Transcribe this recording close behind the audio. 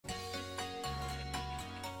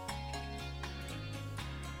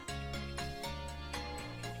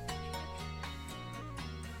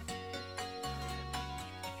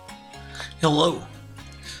Hello.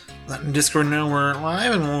 Letting Discord know we're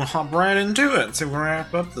live and we'll hop right into it so we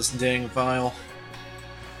wrap up this dang file.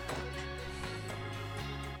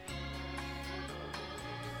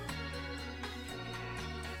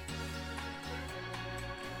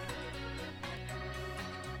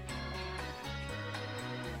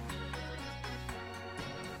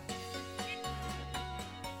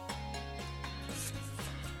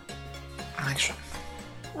 Actually,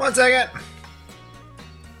 1 second.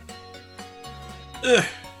 Ugh.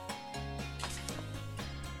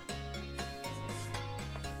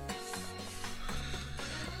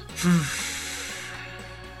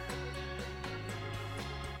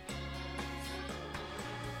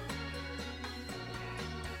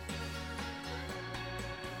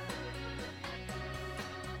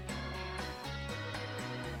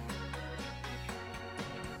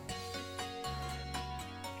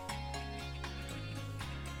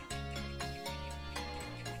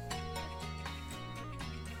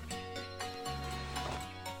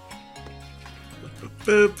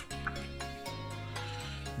 Boop.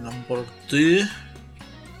 Number 2.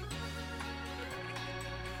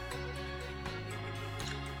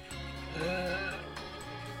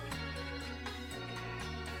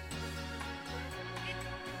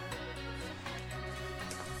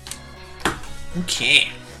 Okay.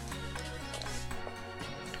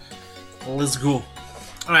 Let's go.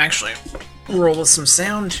 Oh, actually, roll with some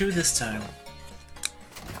sound too this time.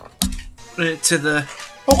 Put it to the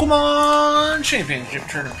Pokemon Championship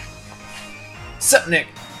Tournament. Sup, Nick?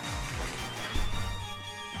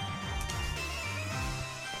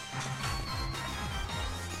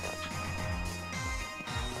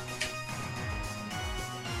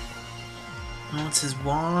 Oh, it's his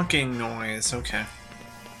walking noise. Okay.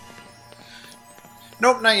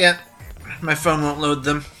 Nope, not yet. My phone won't load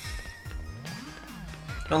them.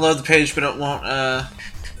 It'll load the page, but it won't, well,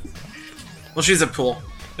 she's a pool.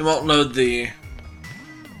 It won't load the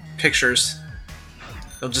pictures.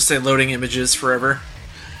 It'll just say loading images forever.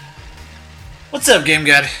 What's up, Game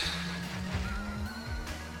God?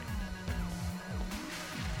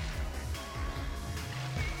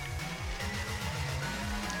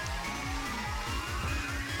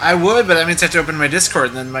 I would, but that means I have to open my Discord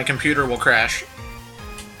and then my computer will crash.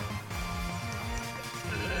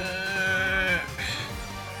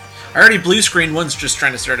 I already blue screened once just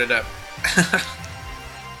trying to start it up.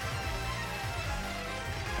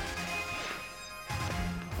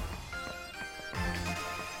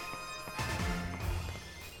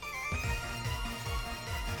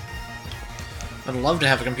 I'd love to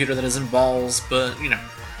have a computer that isn't balls, but, you know.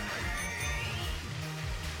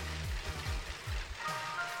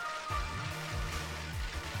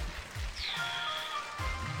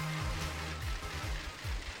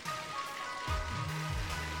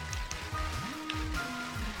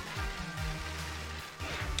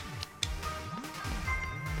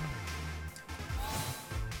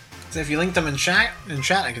 So if you link them in chat,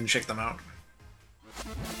 I can check them out.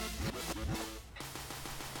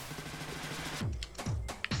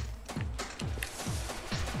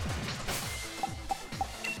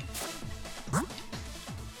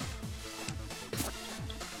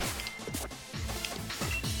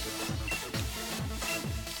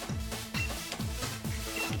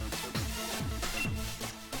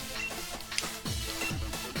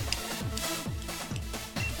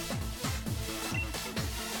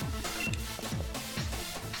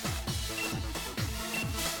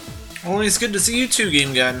 Always good to see you too,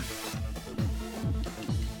 Game God.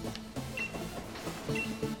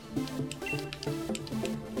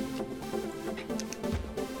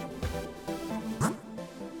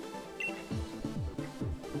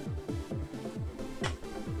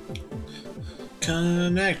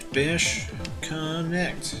 Connect, bish.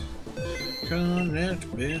 Connect.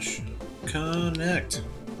 Connect, bish. Connect.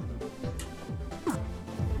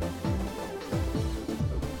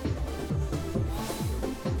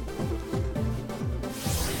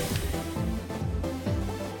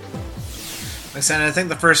 Like I said, I think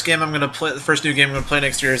the first game I'm gonna play, the first new game I'm gonna play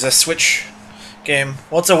next year is a Switch game.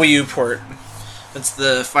 Well, it's a Wii U port. It's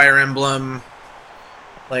the Fire Emblem,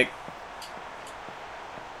 like,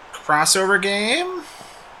 crossover game.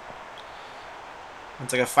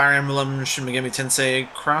 It's like a Fire Emblem Shin Megami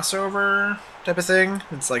Tensei crossover type of thing.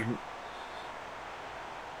 It's like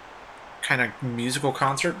kind of musical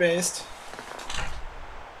concert based.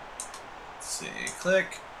 Let's see,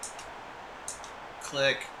 click,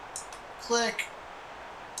 click, click.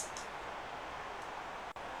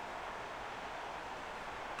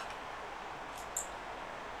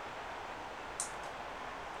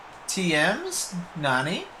 TMs?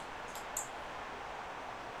 Nani?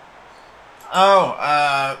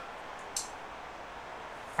 Oh,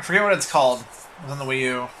 I forget what it's called. It was on the Wii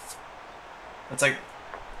U. It's like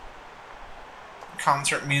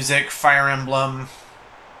concert music, Fire Emblem.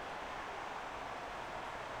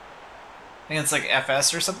 I think it's like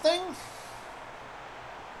FS or something. I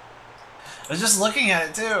was just looking at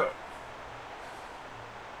it too.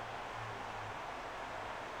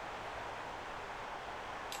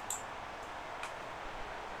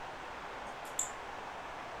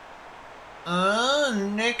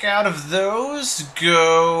 Nick, out of those,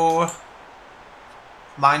 go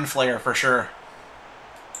Mind Flayer for sure.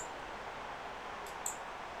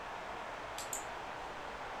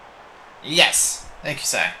 Yes! Thank you,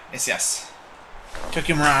 Sai. Yes.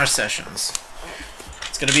 Tokyo Mirage Sessions.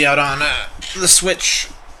 It's gonna be out on the Switch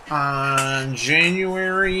on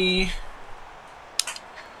January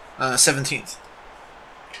 17th.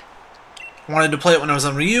 Wanted to play it when I was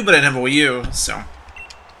on Wii U, but I didn't have a Wii U, so...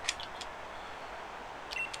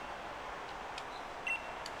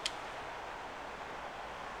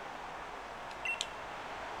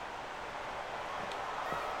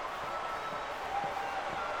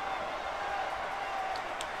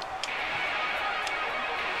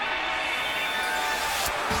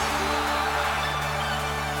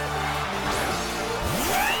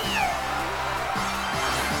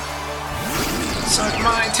 Suck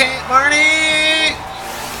my taint, Marty!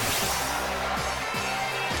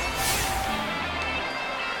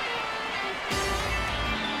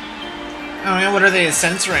 Oh yeah, what are they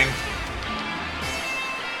censoring?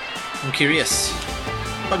 I'm curious.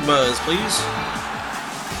 Bug Buzz, please.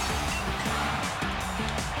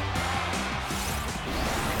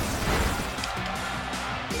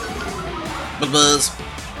 Bug Buzz.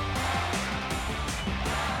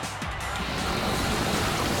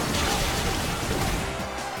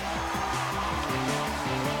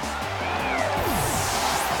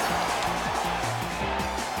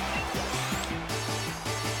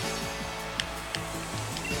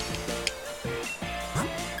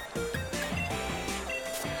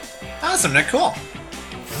 Awesome, Nick. Cool.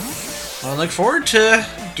 Well, I look forward to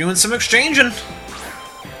doing some exchanging.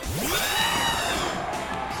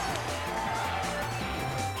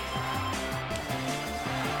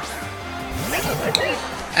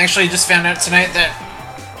 Actually, just found out tonight that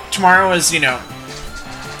tomorrow is, you know,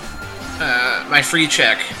 my free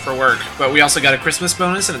check for work, but we also got a Christmas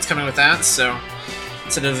bonus, and it's coming with that, so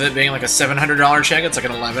instead of it being like a $700 check, it's like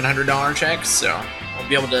an $1,100 check, so I'll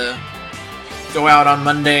be able to go out on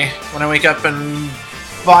Monday when I wake up and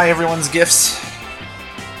buy everyone's gifts.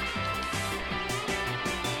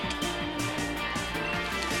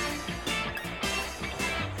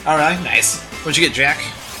 Alright, nice. What'd you get, Jack?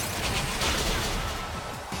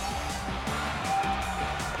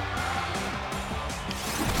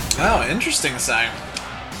 Oh, interesting sign.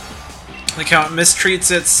 Like how it mistreats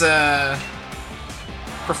its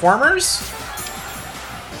performers?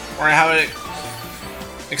 Or how it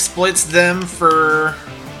exploits them for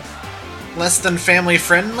less than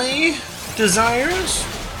family-friendly desires?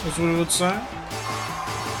 That's what it would say.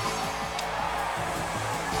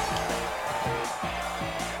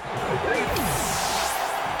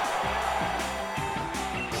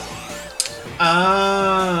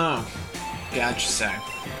 Oh, gotcha, Sai.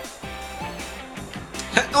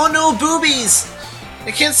 Oh no, boobies!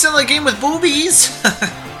 I can't sell a game with boobies!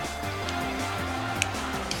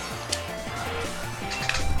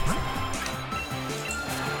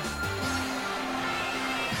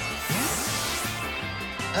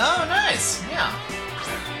 Oh, nice! Yeah.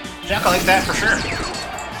 Jack, I like that for sure.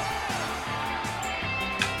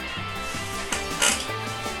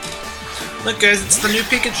 Look, guys, it's the new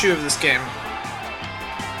Pikachu of this game.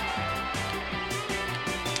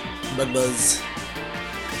 Bug Buzz.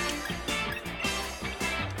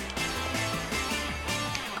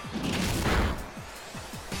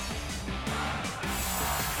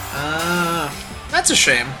 That's a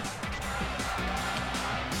shame.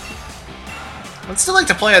 I'd still like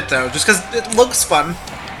to play it though, just because it looks fun.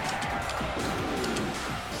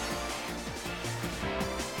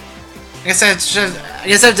 I guess I have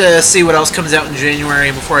to see what else comes out in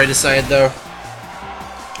January before I decide though.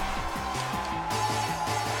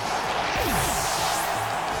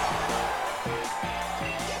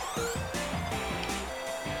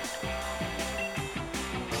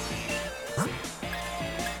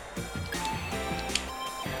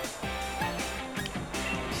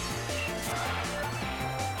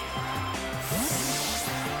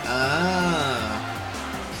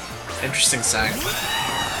 Interesting sign.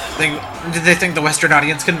 Did they think the Western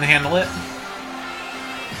audience couldn't handle it?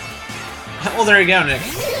 Well, there you go, Nick.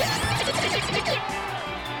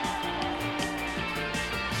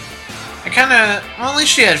 I kinda... Well, at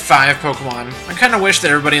least she had 5 Pokemon. I kinda wish that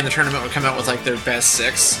everybody in the tournament would come out with, like, their best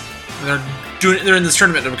 6. They're in this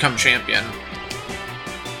tournament to become champion.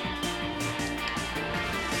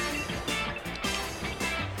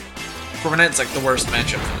 Corviknight's, like, the worst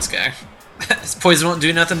matchup for this guy. His poison won't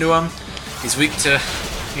do nothing to him. He's weak to,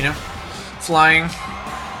 you know, flying.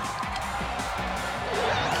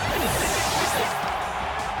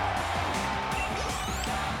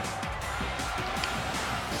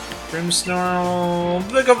 Grimmsnarl,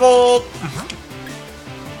 Vigavolt!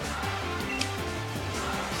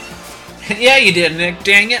 Yeah, you did, Nick.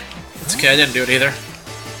 Dang it. It's okay, I didn't do it either.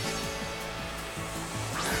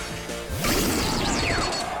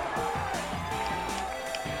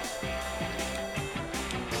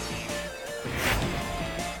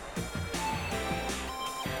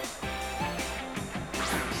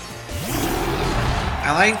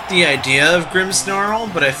 I like the idea of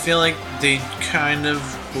Grimmsnarl, but I feel like they kind of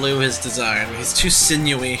blew his design. He's too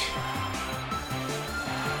sinewy.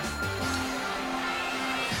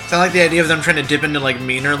 So I like the idea of them trying to dip into, like,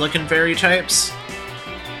 meaner looking fairy types.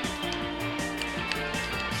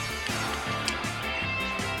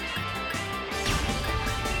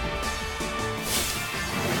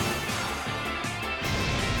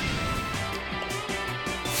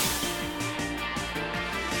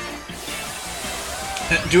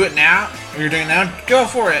 Do it now? You're doing it now? Go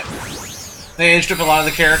for it! They aged up a lot of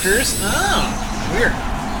the characters. Oh, weird.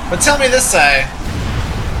 But tell me this,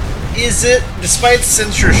 is it, despite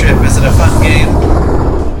censorship, is it a fun game?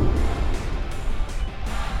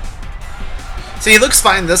 See, he looks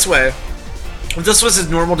fine this way. If this was his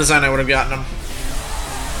normal design, I would have gotten him.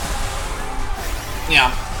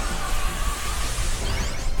 Yeah.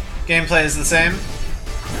 Gameplay is the same.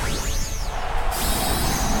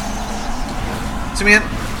 So, man,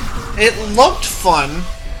 it looked fun.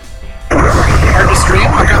 Hard to stream?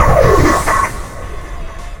 Okay.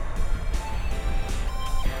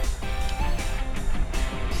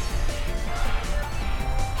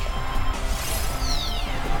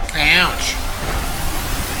 Ouch.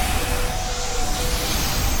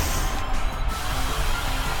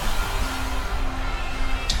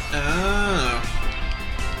 Oh.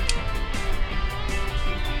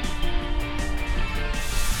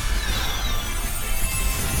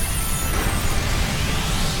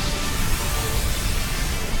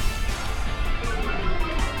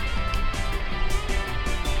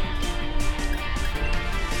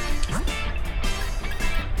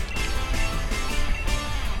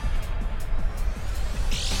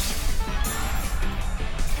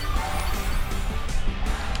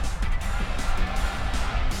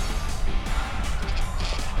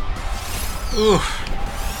 Ooh. Of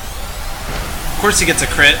course he gets a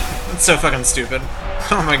crit. That's so fucking stupid.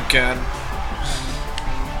 Oh my god.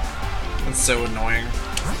 That's so annoying.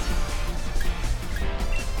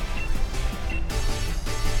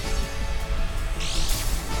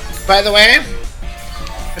 By the way,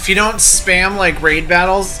 if you don't spam, like, raid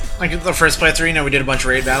battles, like the first playthrough, you know, we did a bunch of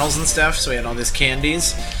raid battles and stuff, so we had all these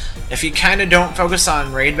candies. If you kind of don't focus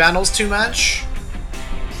on raid battles too much,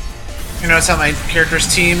 you notice how my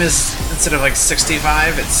character's team is, instead of like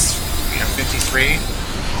 65, it's, you know, 53.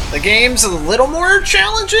 The game's a little more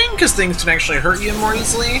challenging, because things can actually hurt you more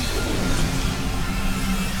easily.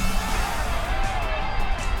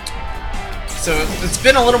 So it's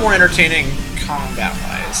been a little more entertaining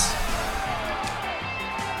combat-wise.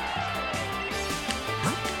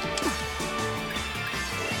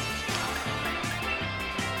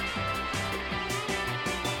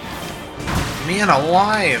 Man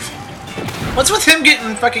alive! What's with him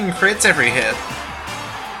getting fucking crits every hit?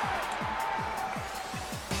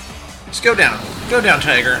 Just go down. Go down,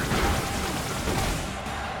 Tiger.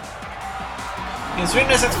 His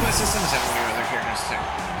weakness exploit systems have one of other characters too.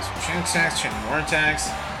 Chain attacks, chain more attacks.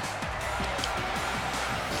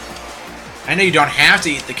 I know you don't have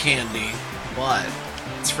to eat the candy, but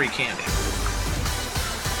it's free candy.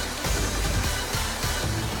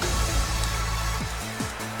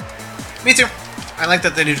 Me too. I like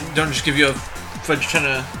that they don't just give you a fudge ton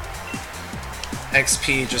of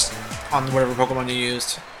XP just on whatever Pokemon you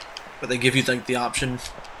used, but they give you, like, the option.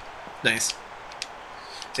 Nice.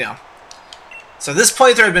 So, yeah. So this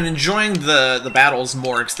playthrough, I've been enjoying the battles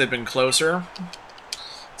more because they've been closer.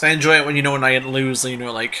 So I enjoy it when, you know, when I lose, you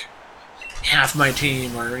know, like, half my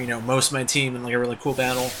team or, you know, most of my team in, like, a really cool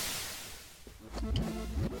battle.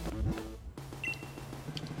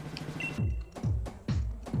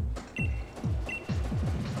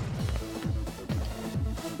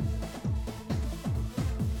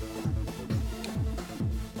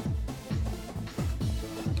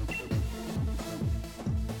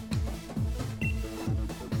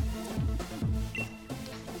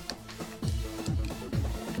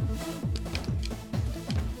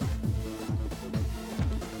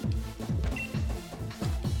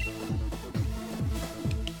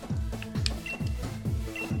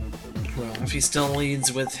 if he still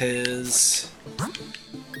leads with his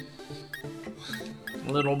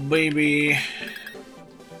little baby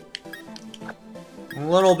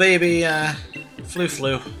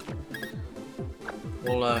Flu.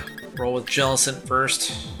 We'll roll with Jellicent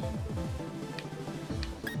first.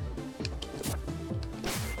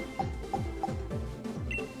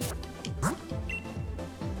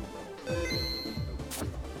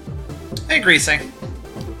 Hey, Greasy.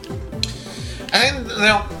 I think,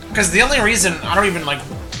 because the only reason I don't even,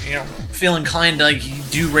 feel inclined to,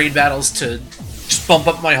 do raid battles to just bump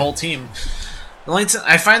up my whole team.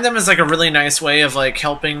 I find them as, a really nice way of,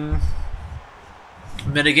 helping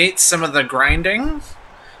mitigate some of the grinding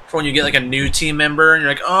for when you get, a new team member and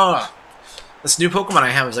you're like, oh, this new Pokemon I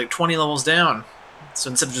have is, 20 levels down. So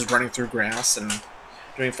instead of just running through grass and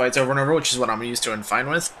doing fights over and over, which is what I'm used to and fine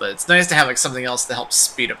with, but it's nice to have, something else to help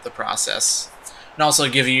speed up the process. And also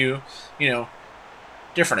give you,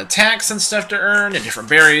 different attacks and stuff to earn and different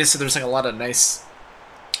berries, so there's a lot of nice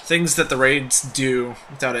things that the raids do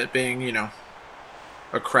without it being,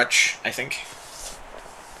 a crutch, I think.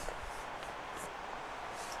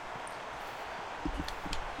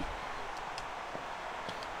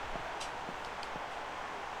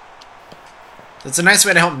 It's a nice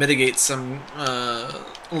way to help mitigate some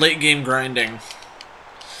late game grinding.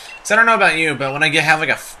 Because I don't know about you, but when I have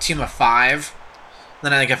a team of 5,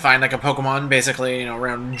 then I can find a Pokemon basically,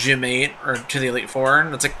 around Gym 8 or to the Elite Four,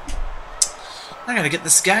 and it's I gotta get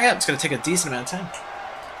this guy up. It's gonna take a decent amount of time.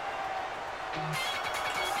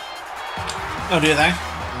 Oh, do they?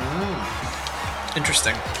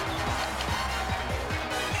 Interesting.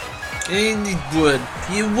 And you would.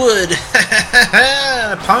 You would.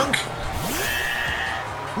 Punk.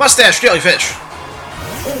 Mustache jellyfish.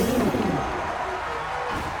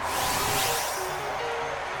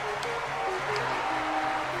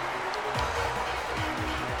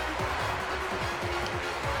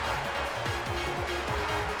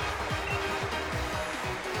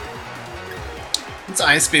 Let's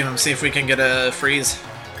Ice Beam him, see if we can get a freeze.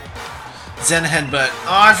 Zen Headbutt. Oh,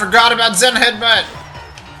 I forgot about Zen Headbutt!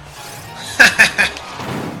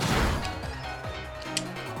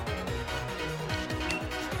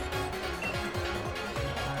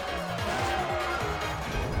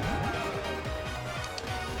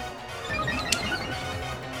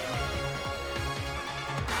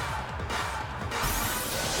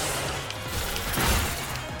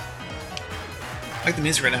 I like the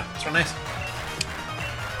music right now. It's real nice.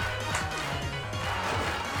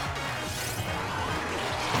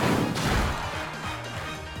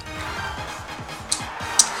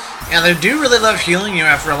 Yeah, they do really love healing you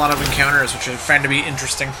after a lot of encounters, which I find to be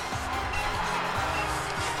interesting.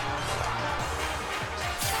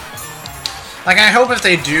 I hope if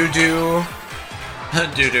they do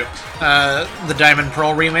the Diamond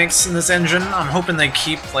Pearl remakes in this engine, I'm hoping they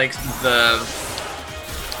keep, the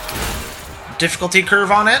difficulty curve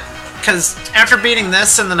on it. Because after beating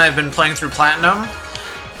this, and then I've been playing through Platinum,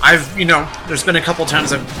 I've, there's been a couple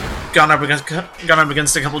times I've gone up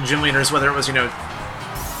against a couple gym leaders, whether it was,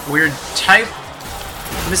 weird type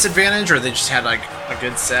misadvantage, or they just had a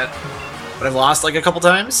good set, but I've lost a couple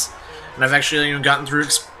times, and I've actually gotten through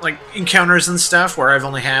encounters and stuff where I've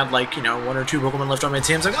only had 1 or 2 Pokemon left on my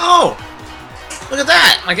team. It's oh, look at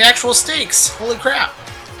that, actual stakes, holy crap.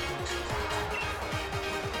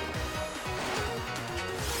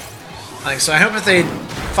 So I hope if they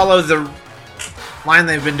follow the line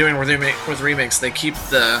they've been doing with remakes, they keep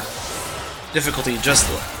the difficulty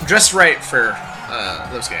just right for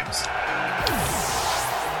those games.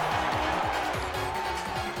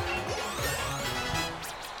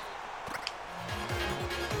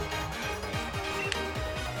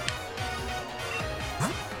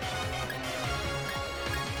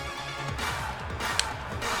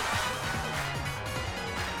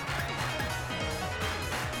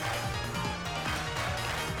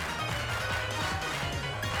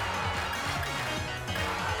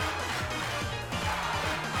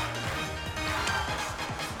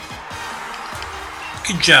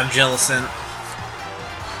 Good job, Jellicent.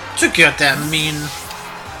 Took out that mean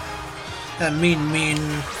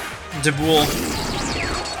Debull.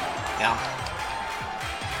 Yeah.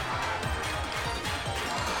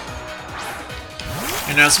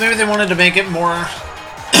 So maybe they wanted to make it more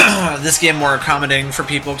this game more accommodating for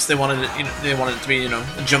people, because they wanted it, to be,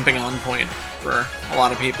 a jumping on point for a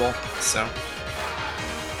lot of people. So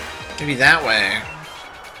maybe that way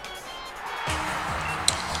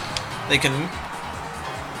they can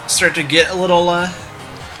start to get a little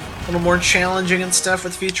more challenging and stuff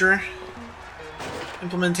with future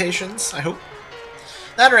implementations, I hope.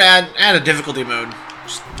 That or add a difficulty mode.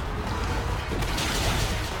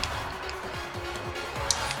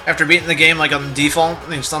 After beating the game like on default,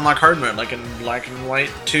 you just unlock hard mode, like in Black and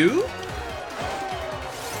White 2?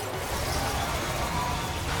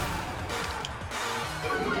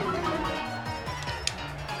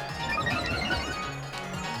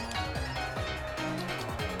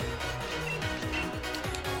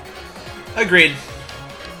 Agreed.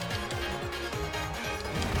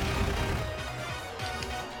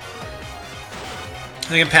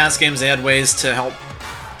 I think in past games they had ways to help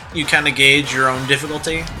you kind of gauge your own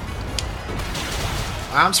difficulty.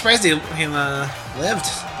 I'm surprised he lived.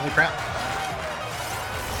 Holy crap.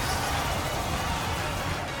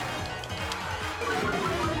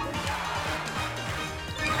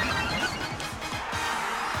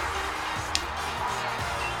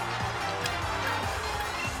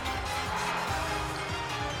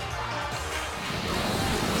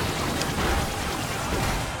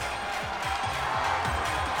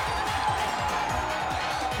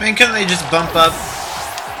 I mean, couldn't they just bump up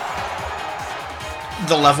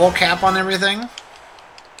the level cap on everything?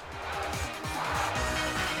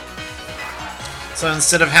 So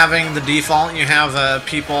instead of having the default, you have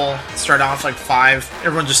people start off like 5.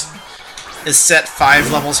 Everyone just is set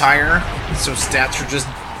 5 levels higher, so stats are just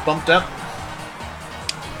bumped up.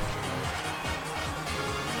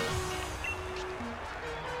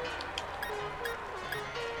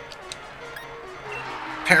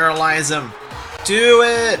 Paralyze him. Do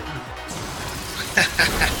it!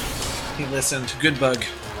 He listened. Good bug.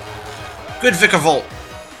 Good Vikavolt.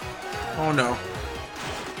 Oh no.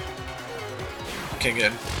 Okay,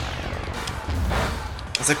 good.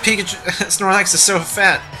 It's like Pikachu. Snorlax is so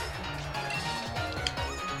fat.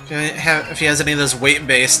 If he has any of those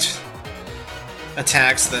weight-based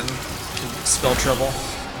attacks, then he'll spell trouble.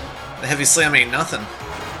 The Heavy Slam ain't nothing.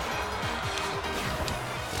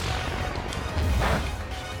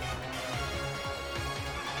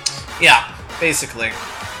 Yeah, basically.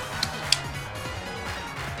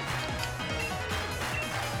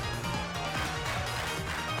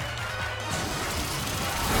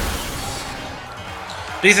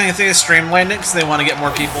 Do you think they streamlined it because they want to get more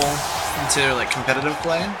people into like competitive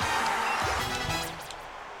play?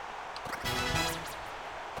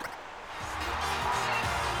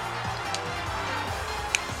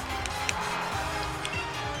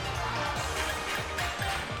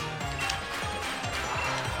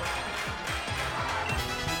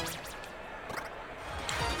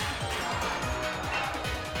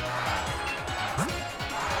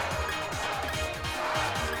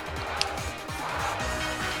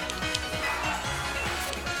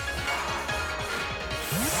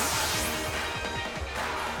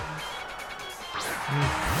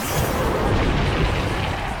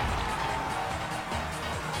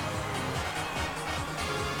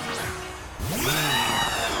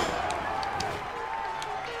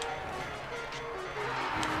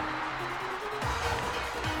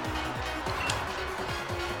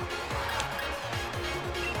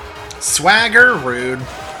 Swagger, rude.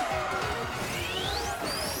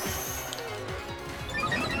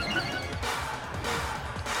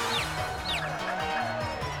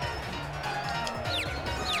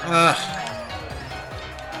 Ugh.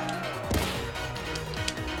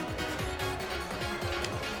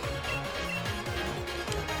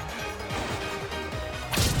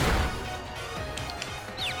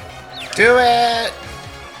 Do it!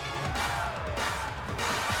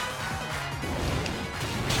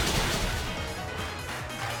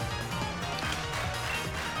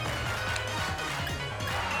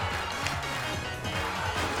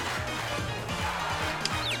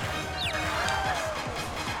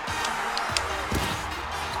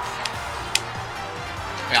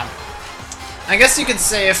 Yeah. I guess you could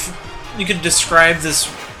say, if you could describe this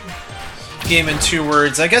game in 2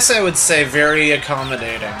 words, I guess I would say very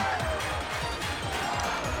accommodating.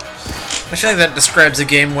 I feel like that describes a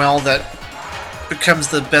game well that becomes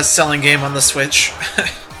the best-selling game on the Switch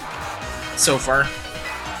so far.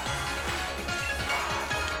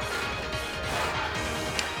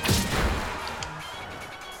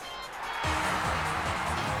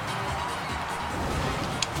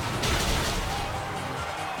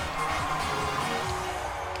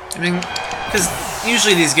 I mean, because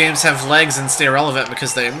usually these games have legs and stay relevant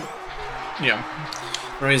because they, you know,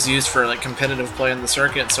 are always used for like competitive play in the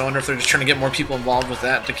circuit. So I wonder if they're just trying to get more people involved with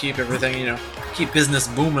that to keep everything, you know, keep business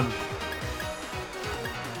booming.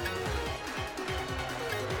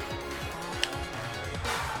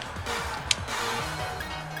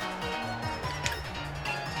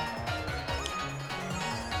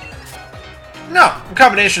 No,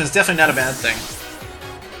 combination is definitely not a bad thing.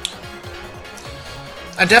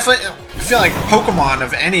 I definitely feel like Pokemon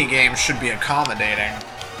of any game should be accommodating.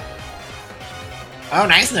 Oh,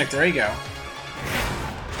 nice, Nick. There you go.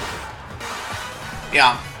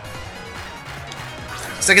 Yeah.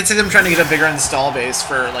 So I can see them trying to get a bigger install base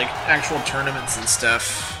for like actual tournaments and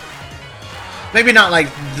stuff. Maybe not like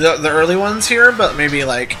the early ones here, but maybe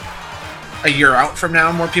like a year out from now,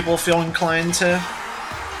 more people feel inclined to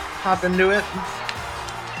hop into it.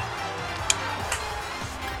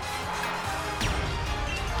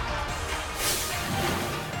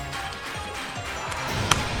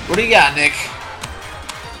 What do you got, Nick?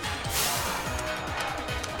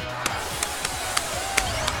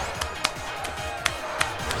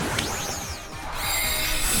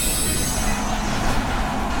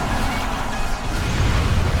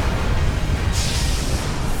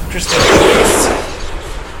 Interesting.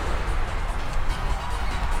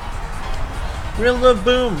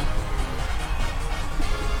 Rillaboom.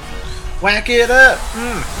 Whack it up.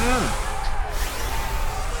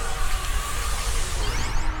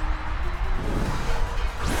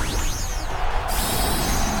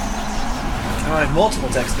 Oh, I have multiple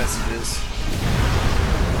text messages.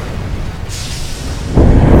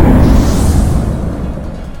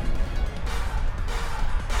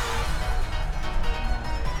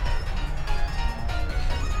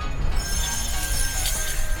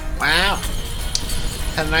 Wow.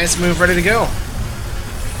 Had a nice move ready to go.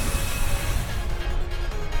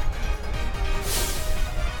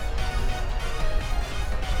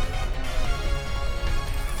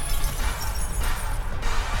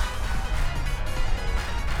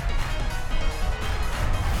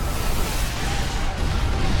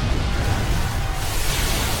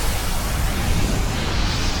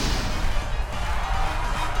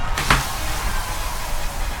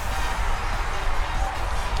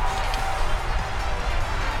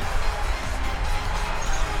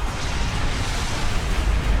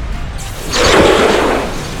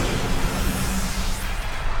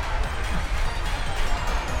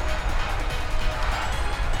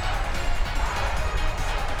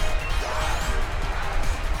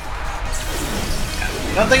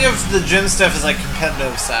 Don't think of the gym stuff as like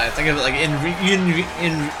competitive side. Think of it like in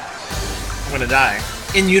I'm gonna die.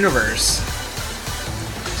 In universe.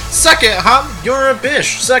 Suck it, huh? You're a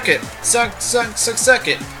bish. Suck it. Suck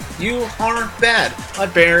it. You are bad. I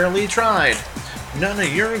barely tried. None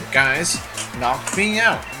of your guys knocked me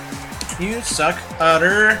out. You suck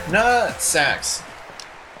utter nut sacks.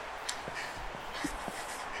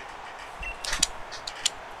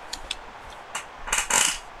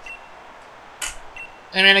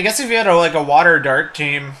 I mean, I guess if you had like a water dart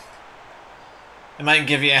team, it might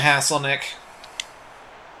give you a hassle, Nick.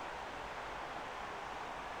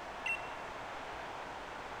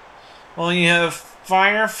 Well, you have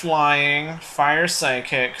fire flying, fire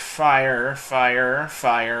psychic, fire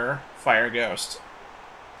ghost.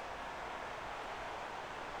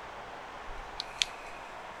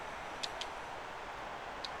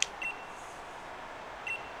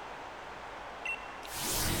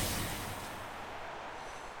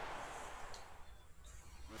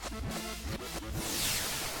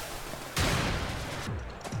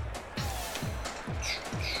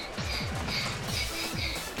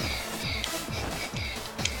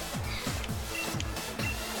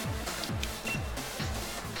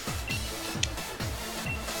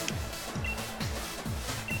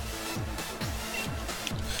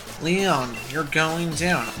 Leon, you're going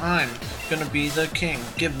down. I'm gonna be the king.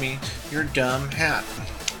 Give me your dumb hat.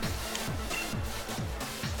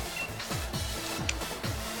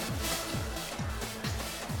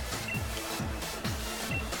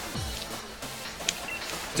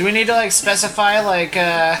 Do we need to like specify like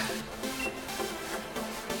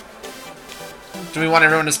do we want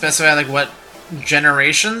everyone to specify like what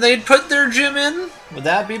generation they'd put their gym in? Would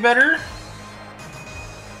that be better?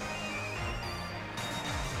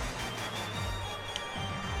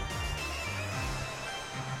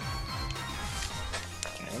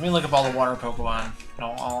 Let me look up all the water Pokemon.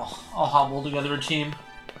 I'll hobble together a team.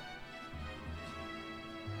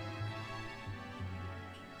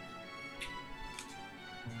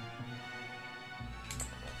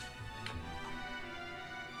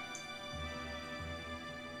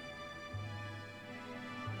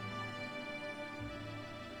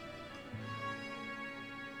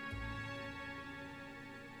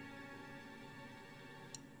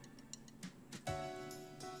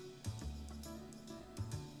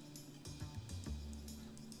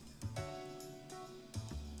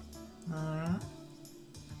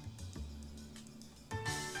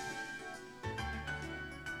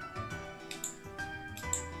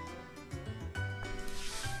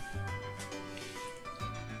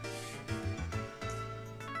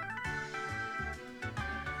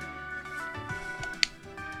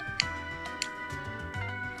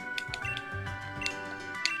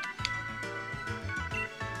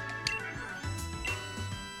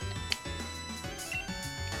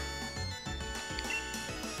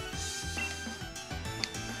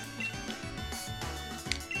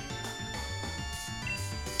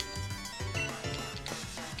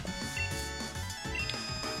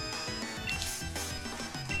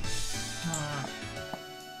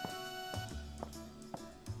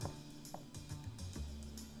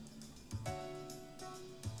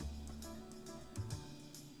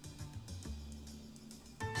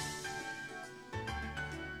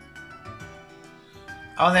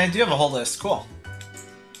 Oh, they do have a whole list. Cool.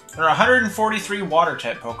 There are 143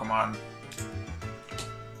 water-type Pokemon.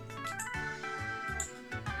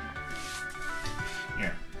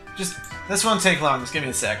 Here. Just, this won't take long. Just give me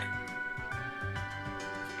a sec.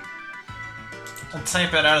 I'll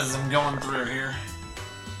type it out as I'm going through here.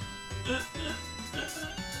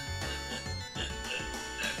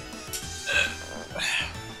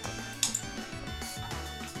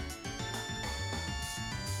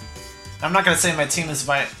 I'm not gonna say my team is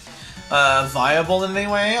viable in any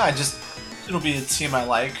way. It'll be a team I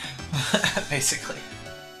like, basically.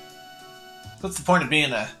 What's the point of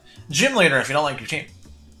being a gym leader if you don't like your team?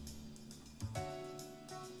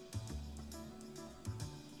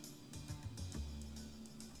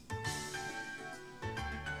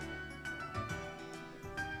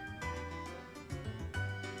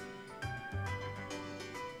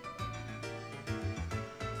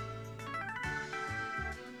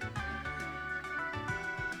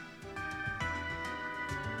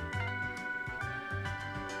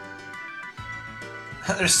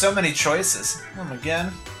 There's so many choices.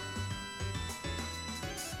 Again.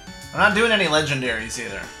 I'm not doing any legendaries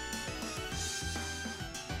either.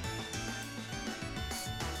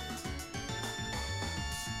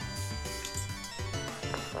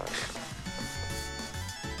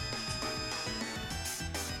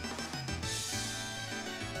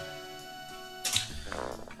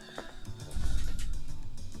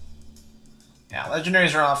 Yeah,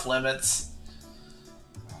 legendaries are off limits.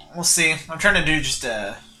 We'll see. I'm trying to do just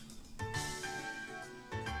a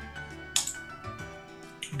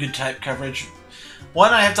good type coverage.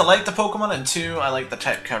 One, I have to like the Pokemon, and two, I like the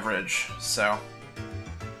type coverage, so...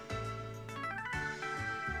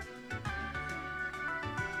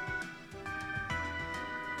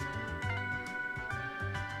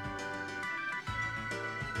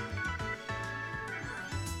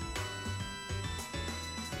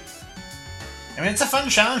 I mean, it's a fun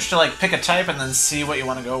challenge to, like, pick a type and then see what you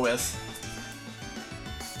want to go with.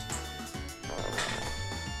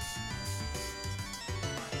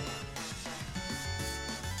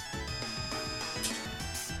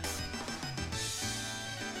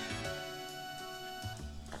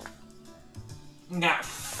 Got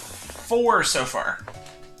 4 so far.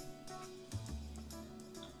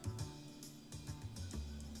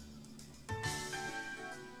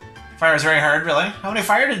 Fire is very hard, really? How many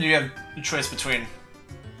fire did you have a choice between?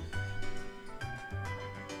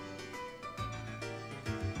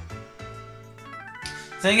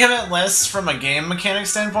 Think of it less from a game mechanic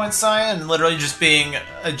standpoint, Sai, and literally just being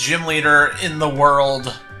a gym leader in the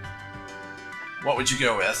world. What would you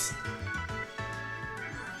go with?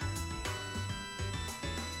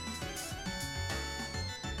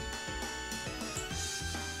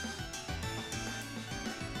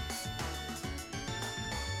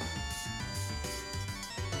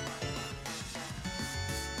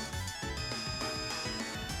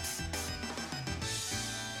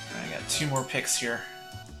 I got 2 more picks here.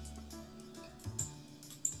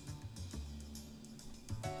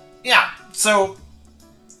 Yeah, so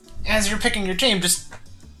as you're picking your team, just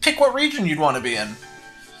pick what region you'd want to be in.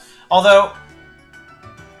 Although,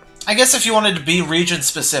 I guess if you wanted to be region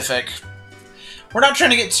specific, we're not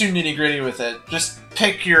trying to get too nitty gritty with it. Just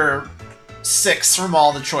pick your 6 from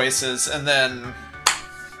all the choices, and then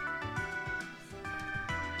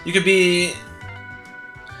you could be...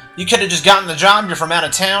 You could have just gotten the job, you're from out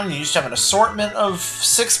of town, you used to have an assortment of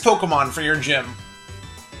 6 Pokemon for your gym.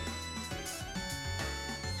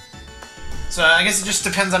 So I guess it just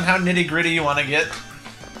depends on how nitty-gritty you want to get.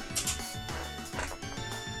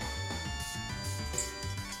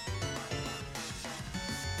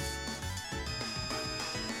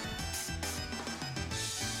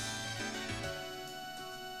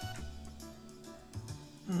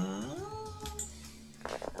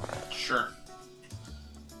 Sure.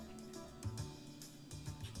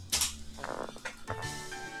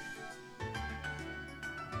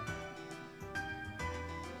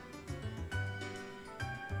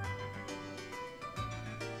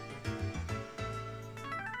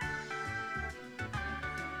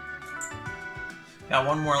 Got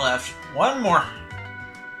 1 more left. 1 more!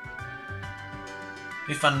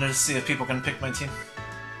 Be fun to see if people can pick my team.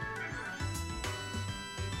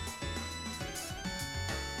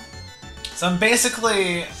 So I'm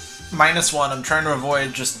basically -1. I'm trying to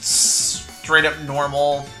avoid just straight up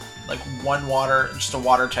normal, like 1 water, just a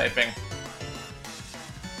water typing.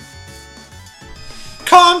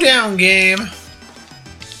 Calm down, game!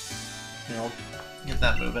 You know, get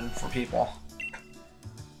that moving for people.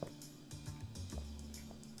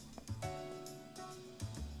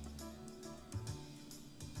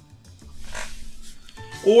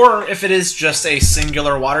 Or if it is just a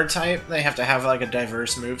singular water type, they have to have like a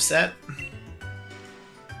diverse moveset.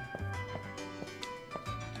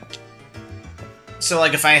 So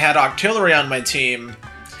like if I had Octillery on my team,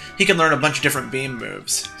 he can learn a bunch of different beam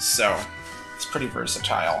moves. So it's pretty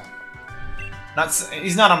versatile.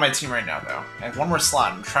 He's not on my team right now though. I have one more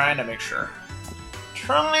slot. I'm trying to make sure.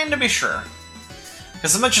 Trying to be sure.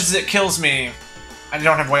 Because as much as it kills me, I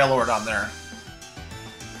don't have Wailord on there.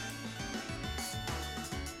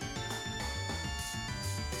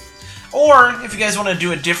 Or, if you guys want to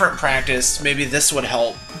do a different practice, maybe this would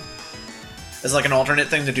help as like an alternate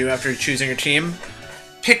thing to do after choosing your team.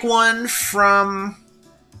 Pick one from...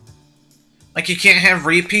 Like, you can't have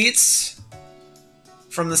repeats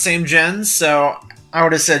from the same gens, so I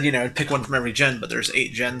would have said, you know, pick one from every gen, but there's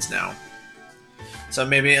 8 gens now. So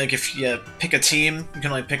maybe, like, if you pick a team, you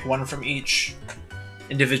can only pick one from each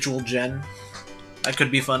individual gen. That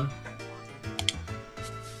could be fun.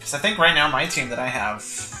 Because I think right now my team that I have...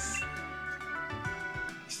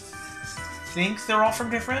 I think they're all from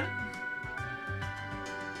different?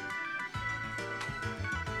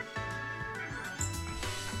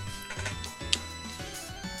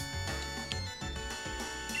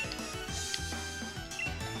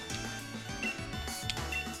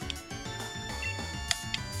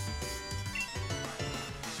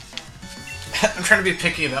 I'm trying to be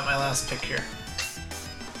picky about my last pick here.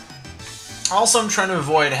 Also, I'm trying to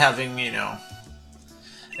avoid having, you know...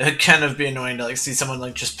 It'd kind of be annoying to like see someone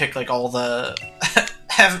like just pick like all the...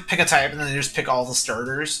 pick a type and then they just pick all the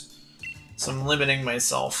starters. So I'm limiting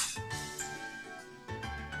myself.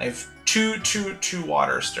 I have two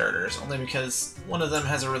water starters, only because one of them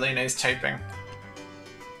has a really nice typing.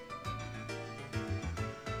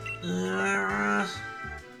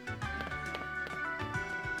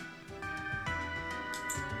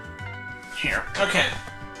 Here. Okay.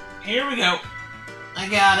 Here we go. I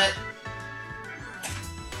got it.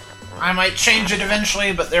 I might change it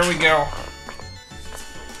eventually, but there we go.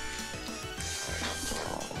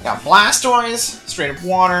 Got Blastoise, straight up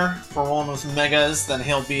water, for rolling with Megas, then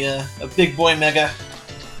he'll be a big boy Mega.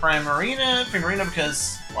 Primarina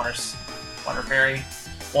because water fairy.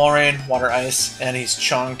 Walrein, water ice, and he's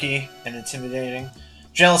chonky and intimidating.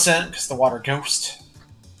 Jellicent, because the water ghost.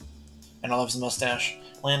 And I love his mustache.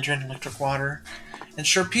 Lantern, electric water, and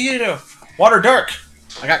Sharpedo, water dark.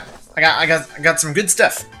 I got some good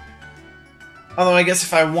stuff. Although I guess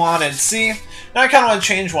if I wanted, see, now I kind of want to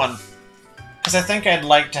change one, because I think I'd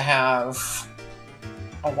like to have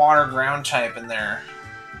a water ground type in there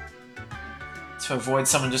to avoid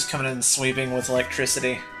someone just coming in and sweeping with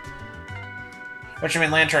electricity. Which I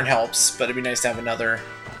mean, Lantern helps, but it'd be nice to have another,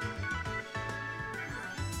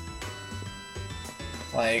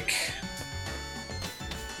 like.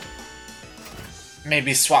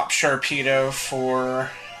 Maybe swap Sharpedo or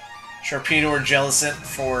Jellicent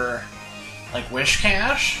for, like,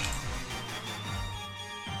 Whiscash?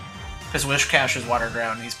 Because Whiscash is water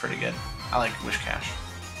ground, he's pretty good. I like Whiscash.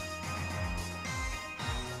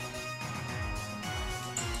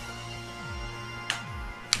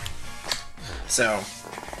 So,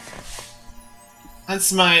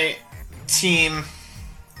 that's my team.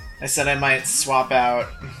 I said I might swap out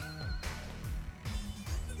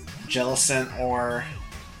Jellicent or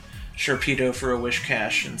Sharpedo for a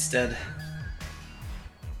Whiscash instead.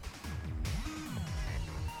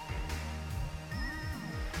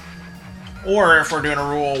 Or if we're doing a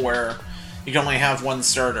rule where you can only have one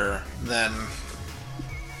starter, then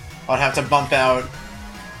I'd have to bump out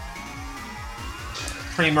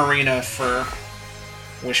Primarina for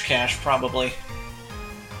Whiscash, probably.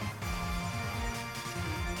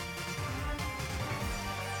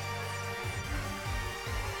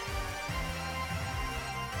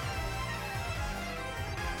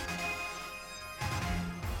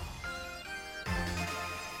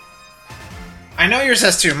 I know yours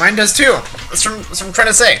has 2. Mine does too. That's what I'm trying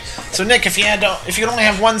to say. So Nick, if you could only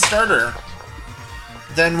have one starter,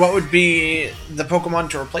 then what would be the Pokemon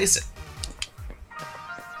to replace it?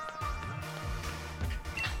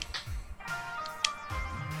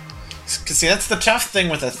 Because see, that's the tough thing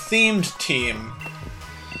with a themed team,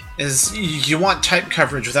 is you want type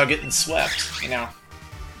coverage without getting swept, you know?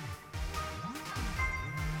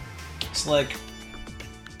 It's like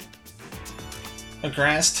a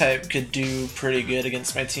grass type could do pretty good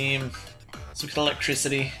against my team. So we could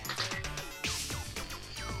electricity.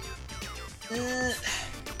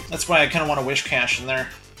 That's why I kind of want a Whiscash in there.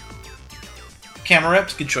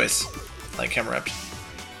 Camerupt, good choice. I like Camerupt.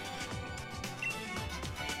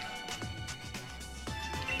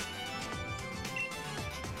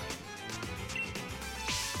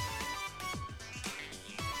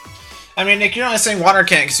 I mean, Nick, you're only saying water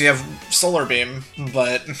can't because you have Solar Beam,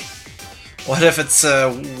 but what if it's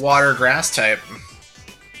a water grass type?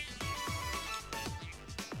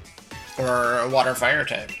 Or a water fire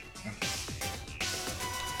type?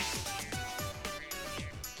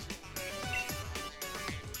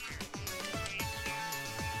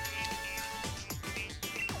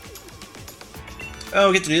 Oh,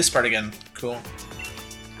 we get to do this part again. Cool.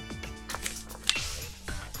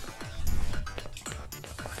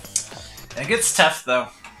 It gets tough, though.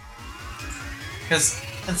 Because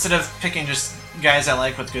instead of picking just guys I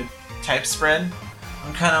like with good type spread,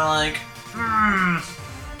 I'm kind of like,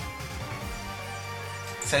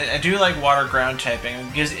 So I do like water ground typing.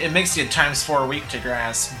 It makes you ×4 weak to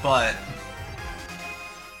grass, but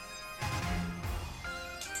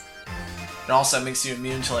it also makes you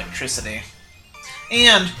immune to electricity.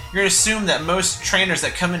 And you're going to assume that most trainers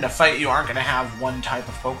that come in to fight you aren't going to have one type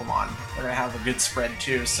of Pokemon. They're going to have a good spread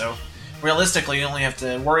too, so realistically you only have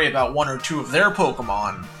to worry about 1 or 2 of their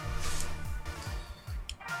Pokemon.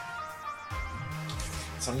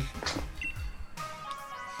 So,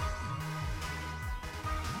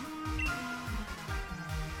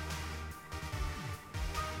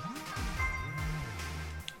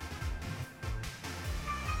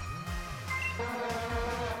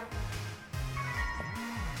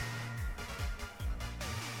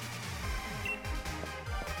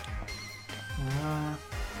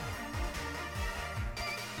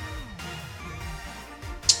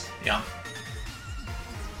 yeah.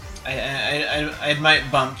 I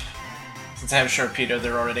might bump, since I have Sharpedo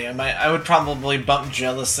there already, I would probably bump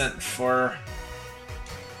Jellicent for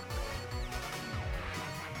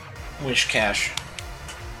Whiscash.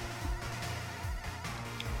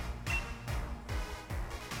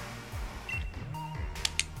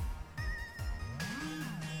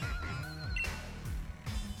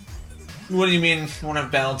 What do you mean, won't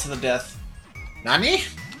have battle to the death? Nani?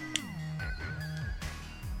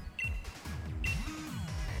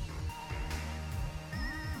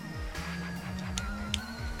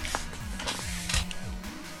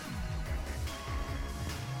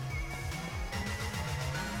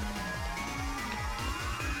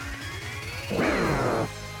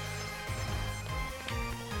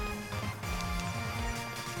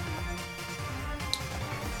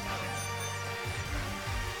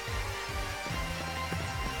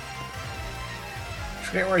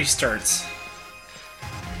 I forget where he starts.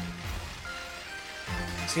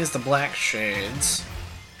 So he has the black shades.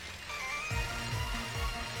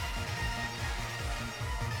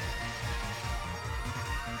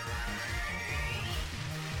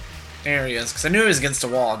 There he is, because I knew he was against a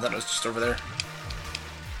wall, I thought it was just over there.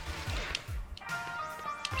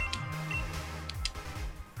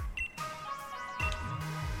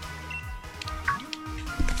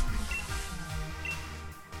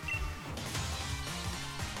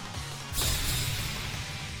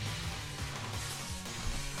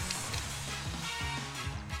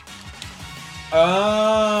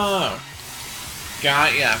 Oh,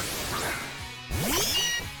 got ya.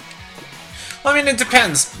 Well, I mean, it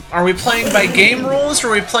depends. Are we playing by game rules, or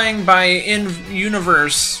are we playing by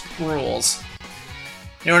in-universe rules?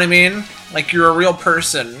 You know what I mean? Like, you're a real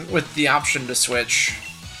person with the option to switch.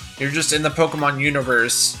 You're just in the Pokemon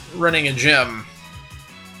universe, running a gym.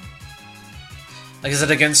 Like, is it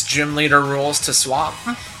against gym leader rules to swap?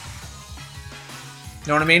 You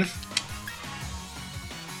know what I mean?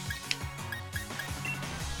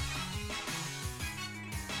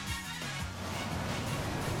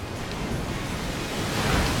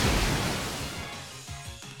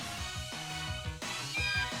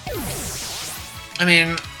 I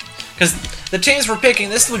mean, because the teams we're picking,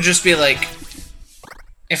 this would just be like,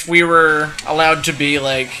 if we were allowed to be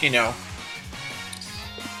like, you know,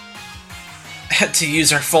 to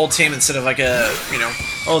use our full team instead of like a, you know,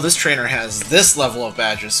 oh, this trainer has this level of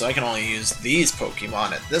badges, so I can only use these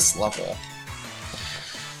Pokemon at this level.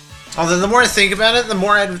 Although the more I think about it, the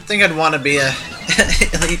more I think I'd want to be a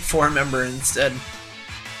Elite Four member instead.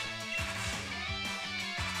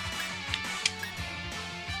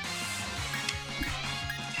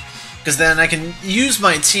 Because then I can use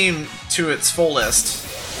my team to its fullest.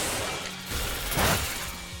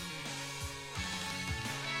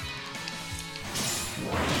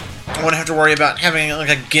 I won't have to worry about having like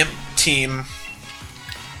a GIMP team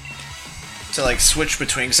to like switch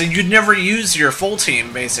between. Because you'd never use your full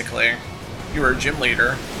team, basically. You were a gym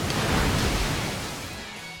leader.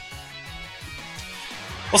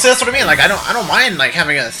 Well, see, that's what I mean. Like, I don't mind like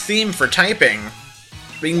having a theme for typing.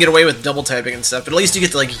 But you can get away with double typing and stuff, but at least you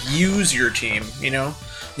get to, like, use your team, you know?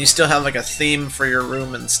 And you still have, like, a theme for your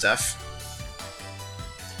room and stuff.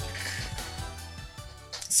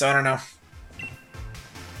 So I don't know.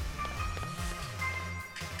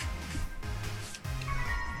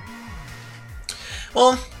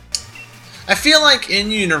 Well, I feel like in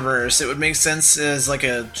universe it would make sense as like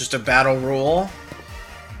just a battle rule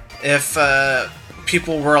if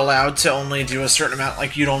people were allowed to only do a certain amount,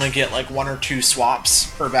 like you'd only get like 1 or 2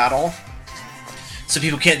 swaps per battle. So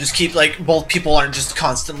people can't just keep, like, both people aren't just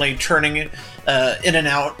constantly turning in and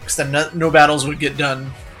out, because then no battles would get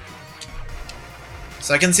done.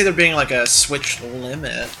 So I can see there being like a switch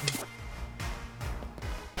limit.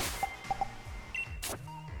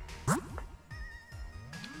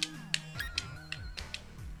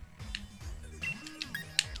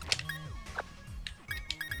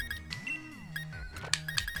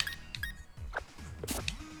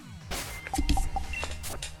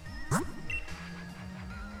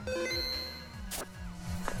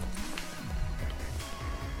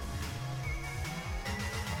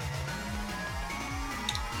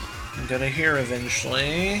 Get it here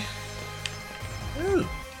eventually. Ooh.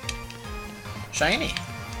 Shiny.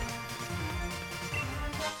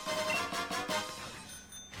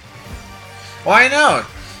 Well, I know.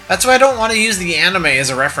 That's why I don't want to use the anime as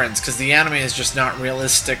a reference, because the anime is just not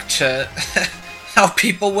realistic to how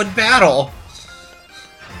people would battle.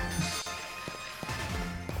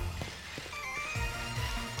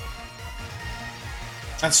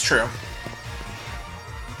 That's true.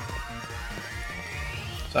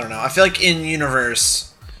 So I don't know. I feel like in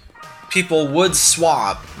universe, people would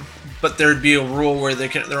swap, but there'd be a rule where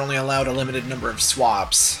they're only allowed a limited number of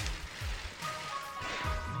swaps.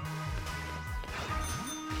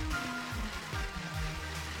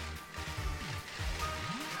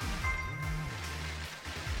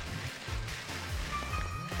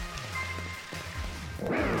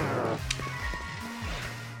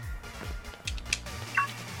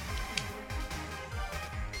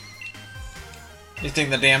 You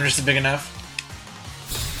think the damage is big enough?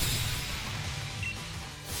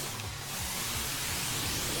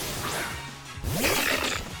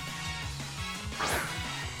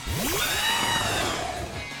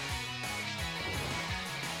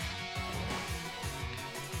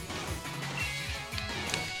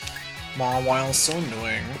 Mawile, so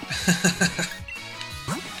annoying.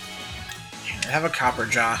 I have a Copper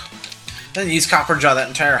Jaw. I didn't use Copper Jaw that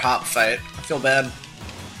entire hop fight. I feel bad.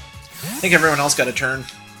 I think everyone else got a turn.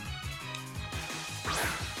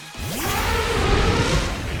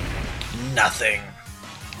 Nothing.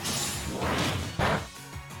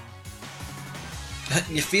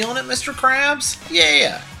 You feeling it, Mr. Krabs?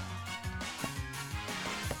 Yeah!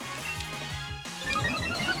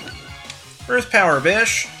 Earth Power,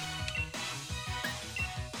 Bish!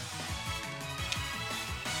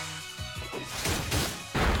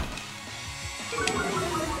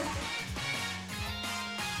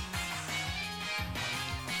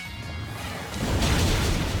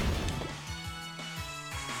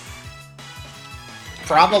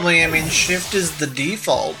 Probably, I mean, shift is the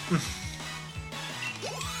default.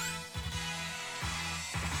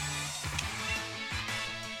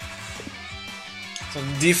 So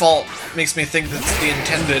default makes me think that's the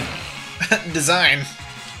intended design.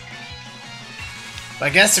 But I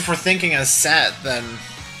guess if we're thinking as set, then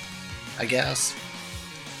I guess.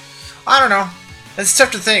 I don't know. It's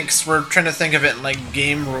tough to think, because we're trying to think of it in like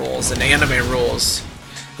game rules and anime rules,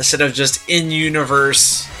 instead of just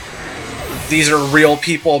in-universe, these are real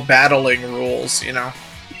people battling rules, you know?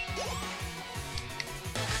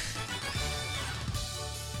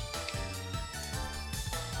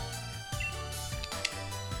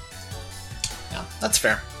 Yeah, that's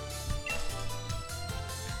fair.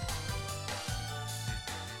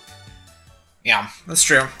 Yeah, that's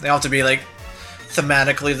true. They all have to be, like,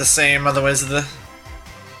 thematically the same, otherwise it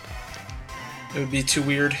would be too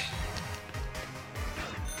weird.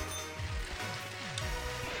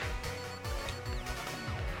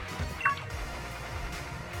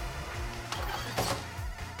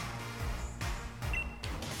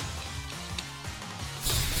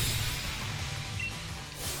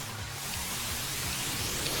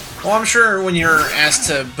 Well, I'm sure when you're asked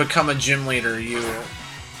to become a gym leader, you're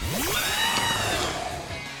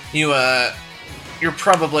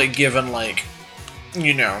probably given, like,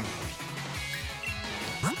 you know,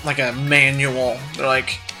 like a manual. They're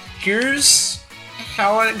like, here's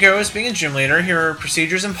how it goes being a gym leader, here are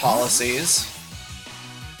procedures and policies.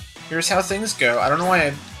 Here's how things go. I don't know why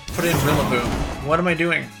I put in Rillaboom. What am I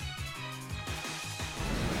doing?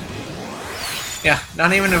 Yeah,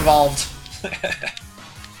 not even involved.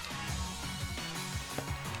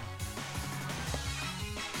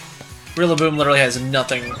 Rillaboom literally has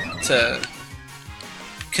nothing to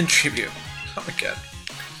contribute. Oh my god.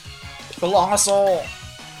 Colossal!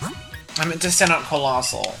 I meant to send out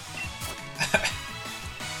Colossal.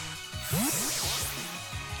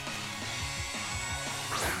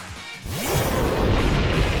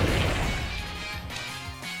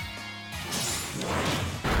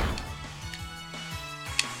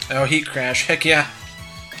 Oh, Heat Crash. Heck yeah.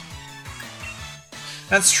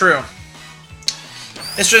 That's true.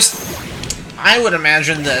 It's just, I would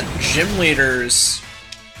imagine that gym leaders,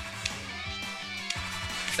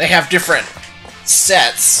 they have different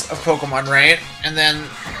sets of Pokemon, right? And then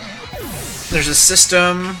there's a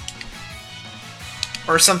system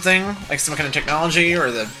or something, like some kind of technology,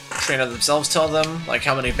 or the trainer themselves tell them, like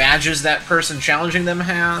how many badges that person challenging them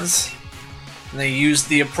has. And they use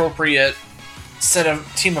the appropriate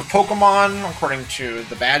team of Pokemon according to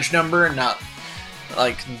the badge number and not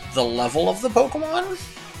like the level of the Pokemon,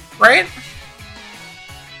 right?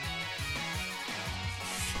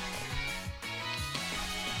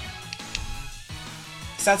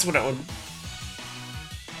 So that's what it would.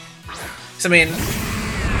 So, I mean,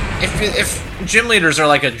 if gym leaders are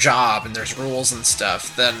like a job and there's rules and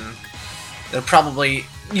stuff, then they're probably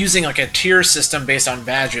using like a tier system based on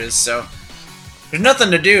badges. So there's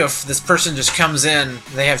nothing to do if this person just comes in,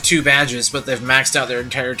 they have 2 badges, but they've maxed out their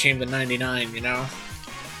entire team to 99, you know?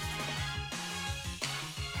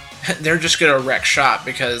 They're just gonna wreck shop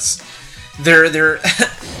because they're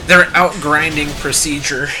outgrinding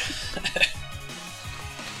procedure.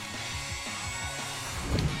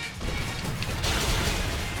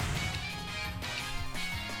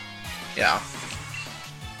 Yeah.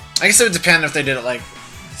 I guess it would depend if they did it like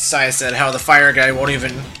Sai said, how the fire guy won't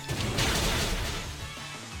even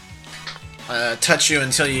touch you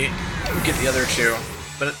until you get the other 2.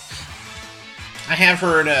 But I have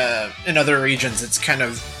heard in other regions it's kind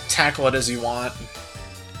of tackle it as you want.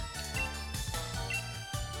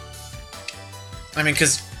 I mean,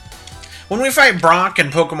 because when we fight Brock in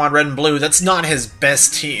Pokemon Red and Blue, that's not his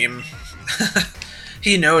best team.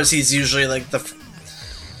 He knows he's usually like the...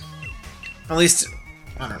 At least,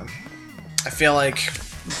 I don't know. I feel like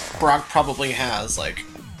Brock probably has, like...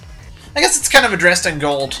 I guess it's kind of addressed in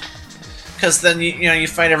Gold. Because then, you know, you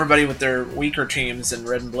fight everybody with their weaker teams in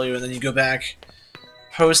Red and Blue, and then you go back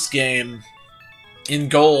post-game in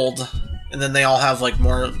Gold, and then they all have, like,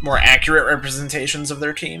 more accurate representations of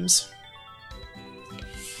their teams.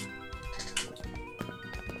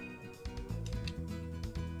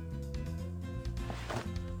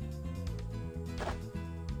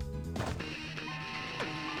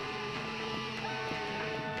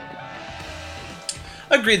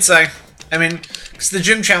 Agreed, Sai. I mean, because the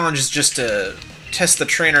gym challenge is just to test the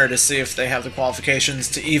trainer to see if they have the qualifications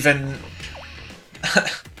to even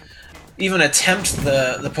even attempt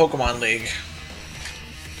the Pokemon League.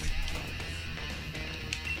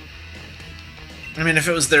 I mean, if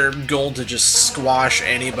it was their goal to just squash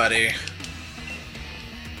anybody,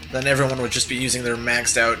 then everyone would just be using their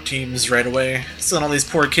maxed out teams right away. So then all these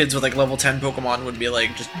poor kids with like level 10 Pokemon would be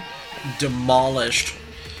like just demolished.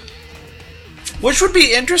 Which would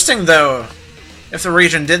be interesting, though, if the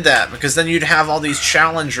region did that, because then you'd have all these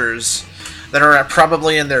challengers that are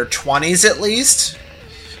probably in their 20s at least.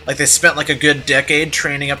 Like, they spent like a good decade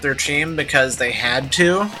training up their team because they had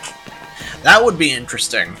to. That would be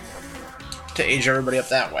interesting, to age everybody up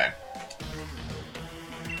that way.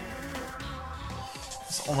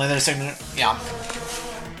 It's only their signature. Yeah.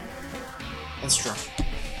 That's true.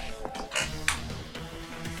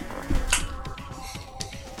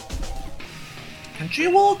 Gee,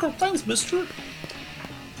 welcome. Thanks, mister.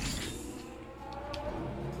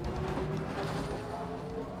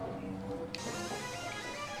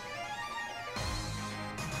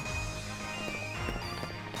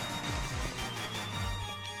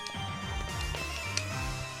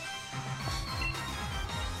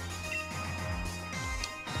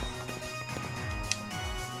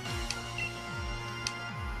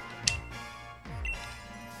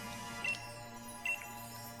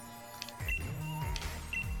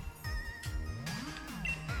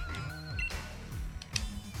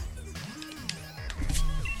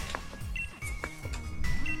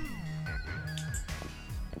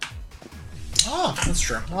 Oh, that's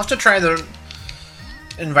true. I'll have to try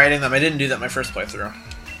inviting them. I didn't do that my first playthrough.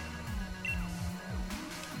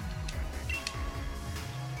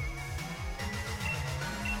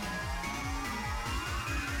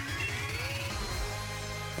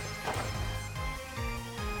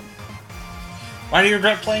 Why do you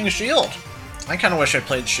regret playing Shield? I kind of wish I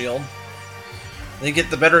played Shield. They get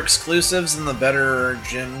the better exclusives and the better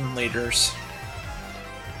gym leaders.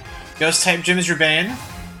 Ghost-type gym is your bane?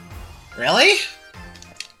 Really?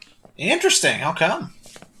 Interesting. How come?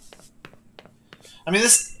 I mean,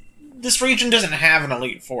 this region doesn't have an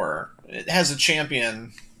Elite Four. it has a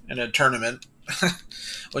champion in a tournament,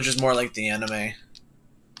 which is more like the anime.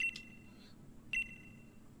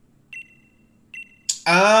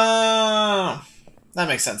 Oh, that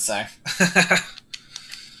makes sense, Sai.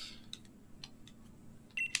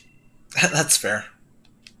 That's fair.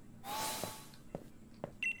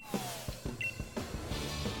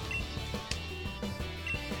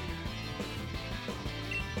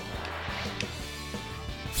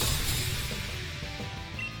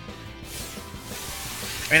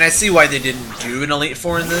 I mean, I see why they didn't do an Elite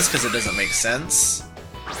Four in this, because it doesn't make sense.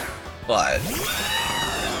 But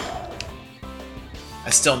I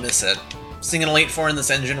still miss it. Seeing an Elite Four in this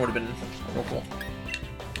engine would have been real cool.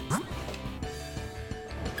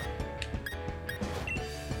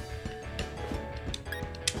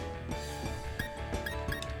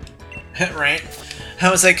 Right? I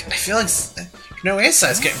was like, I feel like no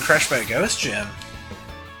Ace-Side's getting crushed by a Ghost Gem.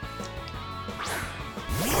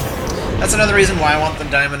 That's another reason why I want the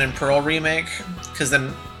Diamond and Pearl remake, because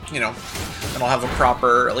then, you know, then I'll have a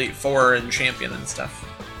proper Elite Four and Champion and stuff.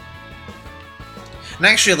 And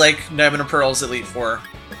I actually like Diamond and Pearl's Elite Four.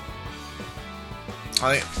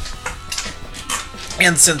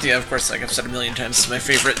 And Cynthia, of course, like I've said a million times, is my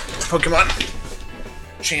favorite Pokemon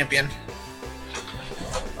champion.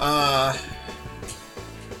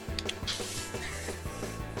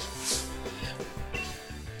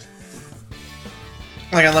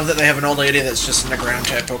 Like, I love that they have an old lady that's just in a ground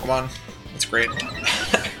type Pokemon. That's great.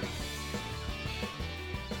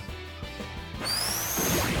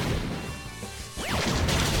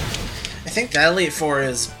 I think that Elite Four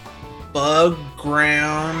is Bug,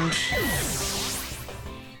 Ground,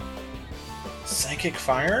 Psychic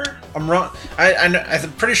Fire? I'm wrong.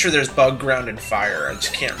 I'm pretty sure there's Bug, Ground, and Fire. I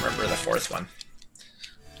just can't remember the fourth one.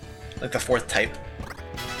 Like the fourth type.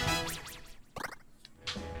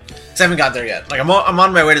 Because I haven't got there yet. Like, I'm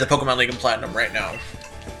on my way to the Pokemon League in Platinum right now.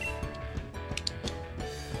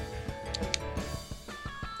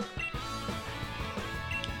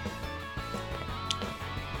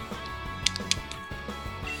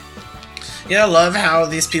 Yeah, I love how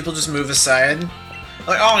these people just move aside.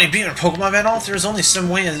 Like, oh, you beat a Pokemon battle? There's only some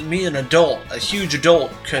way that me, an adult, a huge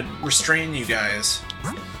adult, could restrain you guys.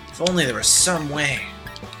 If only there was some way.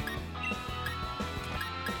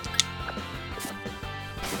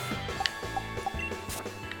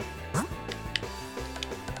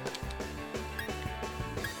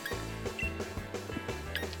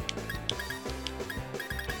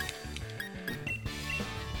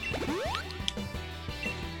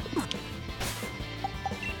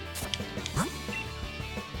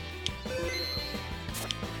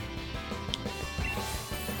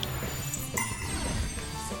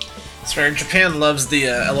 It's fair. Japan loves the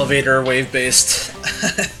elevator wave-based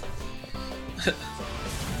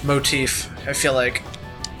motif. I feel like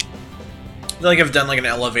I've done like an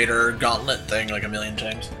elevator gauntlet thing like a million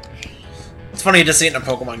times. It's funny to see it in a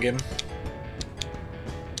Pokemon game.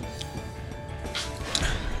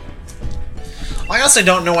 I also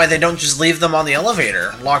don't know why they don't just leave them on the elevator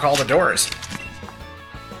and lock all the doors.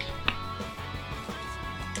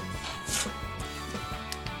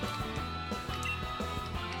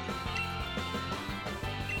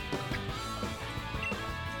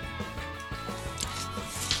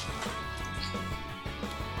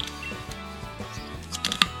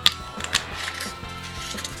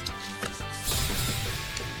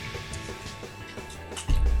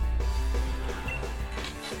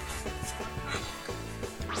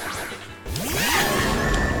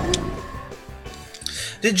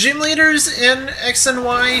 Did gym leaders in X and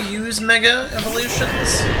Y use Mega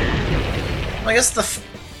Evolutions? Well, I guess the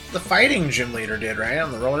fighting gym leader did, right?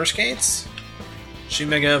 On the roller skates? She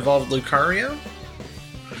Mega evolved Lucario?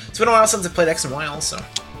 It's been a while since I played X and Y also.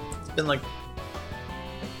 It's been like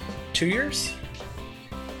 2 years?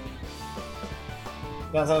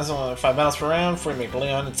 That's only 5 battles per round before you make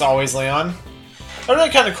Leon. It's always Leon. That would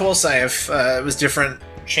be kind of cool, say, if it was different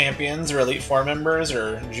champions or Elite Four members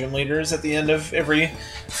or gym leaders at the end of every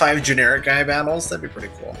 5 generic guy battles. That'd be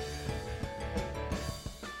pretty cool.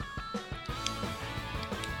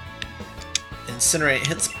 Incinerate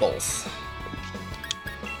hits both.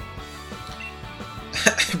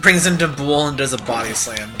 Brings him to Bull and does a body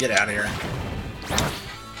slam. Get out of here.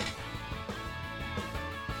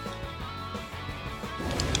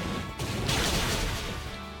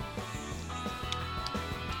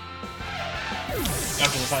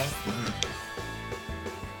 After the fight.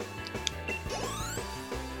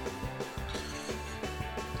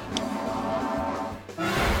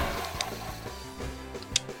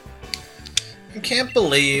 I can't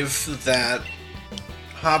believe that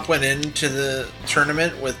Hop went into the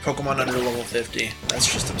tournament with Pokemon under level 50. That's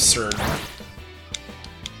just absurd.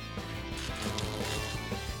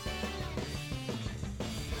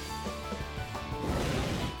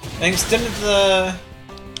 Thanks, didn't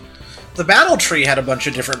the Battle Tree had a bunch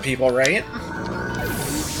of different people, right?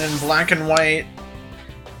 And Black and White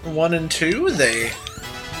 1 and 2, they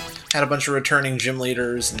had a bunch of returning gym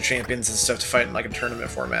leaders and champions and stuff to fight in like a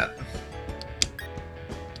tournament format.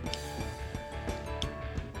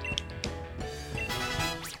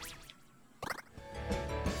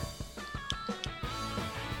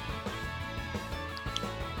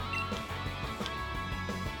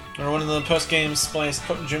 Or one of the post-game spliced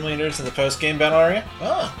gym leaders in the post-game battle area?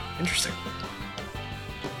 Oh, interesting.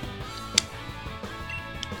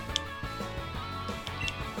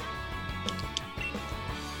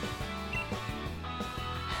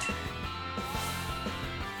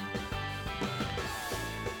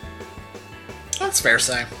 That's fair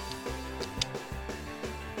say.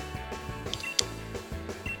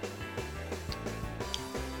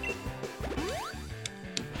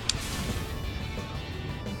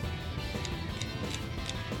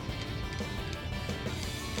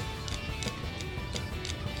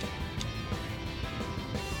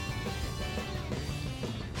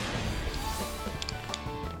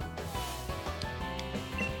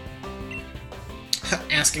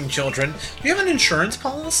 Asking children, do you have an insurance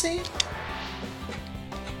policy?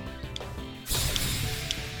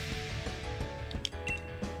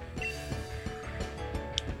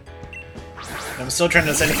 I'm still trying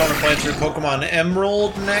to decide if I want to play through Pokemon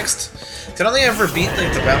Emerald next. I don't think I ever beat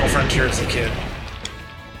like the Battle Frontier as a kid.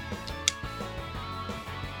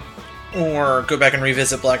 Or go back and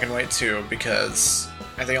revisit Black and White 2, because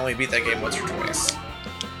I think I only beat that game once or twice.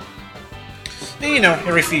 And, you know,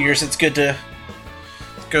 every few years it's good to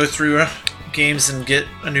go through games and get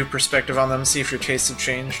a new perspective on them, see if your tastes have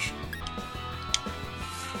changed.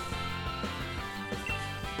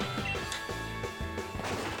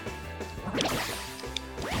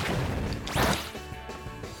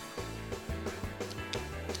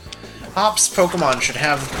 Hop's Pokemon should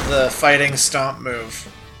have the Fighting Stomp move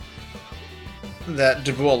that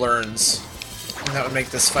Dubois learns, and that would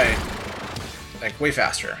make this fight like way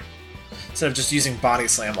faster, instead of just using Body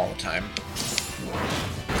Slam all the time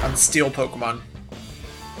on Steel Pokemon.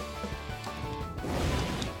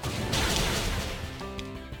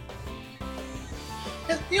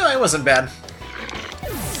 Yeah, the UI wasn't bad. I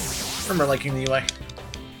remember liking the UI.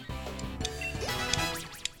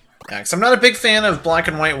 Yeah, 'cause I'm not a big fan of Black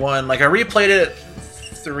and White 1. Like, I replayed it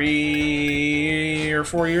 3 or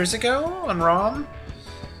 4 years ago on ROM,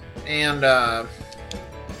 and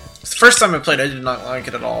it's the first time I played it, I did not like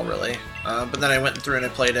it at all, really. But then I went through and I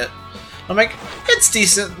played it. I'm like, it's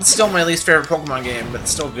decent. It's still my least favorite Pokemon game, but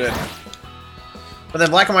it's still good. But then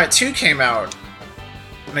Black and White 2 came out,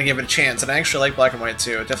 and I gave it a chance, and I actually like Black and White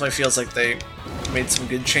 2. It definitely feels like they made some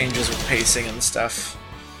good changes with pacing and stuff.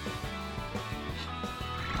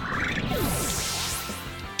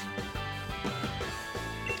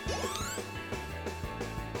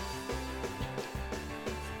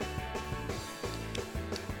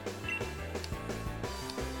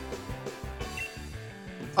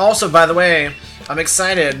 Also, by the way, I'm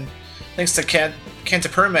excited. Thanks to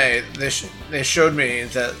Cantipurme, they showed me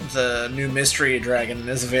that the new Mystery Dragon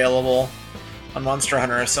is available on Monster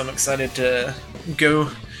Hunter, so I'm excited to go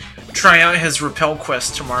try out his Repel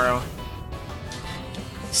quest tomorrow.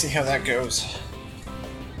 See how that goes.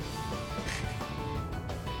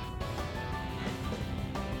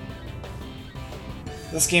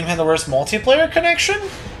 This game had the worst multiplayer connection?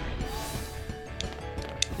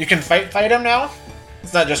 You can fight him now?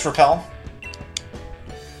 It's not just Repel.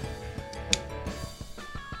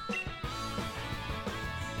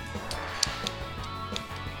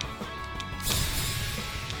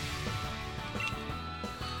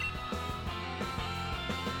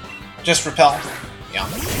 Just Repel. Yeah.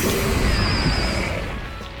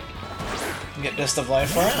 Get Dust of Life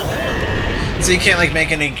for it. So you can't like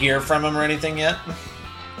make any gear from him or anything yet?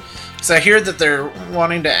 So I hear that they're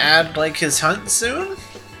wanting to add like his hunt soon?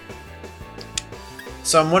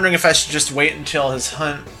 So I'm wondering if I should just wait until his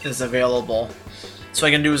hunt is available, so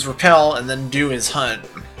I can do his Repel and then do his hunt.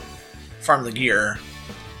 Farm the gear.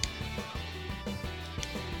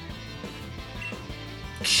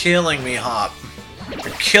 Killing me, Hop.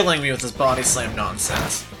 You're killing me with this Body Slam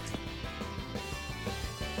nonsense.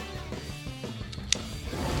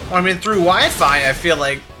 Well, I mean, through Wi-Fi, I feel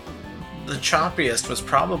like the choppiest was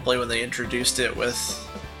probably when they introduced it with,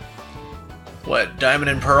 what, Diamond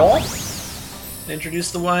and Pearl?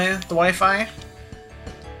 Introduced the Wi-Fi?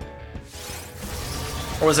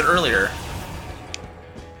 Or was it earlier?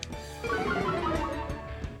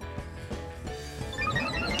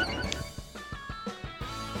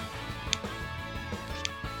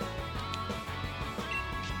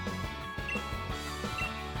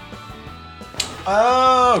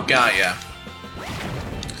 Oh, got ya.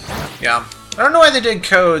 Yeah. I don't know why they did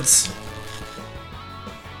codes.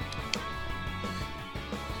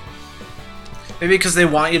 Maybe because they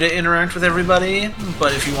want you to interact with everybody,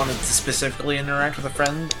 but if you wanted to specifically interact with a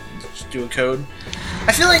friend, just do a code.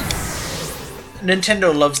 I feel like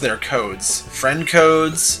Nintendo loves their codes. Friend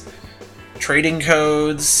codes, trading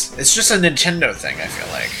codes. It's just a Nintendo thing, I feel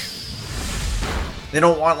like. They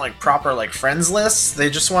don't want, like, proper, like, friends lists. They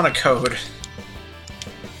just want a code.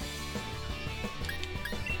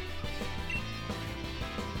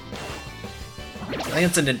 I think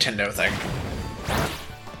it's a Nintendo thing.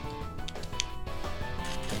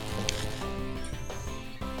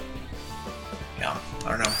 Yeah, I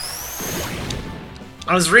don't know.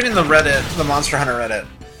 I was reading the Reddit, the Monster Hunter Reddit,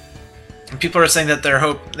 and people are saying that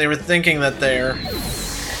they were thinking that they're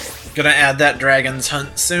gonna add that Dragon's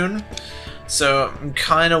Hunt soon. So I'm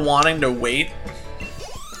kind of wanting to wait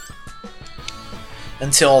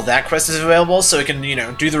until that quest is available, so we can, you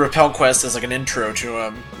know, do the Repel quest as like an intro to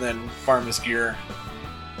him, then farm his gear.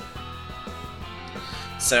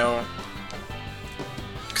 So,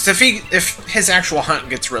 because if his actual hunt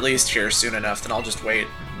gets released here soon enough, then I'll just wait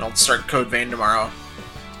and I'll start Code Vein tomorrow.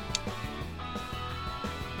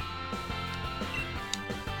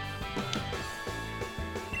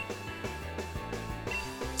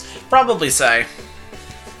 Probably say.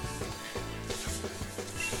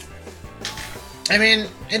 I mean,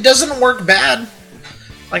 it doesn't work bad.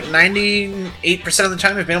 Like 98% of the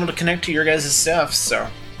time I've been able to connect to your guys' stuff, so.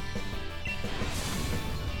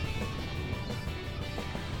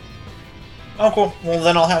 Oh, cool. Well,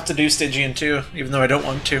 then I'll have to do Stygian too, even though I don't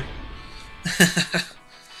want to.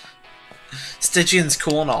 Stygian's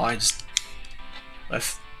cool and all,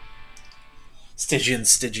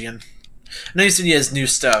 Stygian. I know you said he has new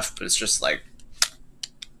stuff, but it's just like...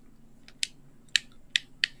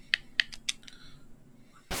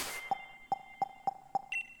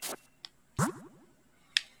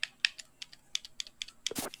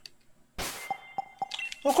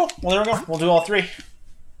 Oh, cool. Well, there we go. We'll do all three.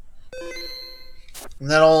 And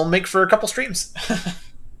that'll make for a couple streams.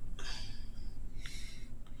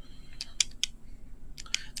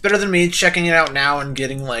 It's better than me checking it out now and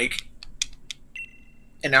getting, like,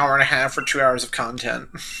 an hour and a half or 2 hours of content.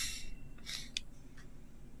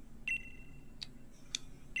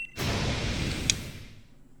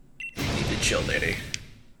 Need to chill, lady.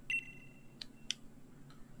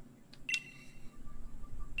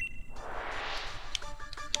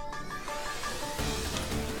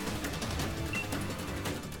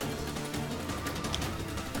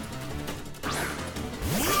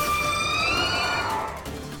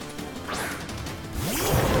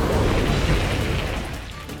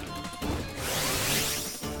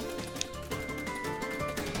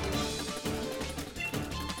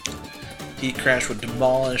 Heat Crash would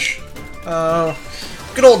demolish. Oh,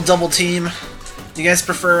 good old double team. Do you guys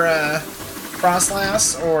prefer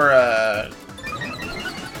Frostlass or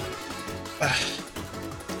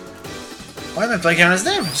why am I blanking on his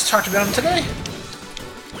name? I just talked about him today.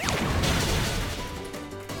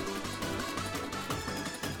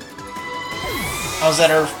 How's that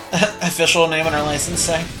our official name on our license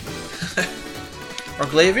say? Or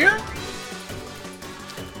Glavier?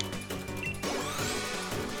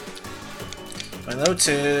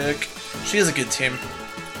 Milotic. She is a good team.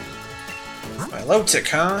 Milotic,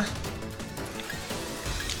 huh?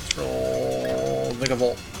 Let's roll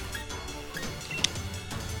Vigavolt.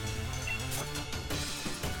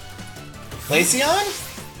 Glaceon?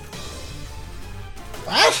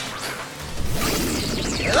 What?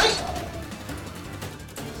 Really?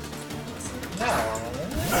 No.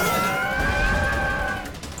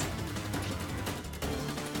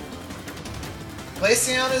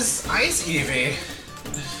 Glaceon is Ice Eevee.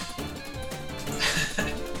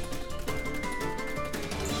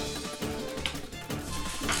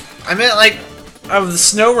 I meant, like, of the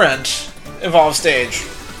Snorunt evolved stage.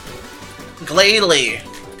 Glalie.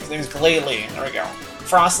 His name's Glalie. There we go.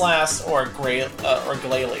 Frostlass or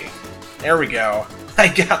Glalie. There we go. I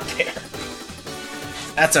got there.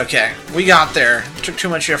 That's okay. We got there. It took too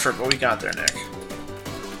much effort, but we got there, Nick.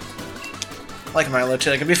 I like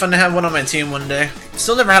Milotic. It'd be fun to have one on my team one day.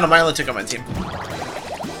 Still never had a Milotic on my team.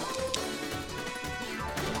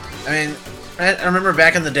 I mean, I remember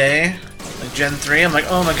back in the day, like Gen 3, I'm like,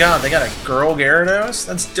 oh my god, they got a girl Gyarados?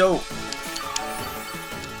 That's dope.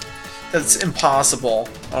 That's impossible,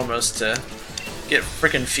 almost, to get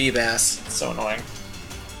frickin' Feebas. It's so annoying.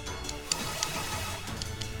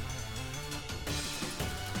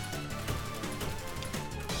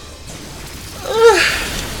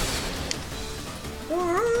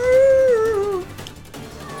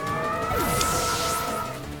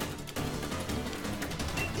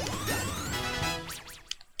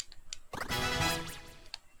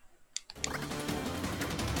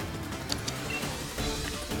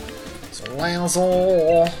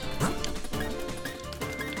 Salazzle.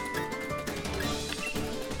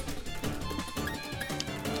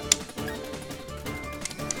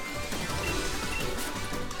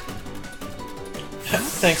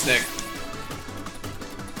 Thanks, Nick.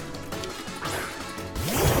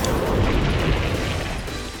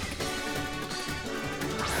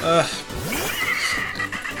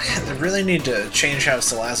 They really need to change how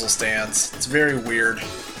Salazzle stands. It's very weird.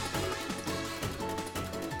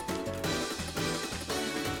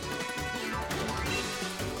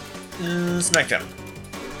 Smackdown.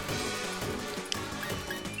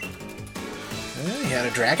 Ooh, he had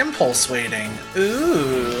a Dragon Pulse waiting.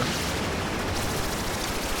 Ooh.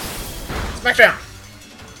 Smackdown.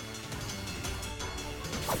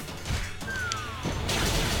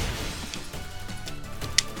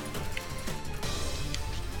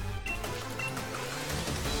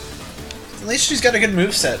 At least she's got a good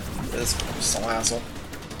moveset, this Salazzle.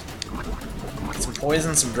 Some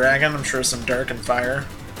poison, some dragon, I'm sure some dark and fire.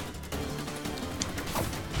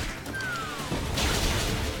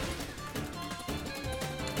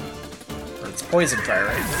 Or it's poison fire,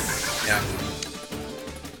 right? Yeah.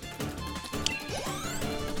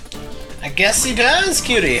 I guess he does,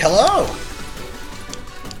 cutie! Hello!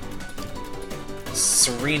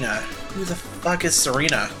 Serena. Who the fuck is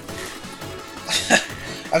Serena?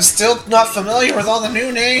 I'm still not familiar with all the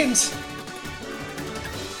new names!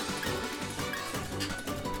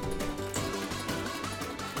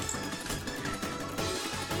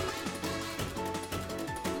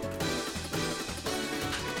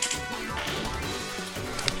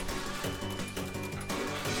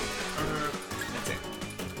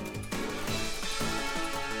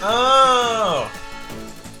 Oh!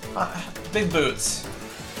 Big boots.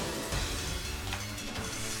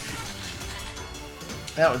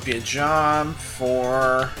 That would be a job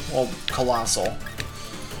for, well, Colossal.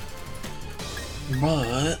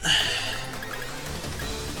 But...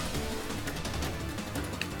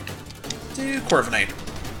 do Corviknight.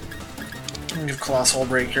 I'll give Colossal a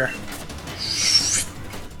break here.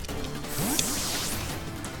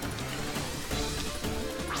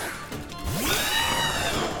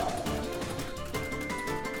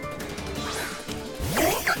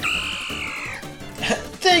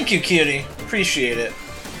 Thank you, cutie. Appreciate it.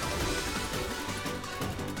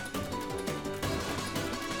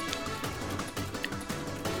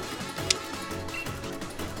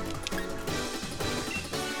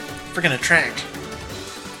 Freaking Attract.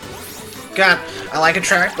 God, I like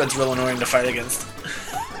Attract, but it's real annoying to fight against.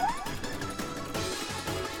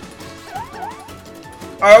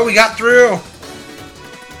 Oh, we got through!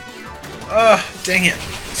 Ugh, dang it.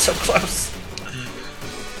 So close.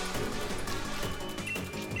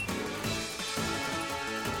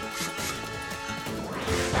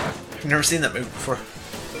 I've never seen that move before.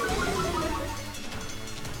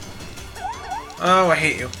 Oh, I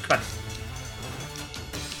hate you. Come on.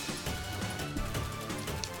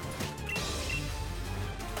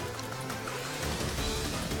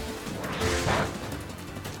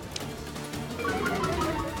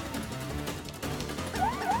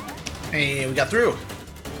 Hey, we got through.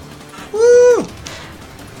 Woo!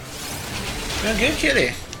 Doing good,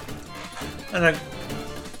 kitty. And a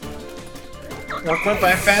work went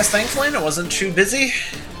by fast, thankfully, and it wasn't too busy.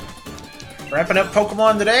 Wrapping up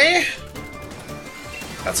Pokemon today.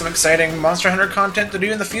 Got some exciting Monster Hunter content to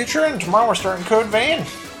do in the future, and tomorrow we're starting Code Vein.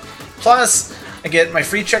 Plus, I get my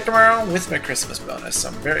free check tomorrow with my Christmas bonus, so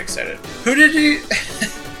I'm very excited. Who did you...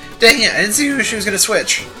 Dang it, I didn't see who she was going to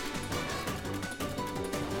switch.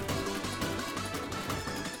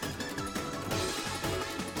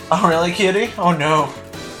 Oh, really, kitty? Oh, no.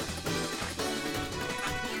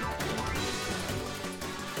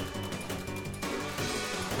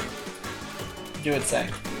 Do it, say.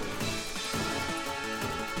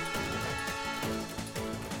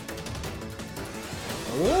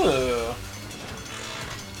 Ooh.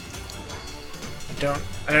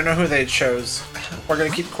 I don't know who they chose. We're gonna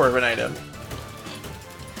keep Corviknight in.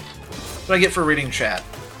 What do I get for reading chat?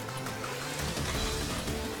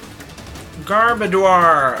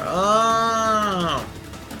 Garbodor! Oh!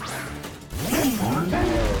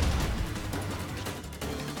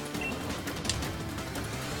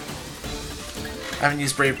 I haven't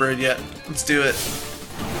used Brave Bird yet. Let's do it.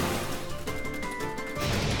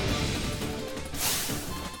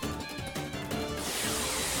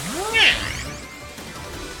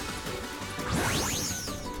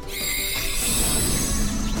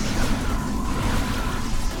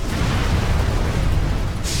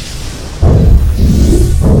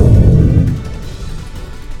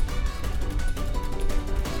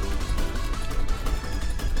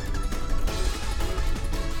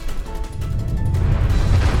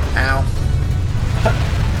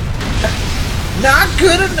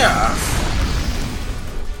 good enough.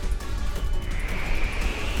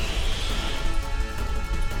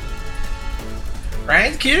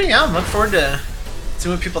 Right? Cute, yeah, I'm looking forward to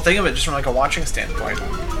seeing what people think of it just from like a watching standpoint.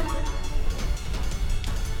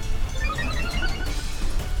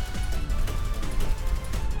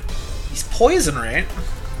 He's poison, right?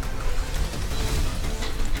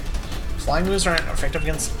 Flying moves aren't effective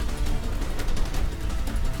against...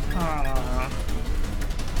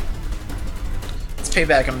 Let's pay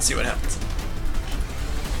back him and see what happens.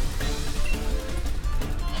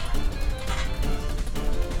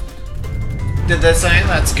 Did this thing?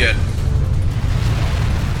 That's good.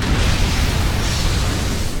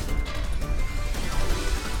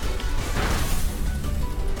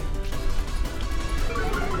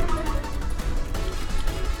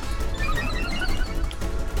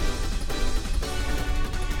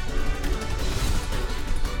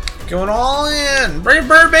 Going all in! Brave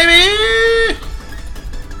Bird, baby!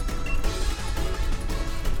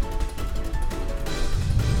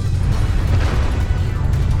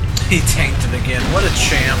 He tanked it again. What a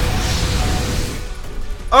champ.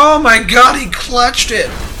 Oh my god, he clutched it!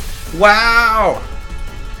 Wow!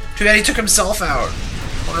 Too bad he took himself out.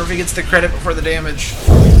 Wonder if he gets the credit before the damage.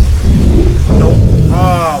 Nope.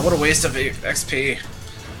 Oh, what a waste of XP.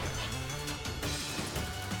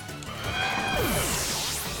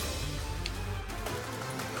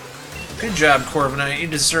 Good job, Corviknight. You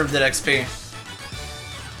deserved that XP.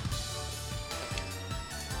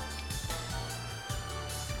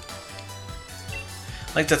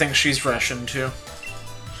 I like to think she's Russian, too.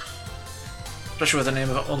 Especially with the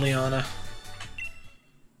name of Oleana.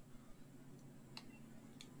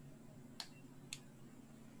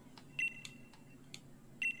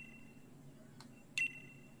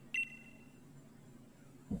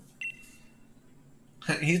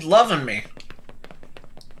 He's loving me.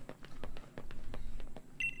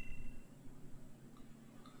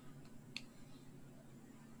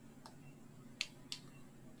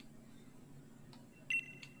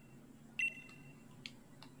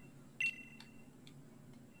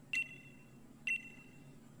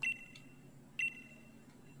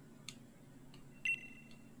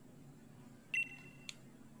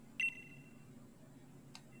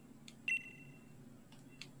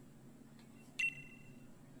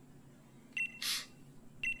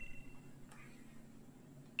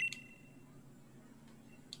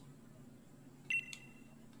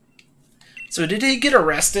 So did he get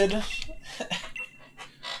arrested?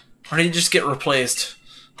 Or did he just get replaced?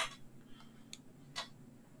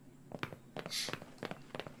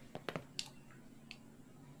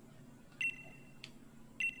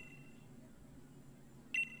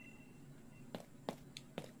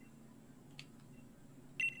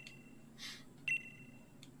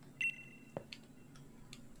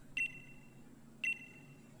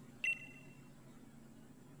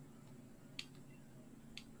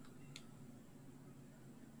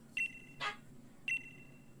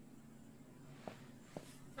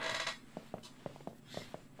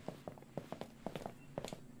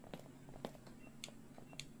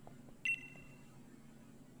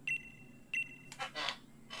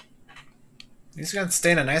 He's gonna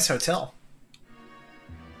stay in a nice hotel.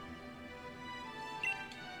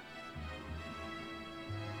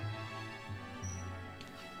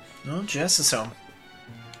 Oh, Jess is home.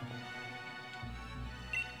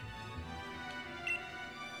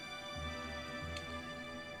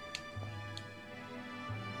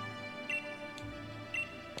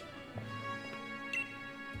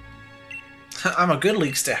 I'm a good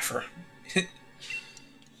league staffer.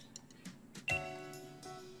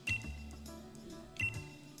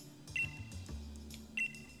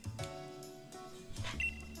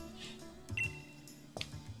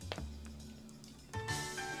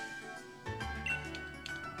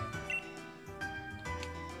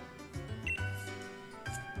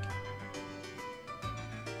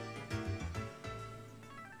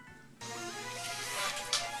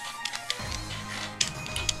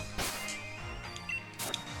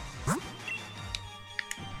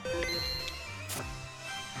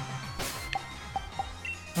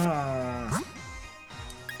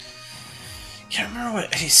 Can't remember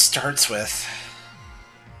what he starts with.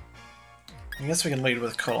 I guess we can lead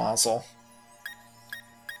with Colossal.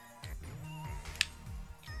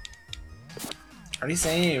 Already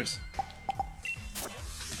saved.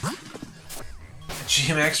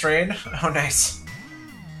 GMX raid? Oh, nice.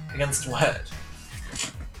 Against what?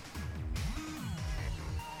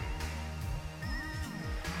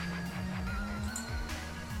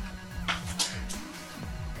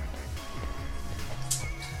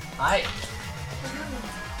 Hi.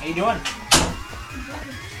 How you doing?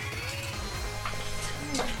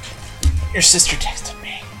 Your sister texted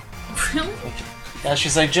me. Really? Yeah,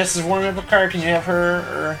 she's like, Jess is warming up the car. Can you have her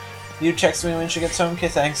or you text me when she gets home? Okay,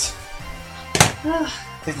 thanks. I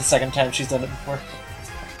think the second time she's done it before.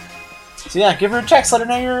 So yeah, give her a text. Let her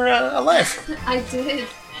know you're alive. I did.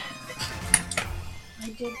 I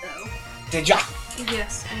did though. Did ya?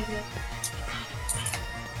 Yes, I did.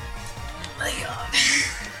 My God.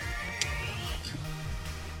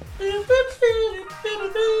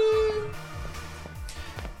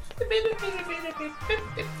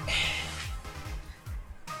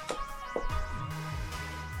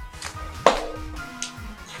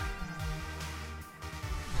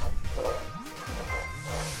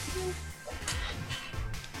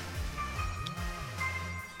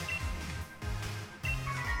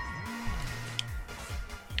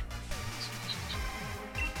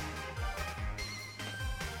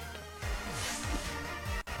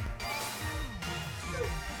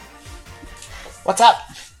 What's up?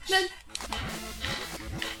 None.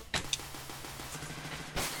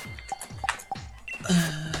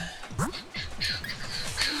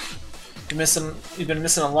 You've been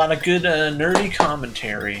missing a lot of good nerdy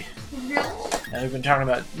commentary. Really? We've been talking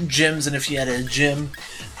about gyms and if you had a gym,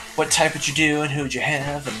 what type would you do and who would you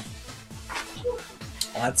have and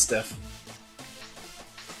all that stuff.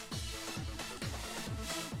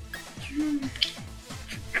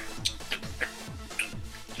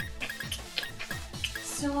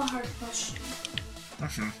 Still a hard question.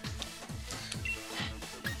 Mm-hmm.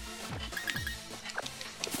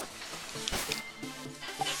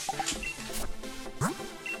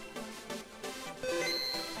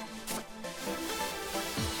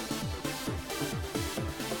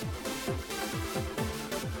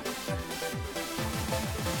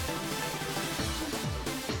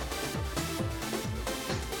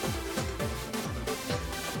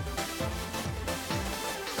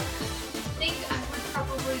 I think I would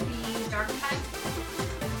probably be Dark type.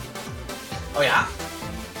 Oh yeah?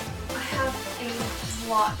 I have a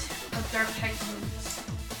lot of Dark type moves.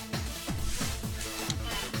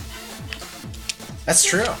 That's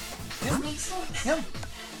true. That makes sense. Yeah.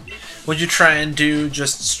 Would you try and do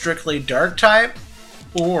just strictly dark type?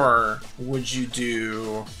 Or would you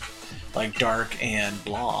do like dark and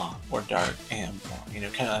blah or dark and blah? You know,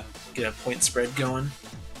 kind of get a point spread going?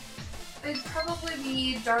 I'd probably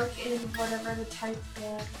be Dark in whatever the type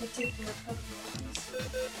the particular Pokemon is.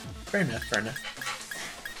 Fair enough, fair enough.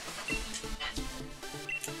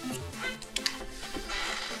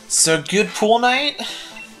 So good pool night?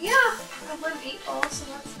 Yeah, I won 8 balls, so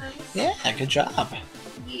that's nice. Yeah, good job.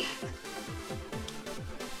 Yeah.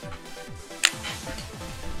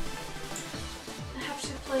 I have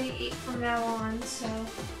to play 8 from now on, so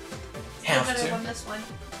Have I to. won this one.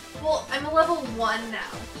 Well, I'm a level 1 now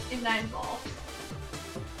in 9 ball.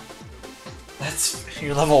 That's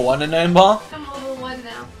you're level 1 in 9 ball? I'm level 1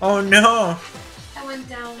 now. Oh no! I went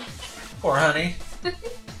down. Poor honey. It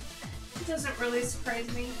doesn't really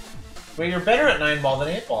surprise me. Well, you're better at 9 ball than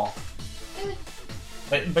 8 ball.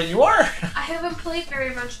 Eh, But you are! I haven't played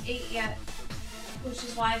very much 8 yet, which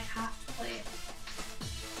is why I have to play it.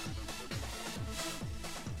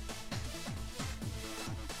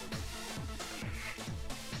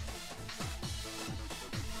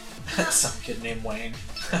 Some kid named Wayne.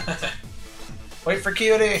 Wait for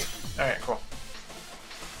Cutie! Alright, cool.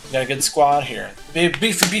 We got a good squad here.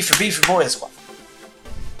 Beefy boys squad.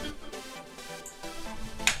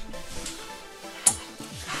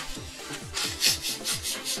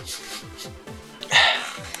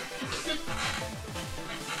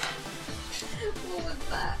 What was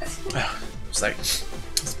that? It's like,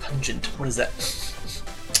 it's pungent. What is that?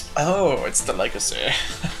 Oh, it's the legacy.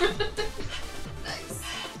 Nice.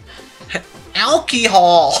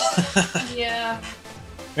 Alcohol! Yeah.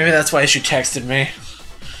 Maybe that's why she texted me.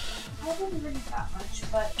 I haven't really that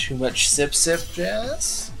much, but Too much sip,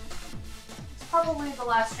 Jess? it's probably the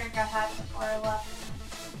last drink I had before I left.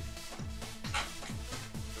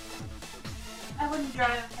 I wouldn't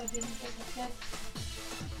drive if I didn't take a kid.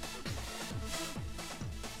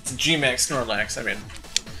 It's a G-Max Snorlax. I mean,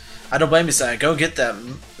 I don't blame you, Sai. Go get the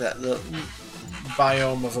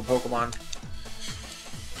biome of a Pokemon.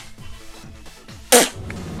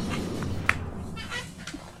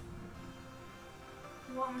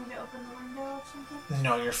 You want me to open the window or something?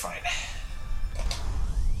 No, you're fine.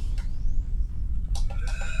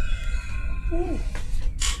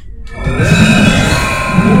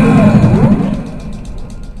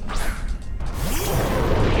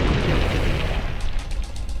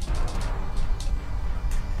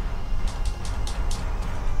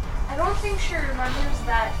 I don't think she remembers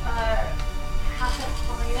that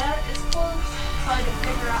Cafeteria is closed, so I had to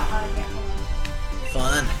figure out how to get home.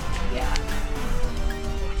 Fun. Yeah.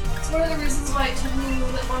 It's one of the reasons why it took me a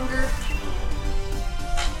little bit longer.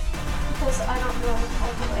 Because I don't know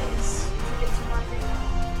all the ways to get to market.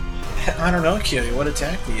 I don't know, Kiyomi. What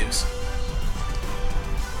attack to use?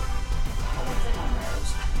 All of it on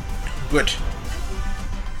arrows. Good.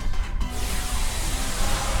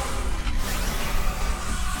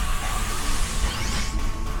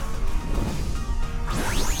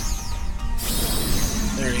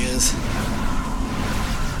 There he is.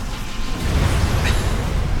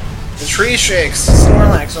 The tree shakes!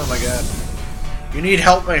 Snorlax, oh my god. You need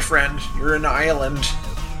help, my friend. You're an island. It's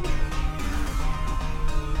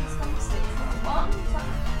gonna stay for a long time.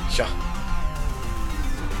 Yeah.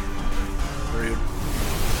 Rude.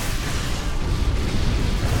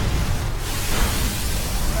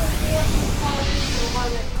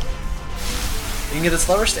 You can get the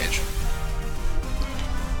slower stage.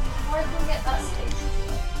 Or I can get that stage.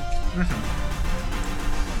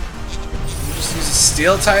 You just use a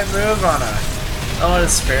steel type move on a. Oh,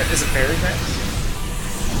 is it fairy grass?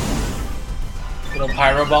 Little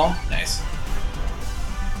pyro ball? Nice.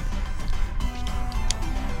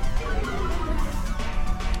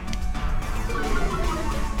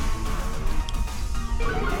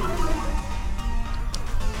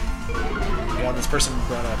 Yeah, this person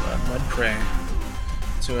brought up a Mudcray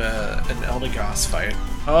to an Eldegoss fight.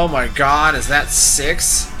 Oh my god, is that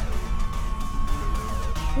 6?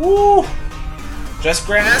 Woo! Just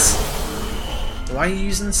grass? Why are you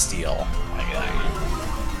using steel? My god.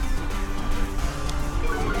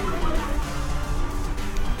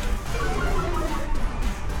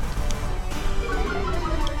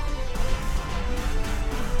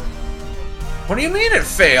 What do you mean it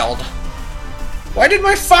failed? Why did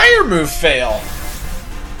my fire move fail?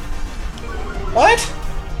 What?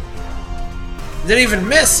 It didn't even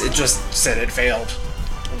miss, it just said it failed.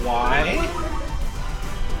 Why?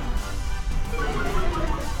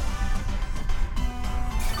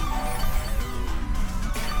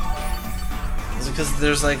 Is it because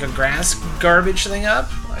there's like a grass garbage thing up?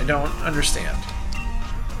 I don't understand.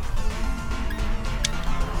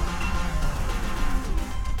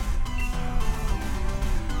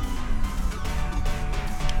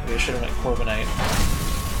 Maybe I should have went Corviknight.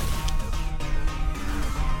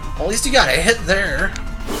 Well, at least you got a hit there.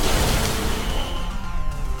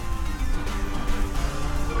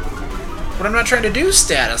 But I'm not trying to do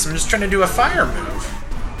status, I'm just trying to do a fire move.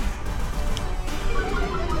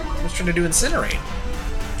 I'm just trying to do Incinerate.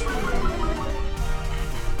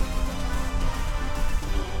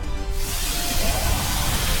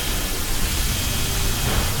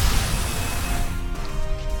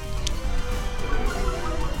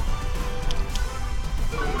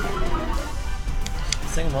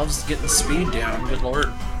 This thing loves getting speed down, good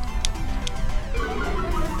lord.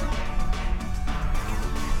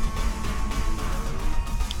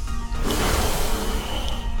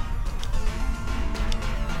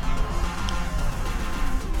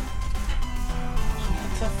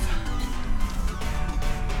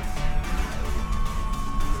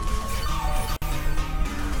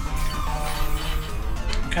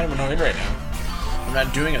 I'm kind of annoyed right now. I'm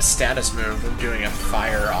not doing a status move, I'm doing a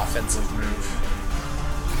fire offensive move.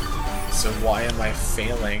 So why am I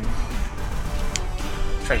failing?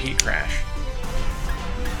 Try Heat Crash.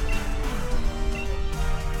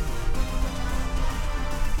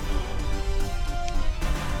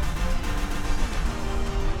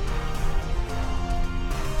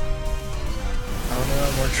 Oh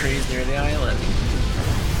no, more trees near the island.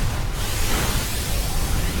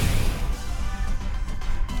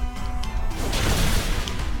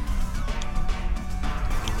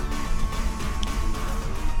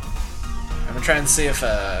 I'm gonna try and see if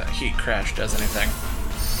a Heat Crash does anything.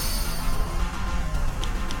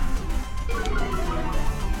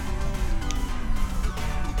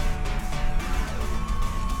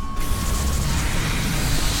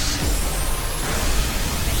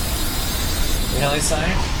 Really, Sai?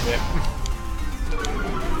 Yep.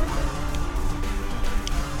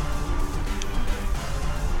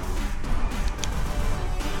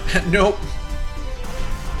 Nope.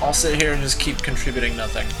 I'll sit here and just keep contributing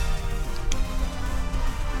nothing.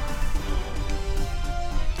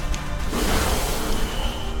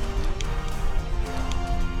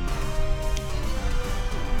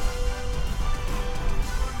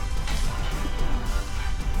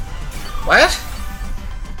 What?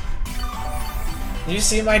 Did you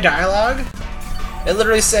see my dialogue? It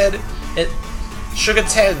literally said, Suga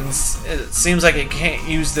Tens, it seems like it can't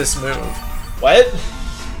use this move. What?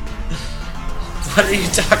 What are you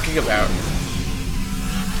talking about?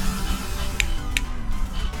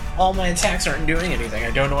 All my attacks aren't doing anything.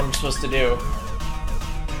 I don't know what I'm supposed to do.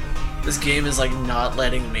 This game is like not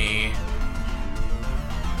letting me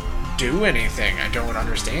do anything. I don't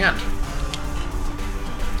understand.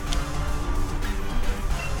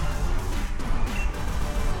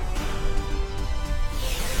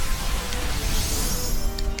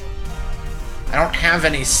 I don't have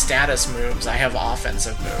any status moves, I have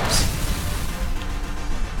offensive moves.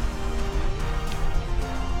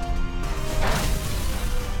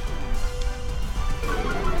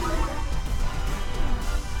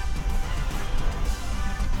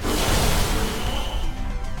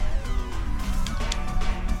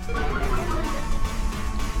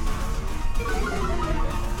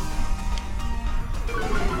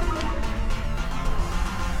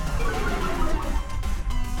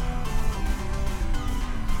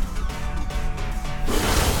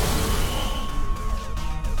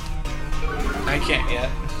 I can't yet.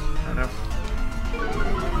 I don't know.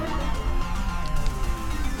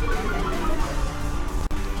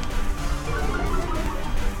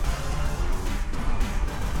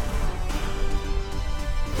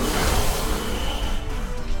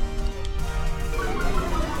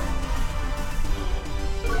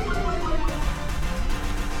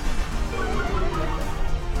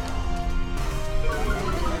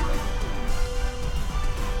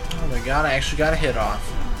 Oh my god, I actually got a hit off.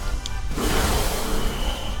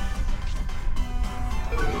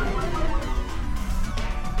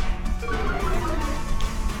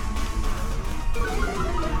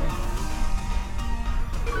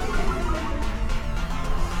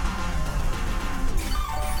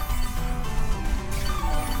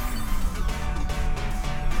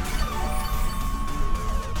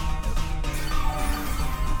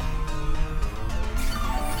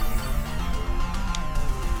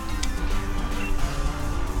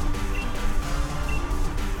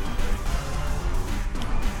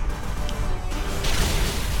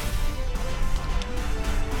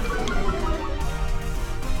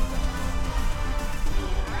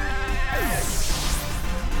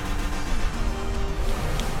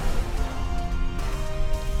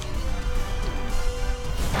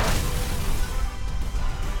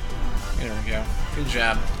 There we go. Good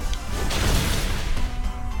job.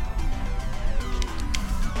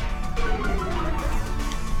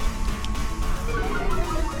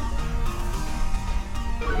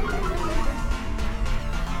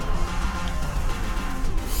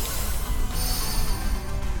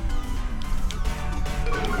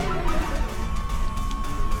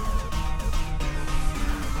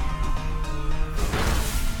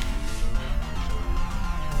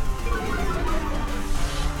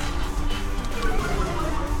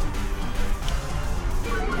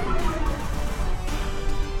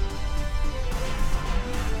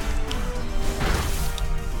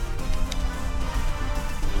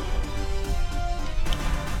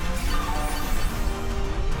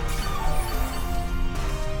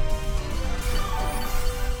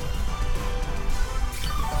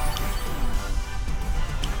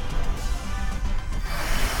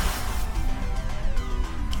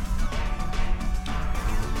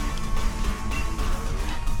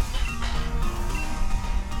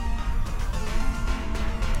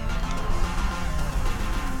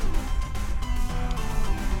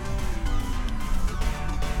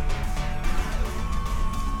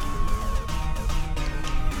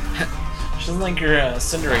 She doesn't like your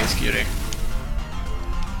Cinderace, cutie.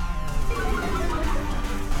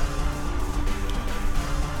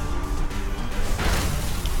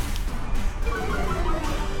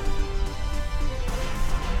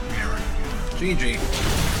 GG.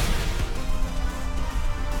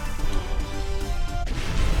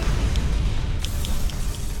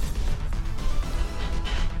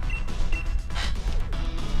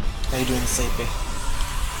 How you doing, Sleepy?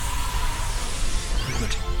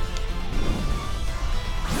 Good.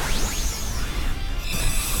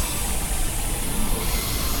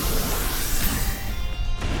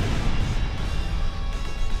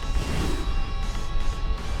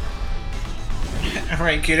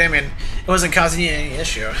 Right, cute. I mean, it wasn't causing you any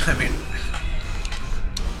issue. I mean...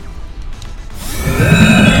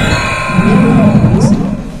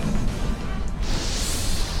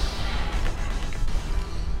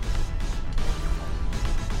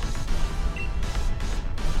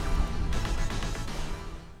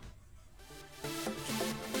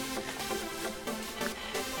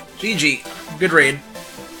 GG. Good raid.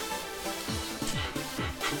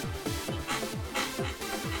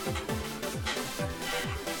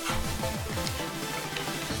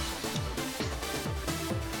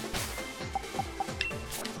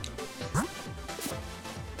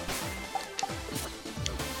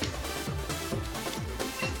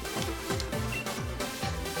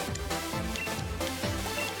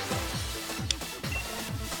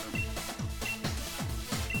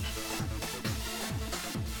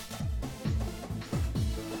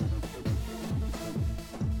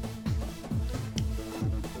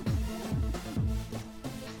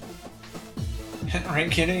 Right,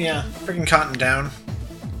 Cutie? Yeah. Freaking Cotton down.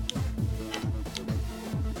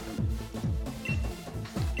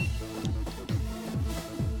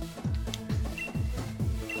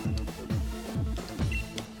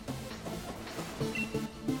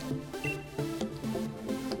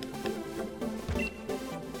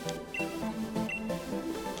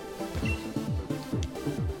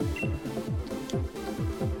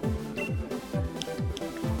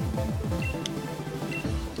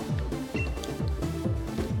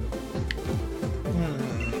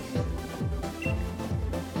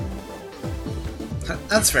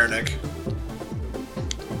 That's fair, Nick.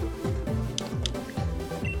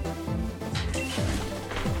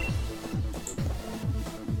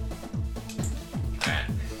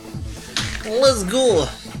 Let's go!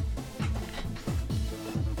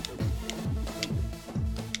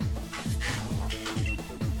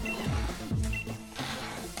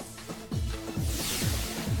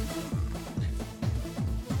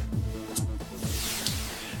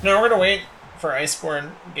 Now we're gonna wait for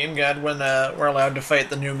Iceborne Game God when we're allowed to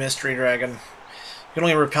fight the new Mystery Dragon. You can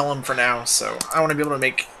only repel him for now, so I want to be able to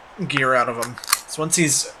make gear out of him. So once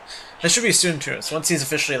he's... That should be soon too. So once he's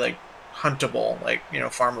officially, like, huntable, like, you know,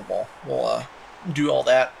 farmable, we'll do all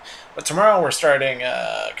that. But tomorrow we're starting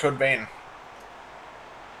Code Vein.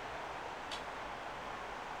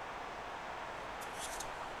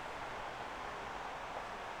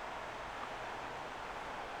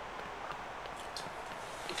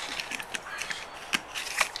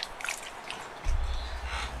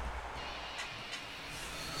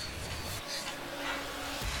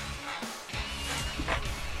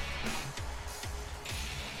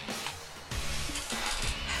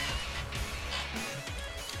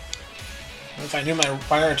 If I knew my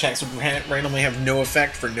fire attacks would randomly have no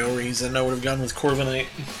effect for no reason, I would have gone with Corviknight.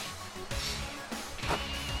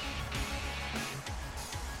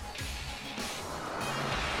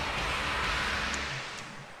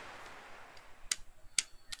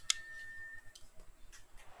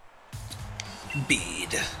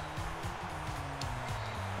 Bead.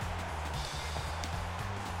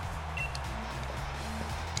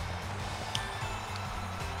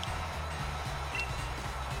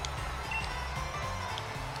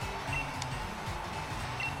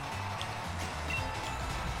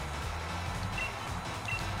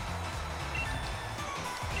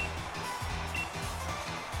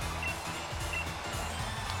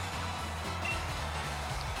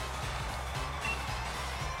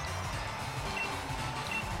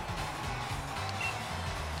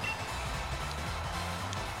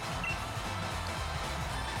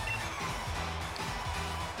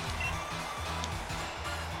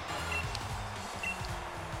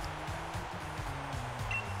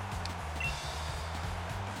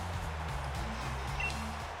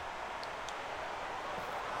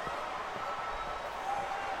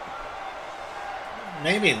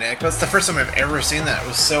 Maybe, Nick. That's the first time I've ever seen that. It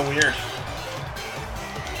was so weird.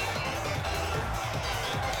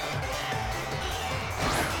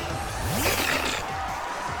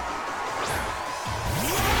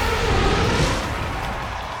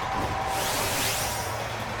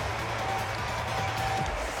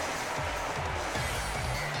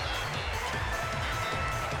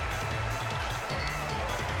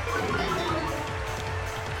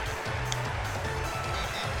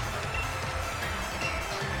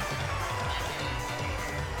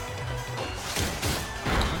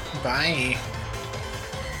 Bye.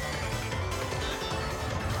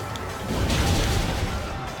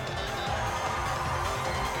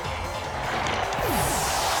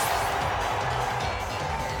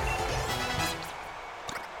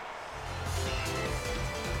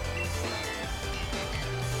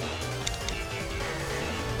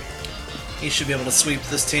 He should be able to sweep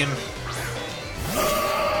this team.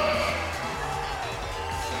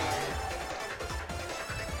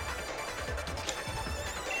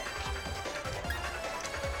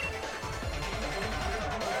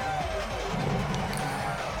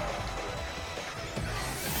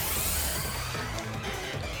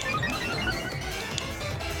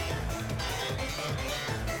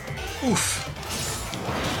 Oof.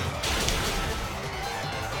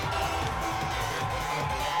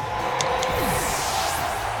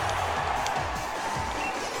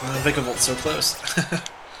 Vicavolt's so close.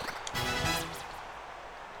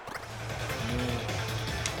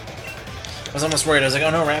 I was almost worried. I was like,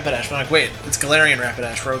 oh no, Rapidash. But I'm like, wait, it's Galarian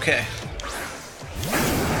Rapidash. We're okay.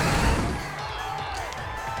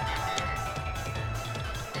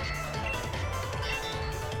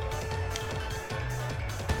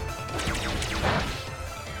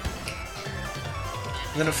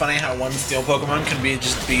 Isn't it funny how one steel Pokemon can be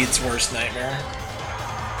just Beat's worst nightmare?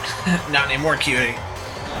 Not anymore, cutie.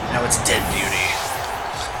 Now it's dead beauty.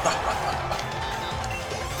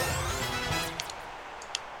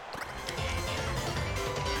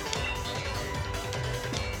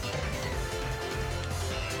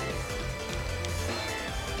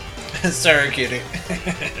 Sorry, cutie.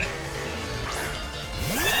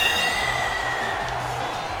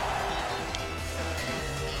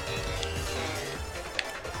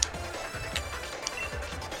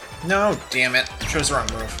 No, damn it. I chose the wrong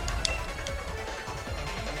move.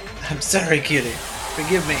 I'm sorry, cutie.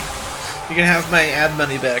 Forgive me. You can have my ad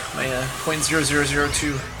money back, my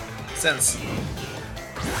 0.0002 cents.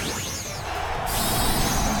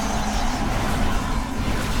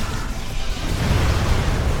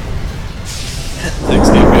 Thanks,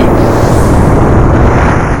 Game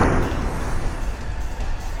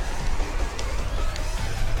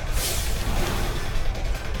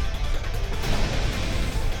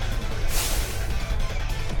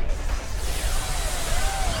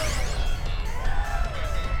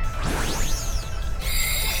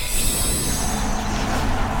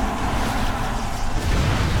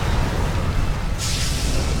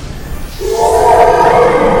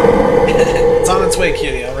Good. It's on its way,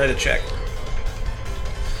 cutie. I'll write a check.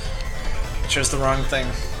 Chose the wrong thing.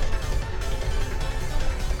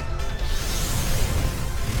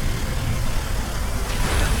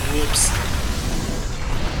 Whoops.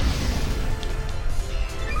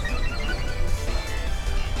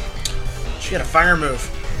 She had a fire move.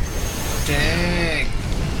 Dang.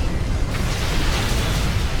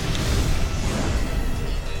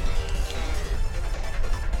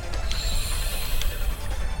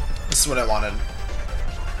 This is what I wanted.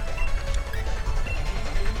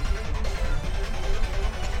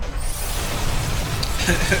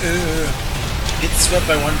 Get swept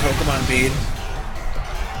by one Pokemon bead.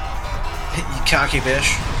 You cocky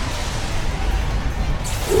bitch.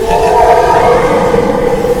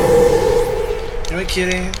 Am I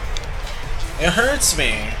kidding? It hurts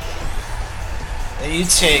me that you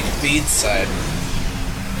take bead side.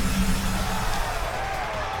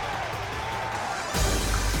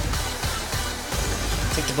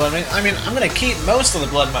 Take the blood money. I mean, I'm gonna keep most of the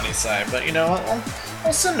blood money side, but you know what?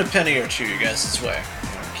 I'll send a penny or two your guys' way. You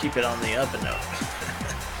know, keep it on the up and up.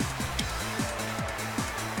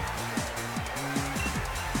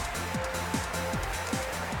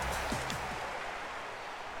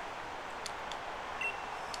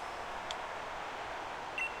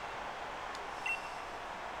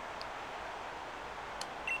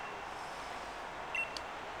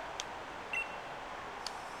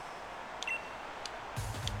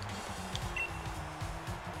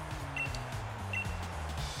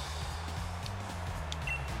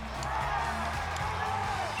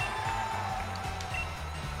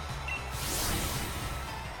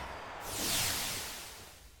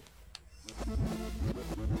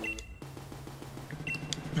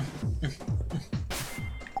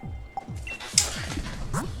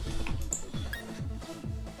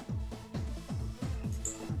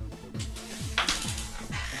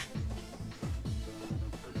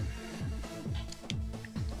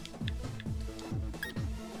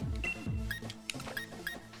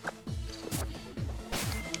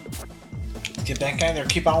 Get that guy there,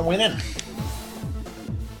 keep on winning.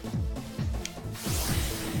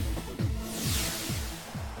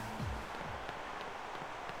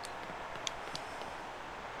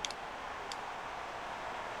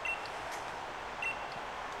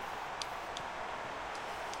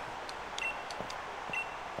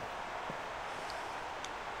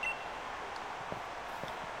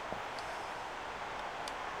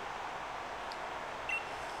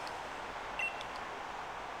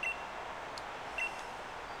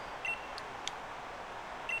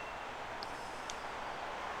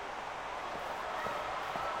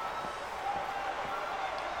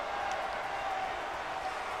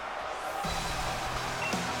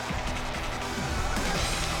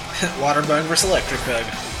 Water bug versus electric bug.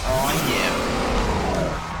 Oh yeah.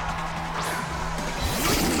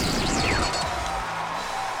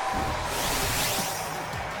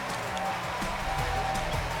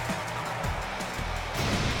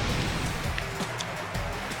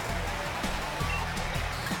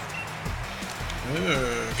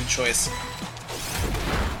 Ooh, good choice.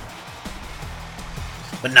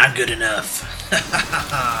 But not good enough.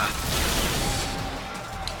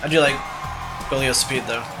 I do like Bilio's speed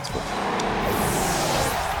though. That's cool.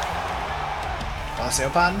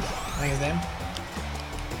 Osteopod? I think his name.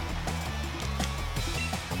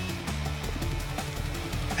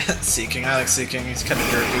 Seeking. I like Seeking. He's kind of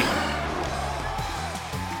derpy.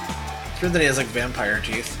 It's weird that he has like vampire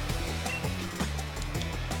teeth.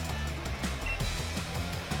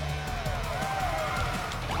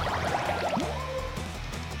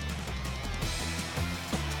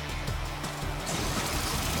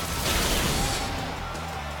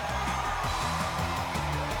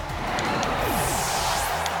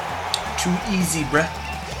 Too easy, bruh.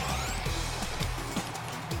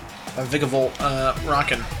 Vigavolt,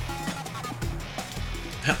 rockin'.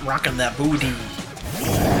 Rockin' that booty.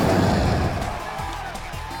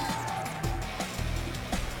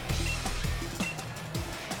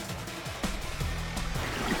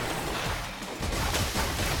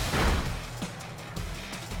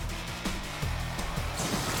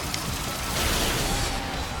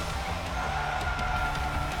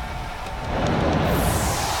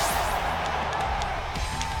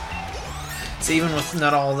 So even with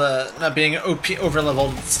not being OP over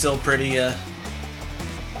leveled, it's still pretty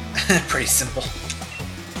pretty simple.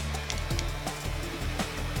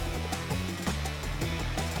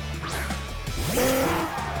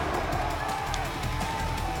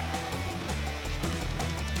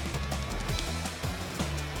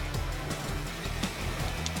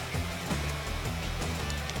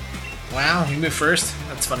 Wow, you move first?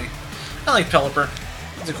 That's funny. I like Pelipper.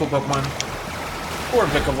 It's a cool Pokemon. Or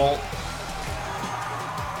Vikavolt.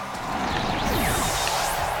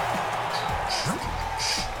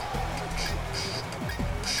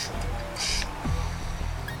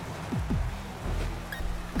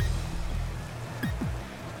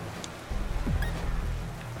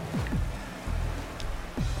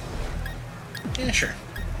 Yeah, sure.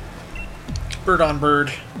 Bird on bird.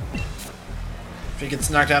 If he gets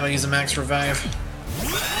knocked out, I'll use a max revive.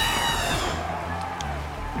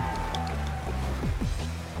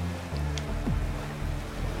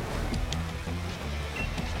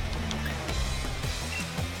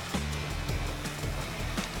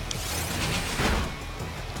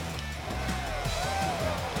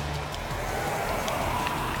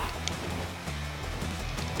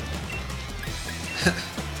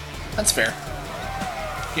 That's fair.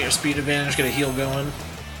 Get your speed advantage, get a heal going.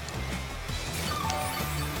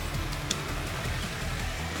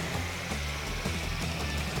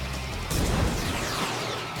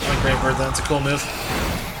 I like Brave Bird, that's a cool move.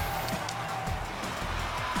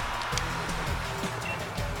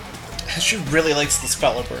 She really likes this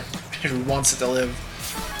Pelipper. She wants it to live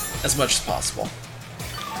as much as possible.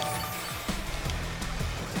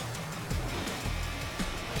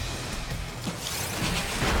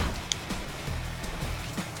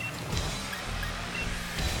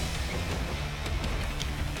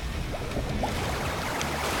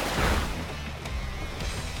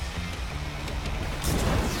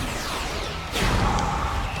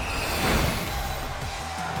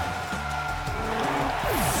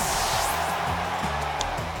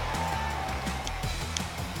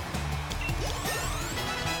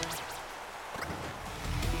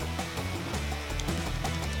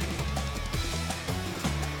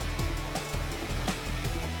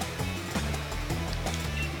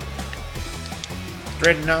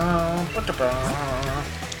 Dreadnought.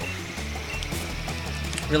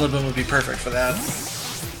 Rillaboom would be perfect for that.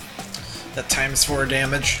 That times 4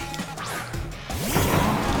 damage.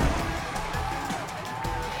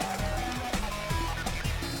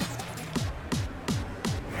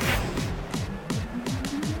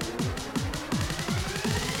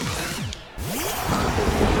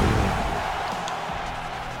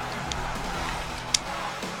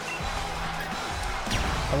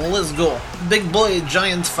 Well, let's go. Big boy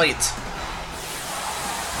giant fight.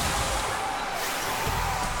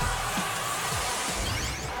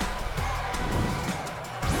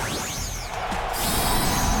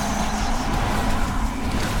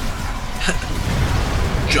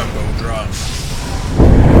 Jumbo drum.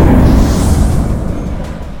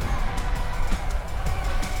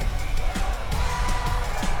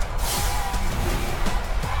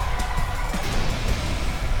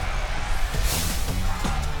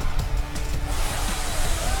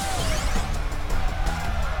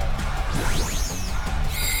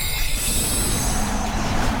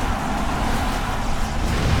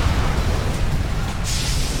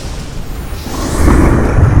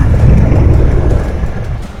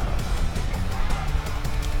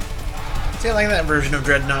 See, I like that version of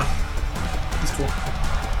Dreadnought. It's cool.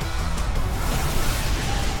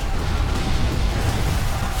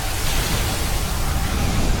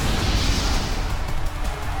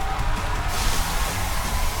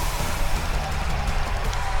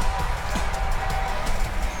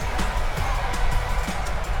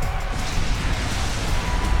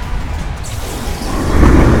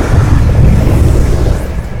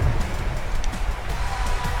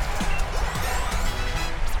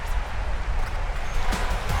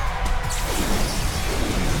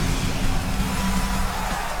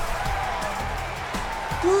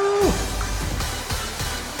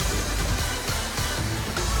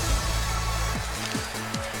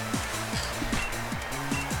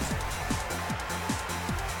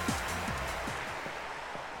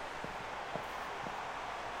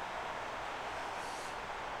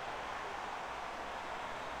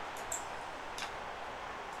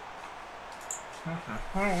 Oh,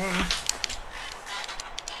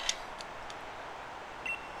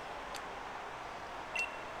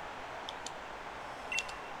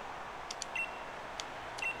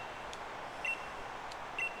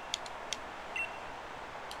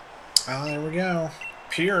 there we go.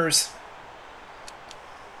 Piers.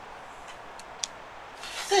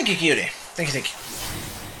 Thank you, cutie. Thank you, thank you.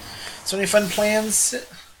 So any fun plans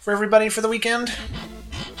for everybody for the weekend?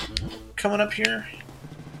 Coming up here?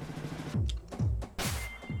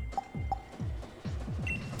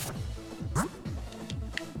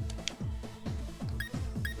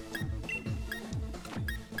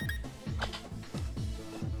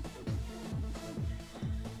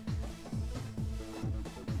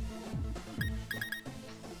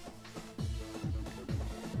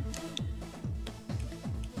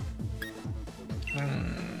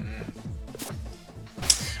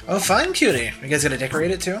 Oh, fine, cutie. You guys gonna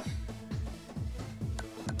decorate it too?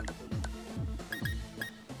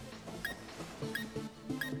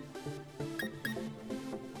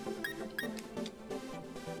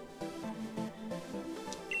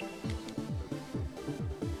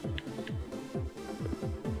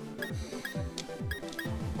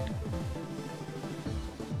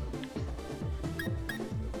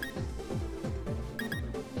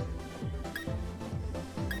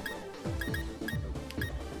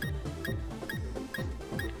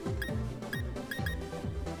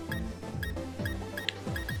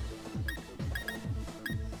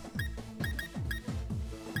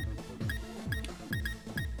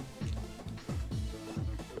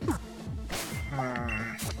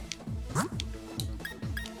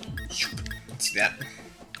 Let's see that.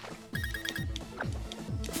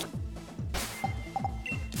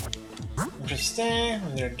 Interesting.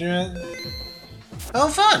 What they're doing. Oh,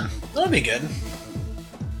 fun. That'll be good.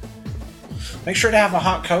 Make sure to have a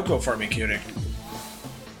hot cocoa for me, cutie.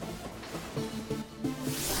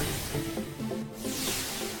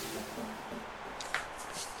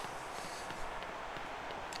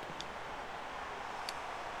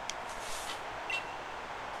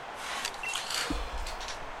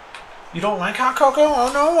 You don't like hot cocoa?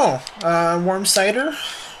 Oh no! Warm cider?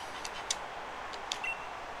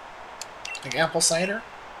 Like apple cider?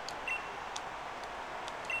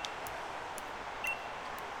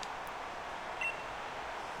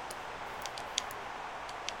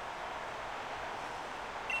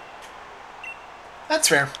 That's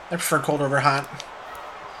fair. I prefer cold over hot.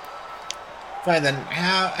 Fine then,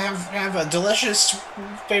 have a delicious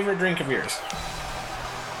favorite drink of yours.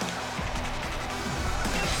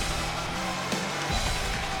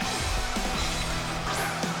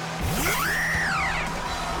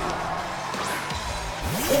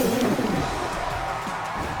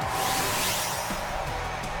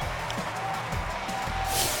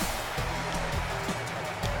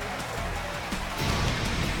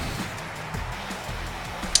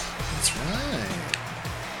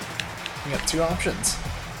 We got two options.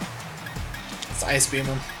 Let's ice beam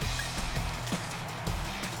him.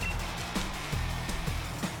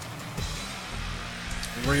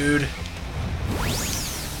 Rude.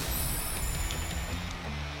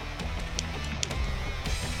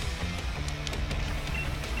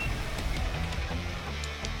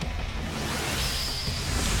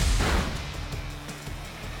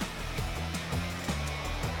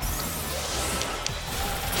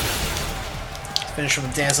 Finish him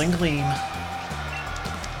with Dazzling Gleam. Let's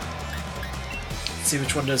see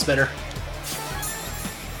which one does better.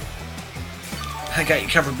 I got you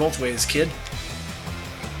covered both ways, kid.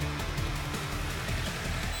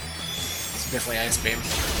 It's definitely Ice Beam.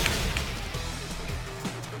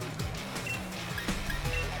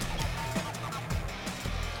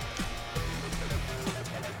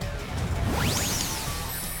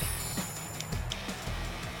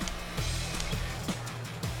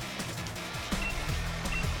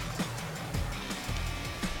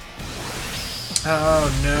 Oh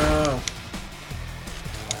no.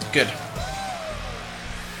 Good. I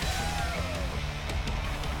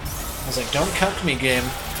was like, don't cuck me, game.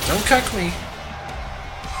 Don't cuck me.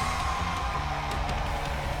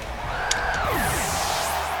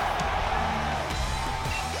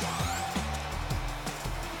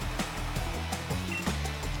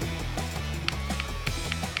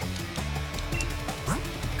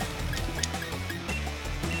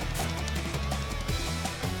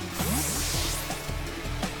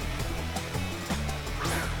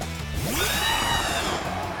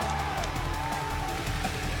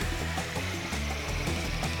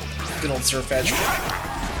 Good old Surf Edge.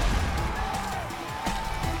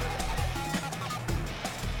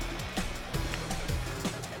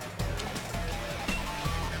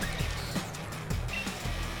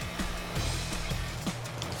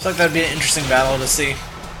 Looks like that'd be an interesting battle to see.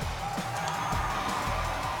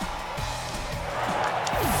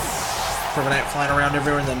 Corviknight flying around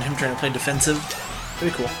everywhere and then him trying to play defensive.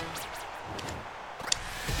 Pretty cool.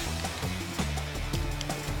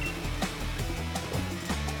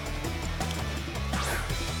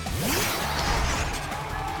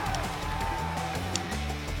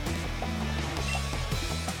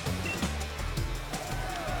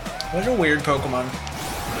 What a weird Pokemon.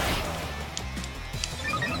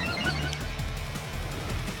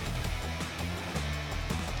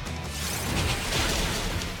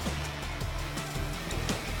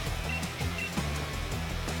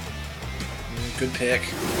 Good pick.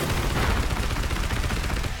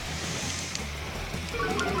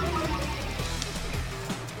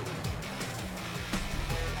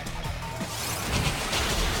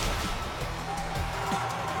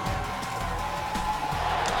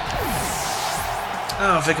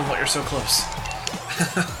 Oh, Vikavolt, you're so close.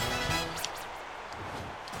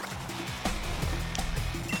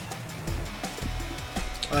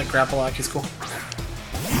 I like Grapple-Lock, he's cool.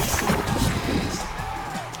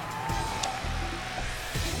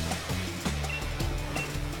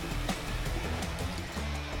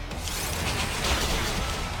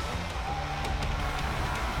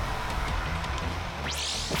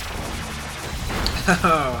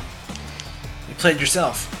 You played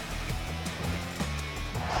yourself.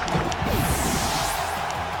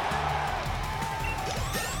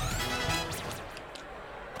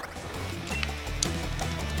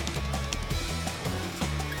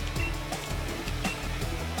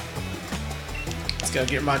 Let's go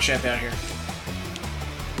get Machamp out here.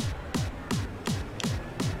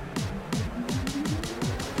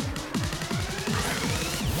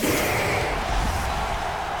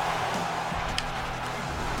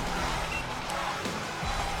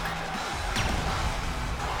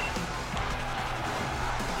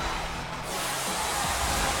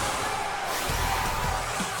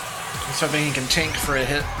 Hoping he can tank for a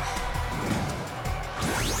hit.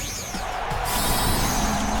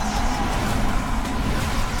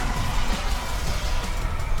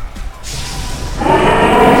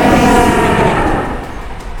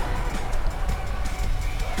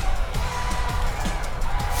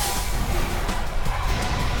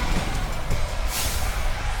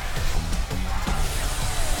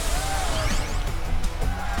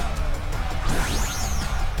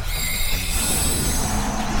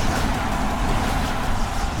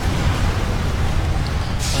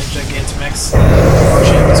 Gigantamax.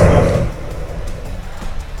 Machamp is cool.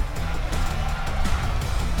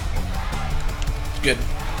 Good.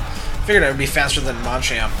 Figured I would be faster than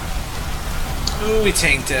Machamp. Ooh, he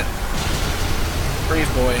tanked it.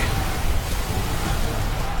 Brave boy.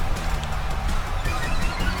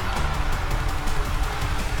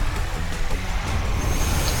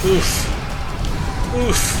 Oof.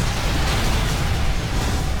 Oof.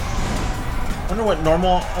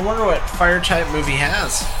 I wonder what fire type move he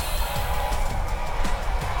has.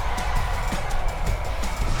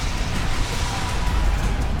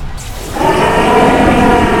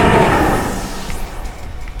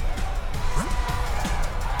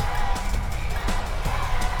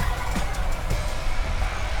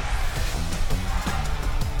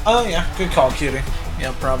 Oh yeah, good call, cutie.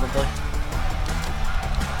 Yeah, probably.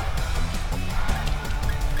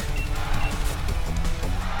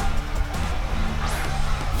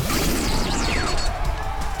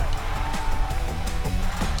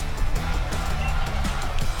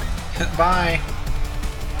 Bye.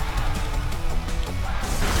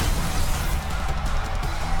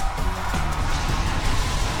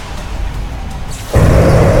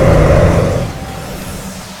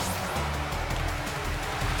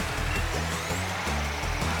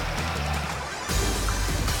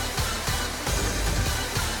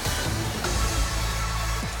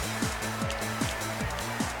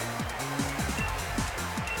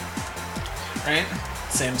 Right?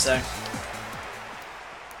 Same sec.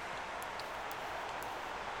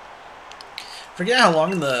 Forget how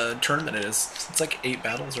long the tournament is. It's like 8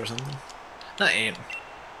 battles or something. Not 8.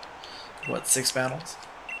 What, 6 battles?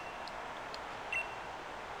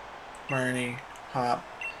 Marnie, Hop,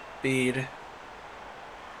 Bead,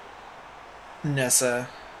 Nessa,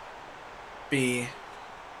 B,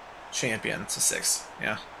 Champion. So 6.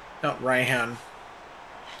 Yeah. No, Raihan,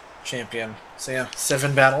 Champion. So yeah,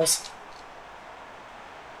 7 battles.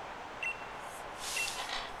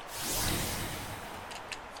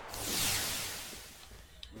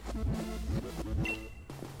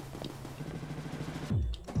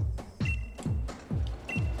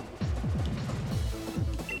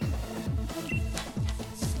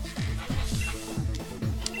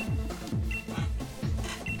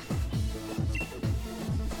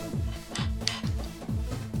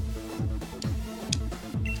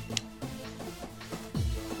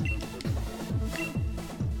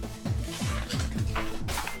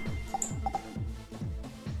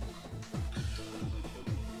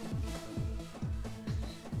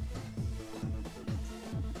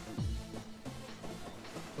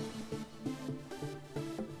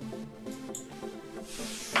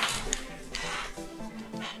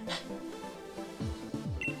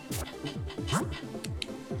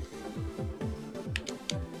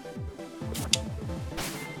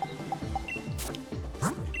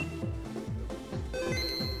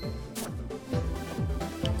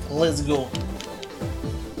 Let's go.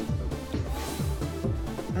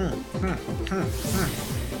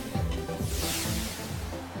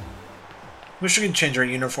 Wish we could change our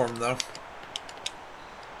uniform though.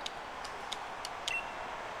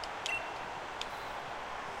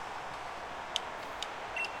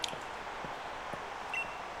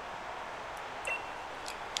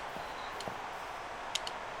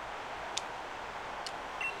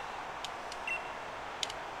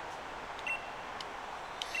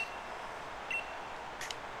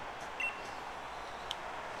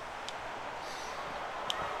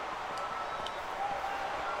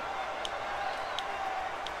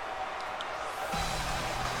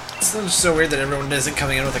 It's so weird that everyone isn't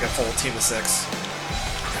coming in with like a full team of 6.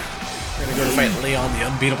 You're gonna go to fight Leon, the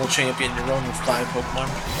unbeatable champion. You're rolling with 5 Pokemon.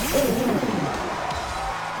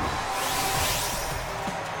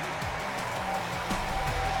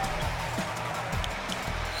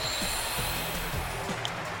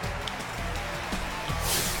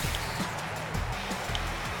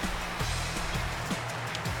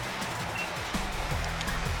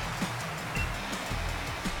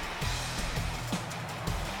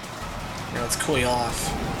 Let's cool you off.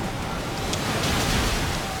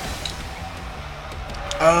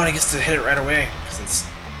 Oh, and he gets to hit it right away, because it's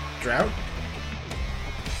Drought?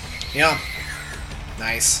 Yeah.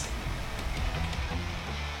 Nice.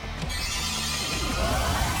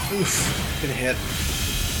 Oof. Good hit.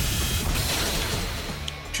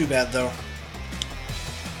 Too bad, though.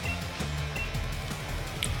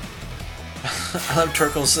 I love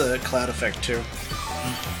Torkoal's cloud effect, too.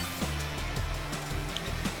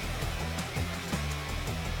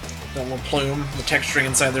 That little plume. The texturing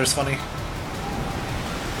inside there is funny.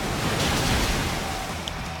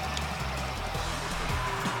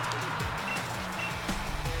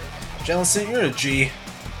 Jellicent, you're a G.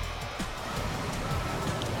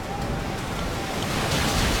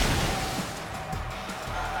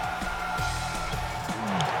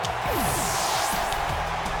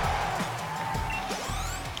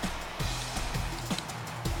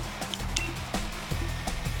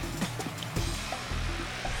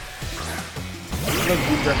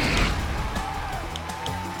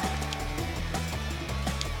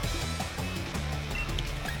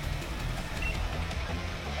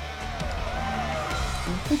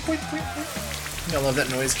 I love that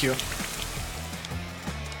noise cue.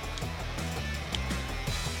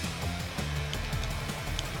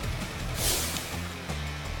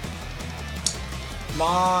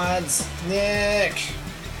 Mods, Nick,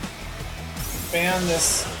 ban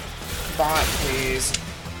this bot, please.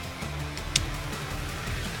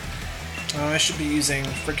 Oh, I should be using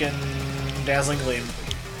frickin' Dazzling Gleam.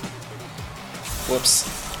 Whoops.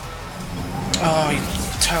 Oh, you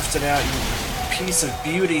toughed it out, you piece of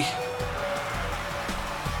beauty.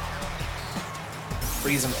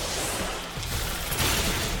 Freeze him.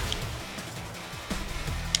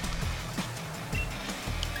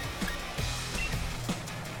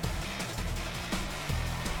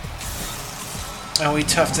 Oh, he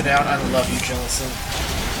toughed it out. I love you, Jellicent.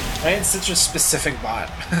 I had such a specific bot.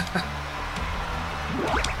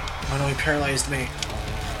 Oh no, he paralyzed me.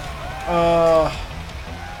 Oh.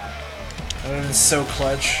 That would have been so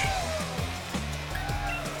clutch.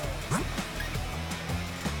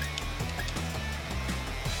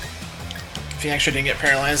 If he actually didn't get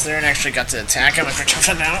paralyzed there and actually got to attack him after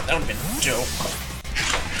touching it out, that would have been dope.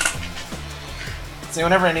 See,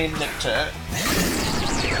 whenever I need Nick to...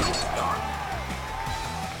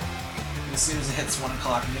 As soon as it hits 1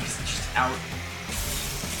 o'clock, Nick's just out.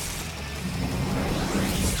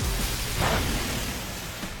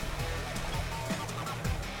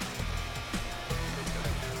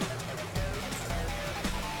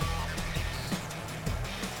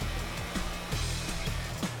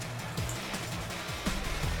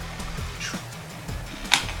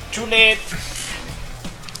 Too late!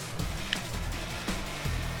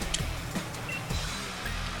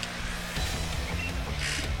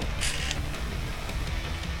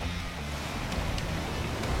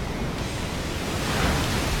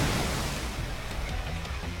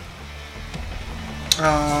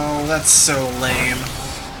 Oh, that's so lame.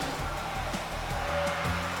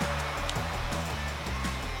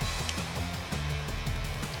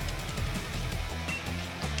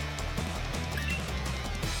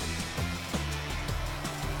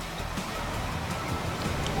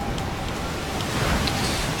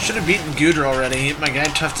 Should have beaten Goodra already. My guy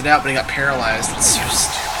toughed it out, but he got paralyzed. It's so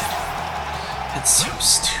stupid. It's so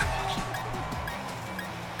stupid.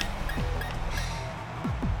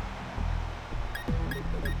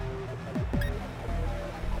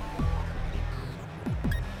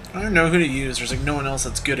 I don't know who to use. There's like no one else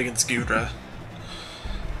that's good against Goodra.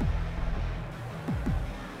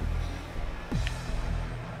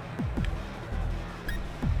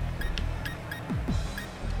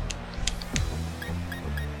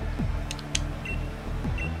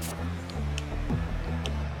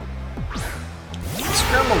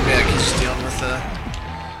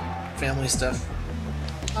 family stuff.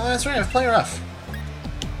 Oh, that's right, I have Play Rough.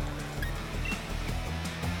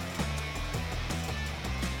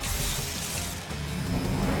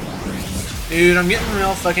 Dude, I'm getting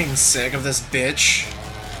real fucking sick of this bitch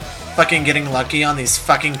fucking getting lucky on these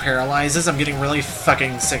fucking paralyzes. I'm getting really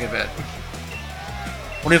fucking sick of it.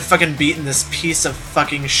 I would have fucking beaten this piece of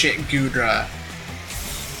fucking shit Gudra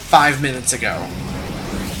 5 minutes ago.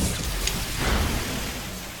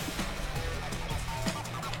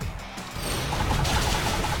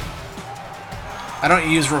 I don't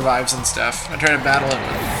use revives and stuff. I try to battle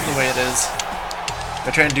it the way it is. If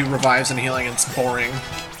I try to do revives and healing, it's boring.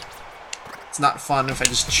 It's not fun if I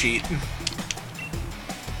just cheat.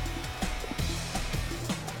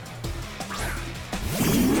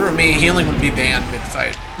 For me, healing would be banned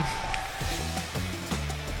mid-fight.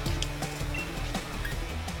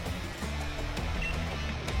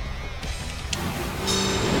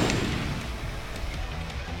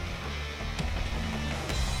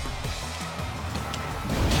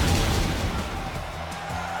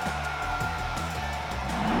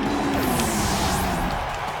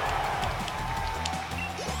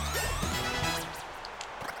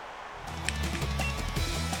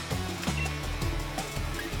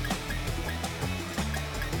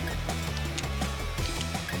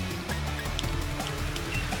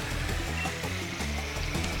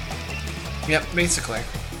 Yep, basically.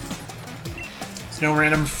 There's no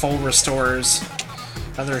random full restores.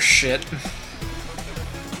 Other shit.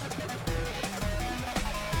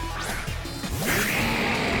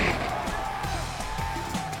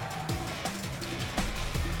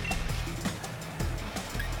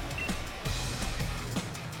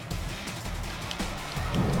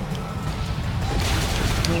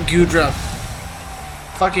 Gudra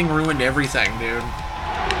fucking ruined everything, dude.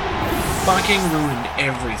 Fucking ruined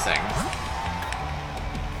everything.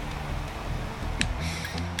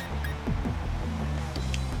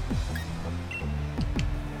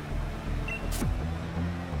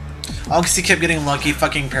 All because he kept getting lucky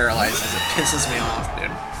fucking paralyzes. It pisses me off,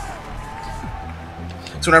 dude.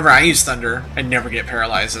 So whenever I use Thunder, I never get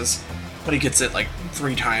paralyzes. But he gets it like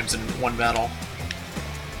 3 times in one battle.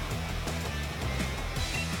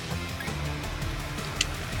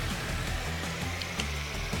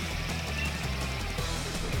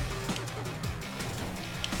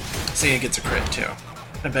 See, it gets a crit too.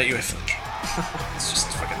 I bet you if it's just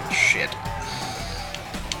fucking shit.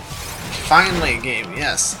 Finally, game,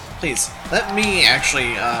 yes. Please, let me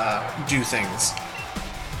actually do things.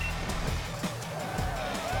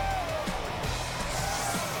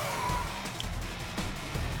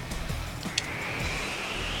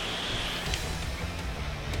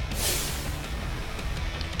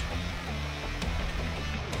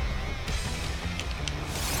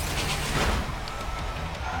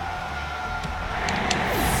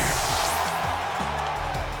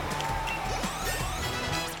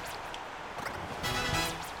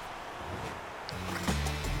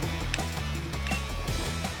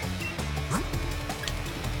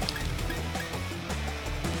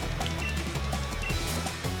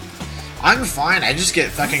 I'm fine, I just get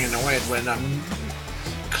fucking annoyed when I'm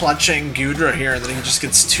clutching Gudra here and then he just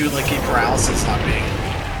gets 2 lucky paralysis on me.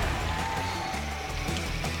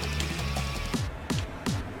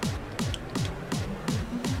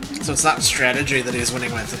 So it's not strategy that he's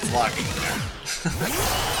winning with, it's luck.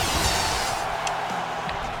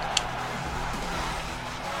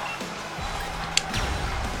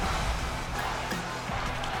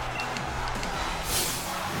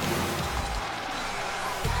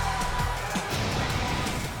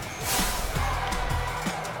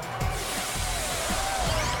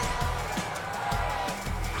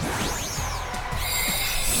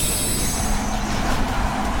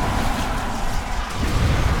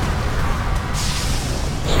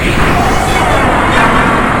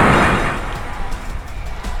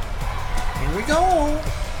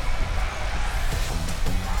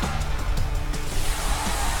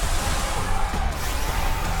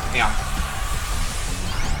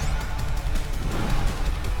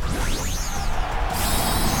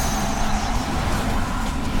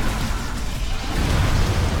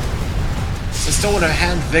 Still would have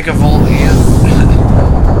had Vigavolt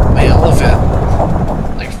and my elephant.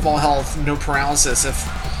 Like full health, no paralysis if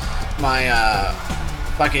my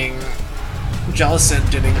fucking Jellicent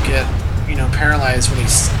didn't get, you know, paralyzed when he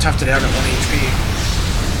toughed it out at 1 HP.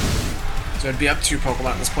 So I'd be up 2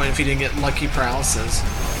 Pokemon at this point if he didn't get lucky paralysis.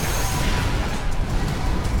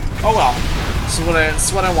 Oh well. This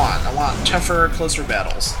is what I want. I want tougher, closer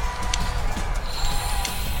battles.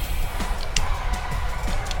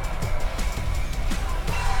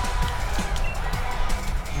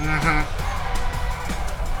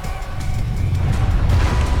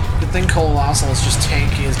 think Colossal is just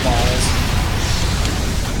tanky as balls.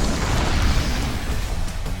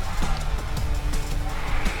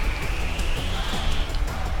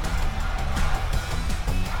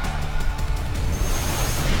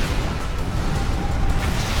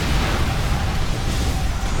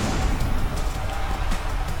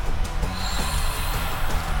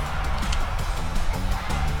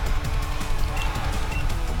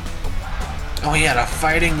 Oh, he had a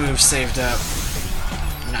fighting move saved up.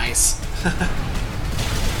 Nice.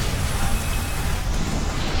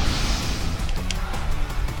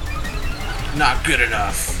 Not good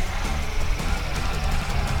enough.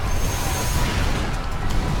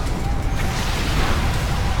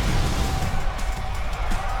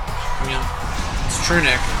 Yeah, it's true,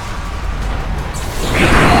 Nick.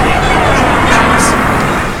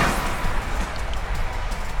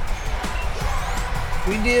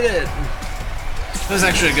 We did it! That was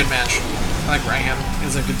actually a good match. I like Ryan.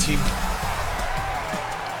 He's a good team.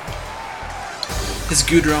 His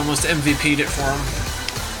Gudra almost MVP'd it for him.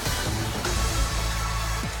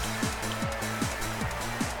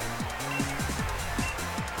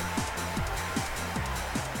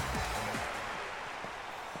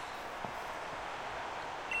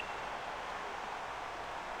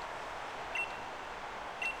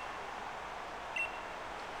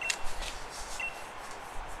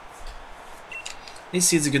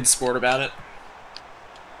 He's a good sport about it.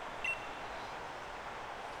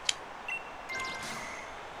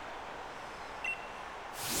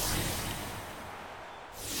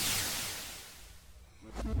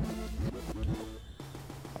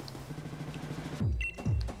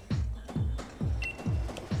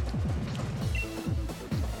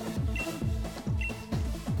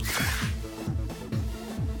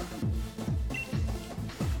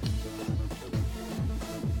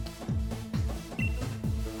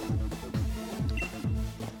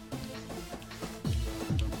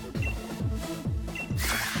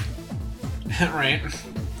 Right.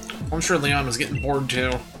 I'm sure Leon was getting bored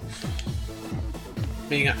too.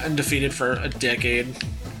 Being undefeated for a decade.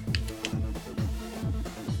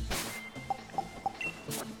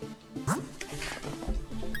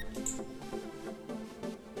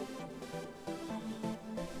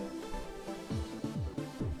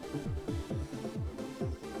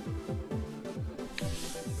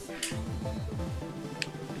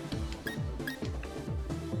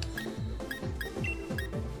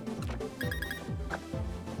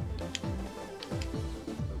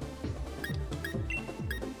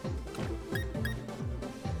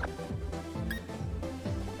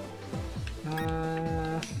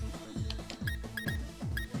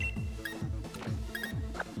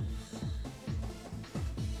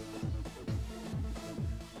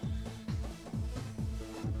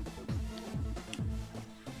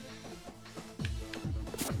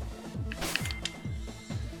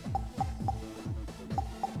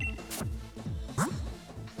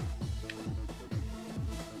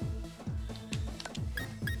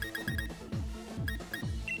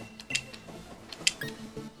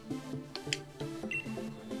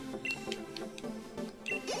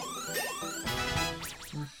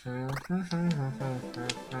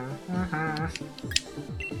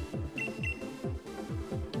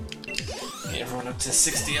 Get everyone up to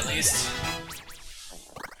 60 at least.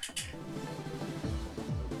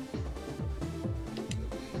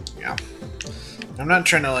 Yeah. I'm not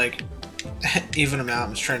trying to, like, even them out.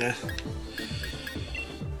 I'm just trying to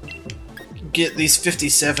get these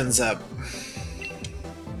 57s up.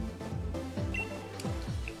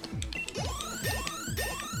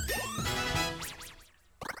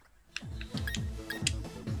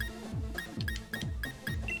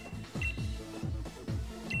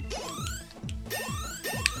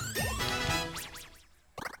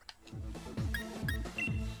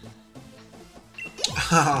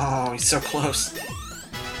 Oh, he's so close.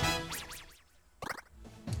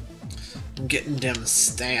 I'm getting them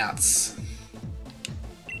stats.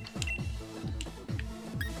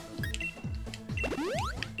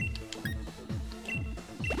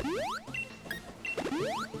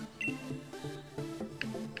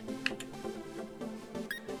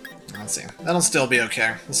 Let's see. That'll still be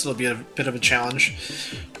okay. This will be a bit of a challenge.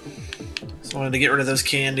 So I wanted to get rid of those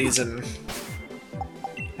candies and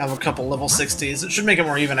have a couple level 60s. It should make it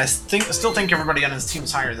more even. I still think everybody on his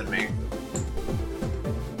team's higher than me.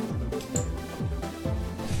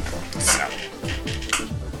 So.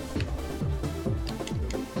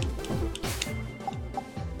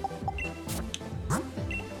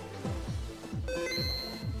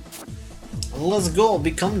 Let's go,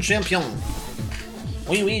 become champion.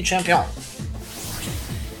 Oui, oui, champion.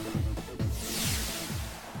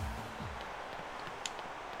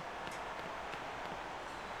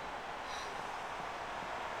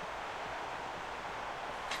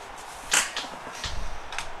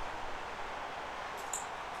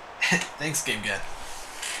 Thanks, Game Get.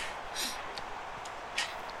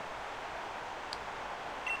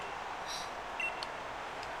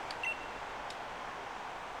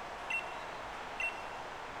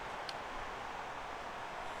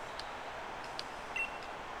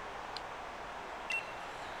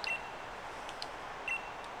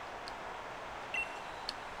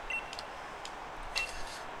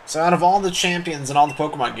 So out of all the champions in all the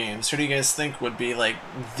Pokemon games, who do you guys think would be, like,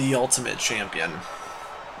 the ultimate champion?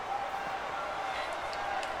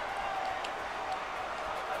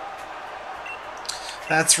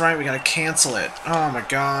 That's right, we gotta cancel it. Oh my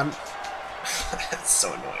god. That's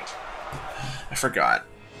so annoying. I forgot.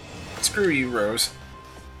 Screw you, Rose.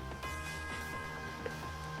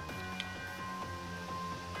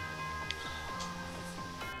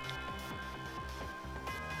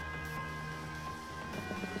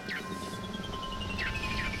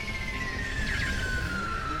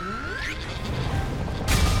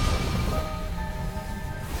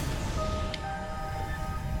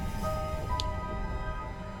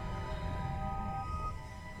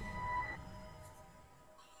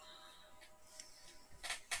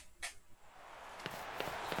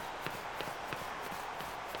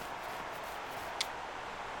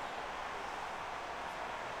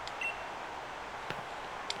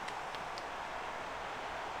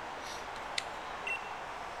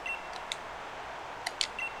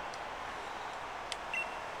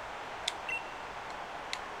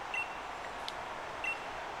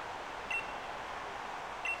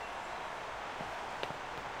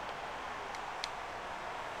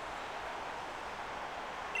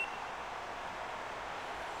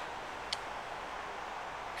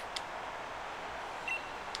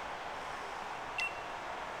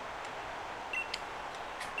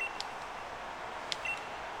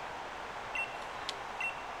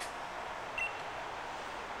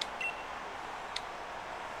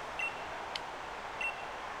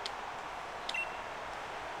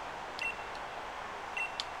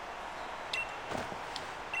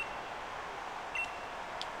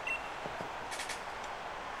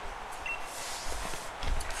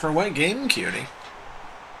 For what game, cutie?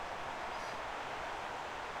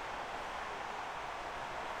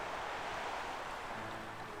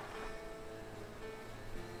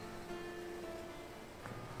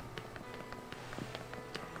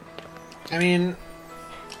 I mean,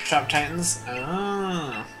 Shop Titans?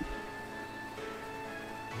 Ah.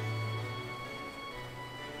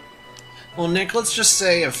 Well, Nick, let's just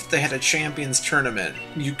say if they had a Champions Tournament,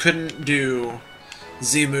 you couldn't do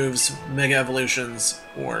Z-moves, Mega Evolutions,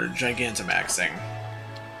 or Gigantamaxing.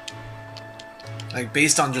 Like,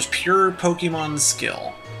 based on just pure Pokemon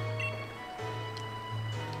skill.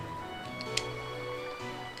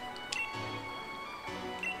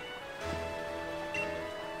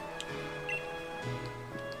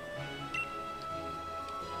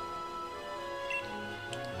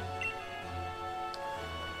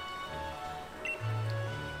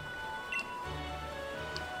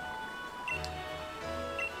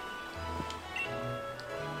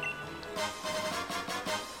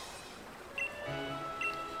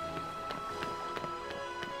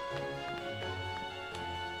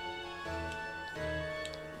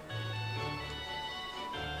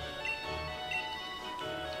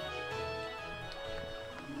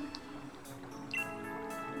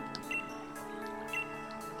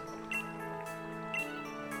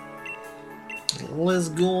 Let's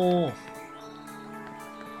go.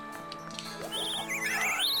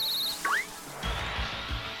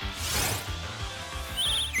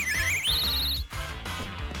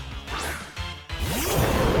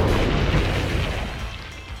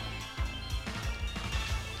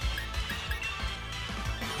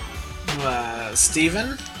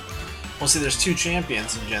 Steven? Well, see, there's two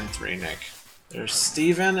champions in Gen 3, Nick. There's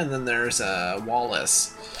Steven, and then there's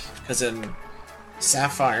Wallace. Because in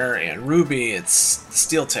Sapphire and Ruby, it's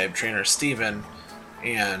Steel-type trainer Steven,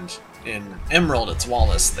 and in Emerald, it's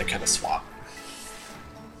Wallace. They kind of swap.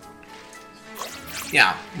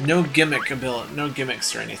 Yeah, no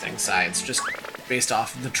gimmicks or anything, Sai. It's just based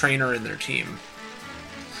off the trainer and their team.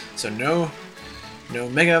 So no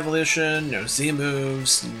Mega Evolution, no Z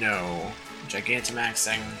moves, no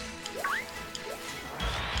Gigantamaxing.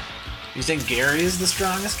 You think Gary is the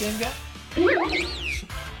strongest Game Get?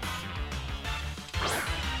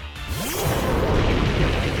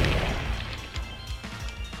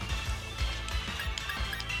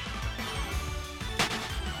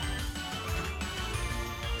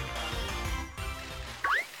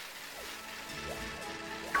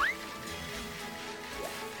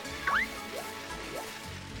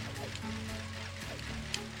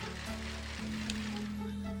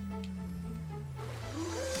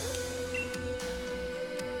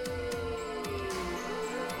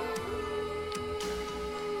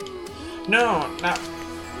 No,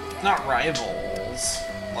 not rivals.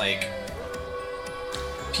 Like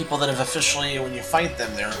people that have officially, when you fight them,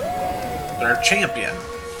 they're a champion.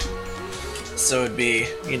 So it'd be,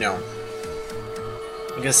 you know,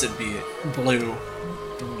 I guess it'd be Blue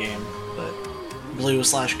in game, but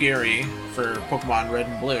Blue/Gary for Pokemon Red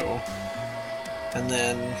and Blue, and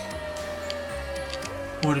then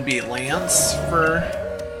would it be Lance for?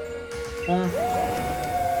 Well,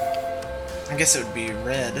 I guess it would be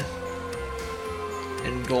Red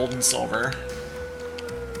and Gold and Silver.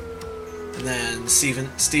 And then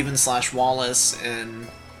Steven/Wallace in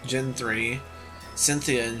Gen 3,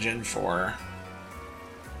 Cynthia in Gen 4,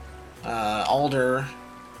 Alder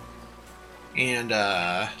and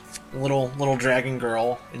little Dragon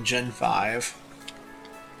Girl in Gen 5,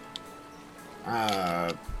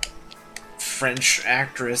 French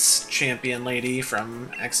actress champion lady from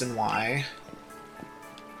X and Y.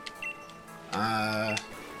 I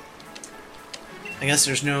guess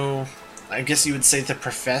there's no... I guess you would say the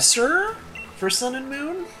Professor for Sun and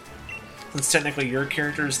Moon? Since technically your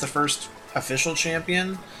character is the first official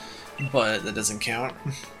champion, but that doesn't count.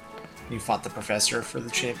 You fought the Professor for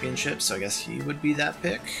the championship, so I guess he would be that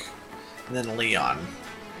pick. And then Leon.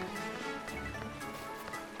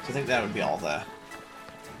 So I think that would be all the...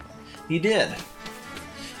 He did.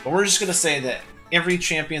 But we're just going to say that every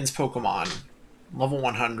champion's Pokemon, level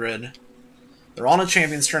 100... They're all in a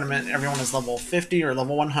Champions Tournament. Everyone is level 50 or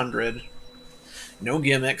level 100. No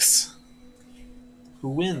gimmicks. Who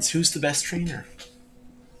wins? Who's the best trainer?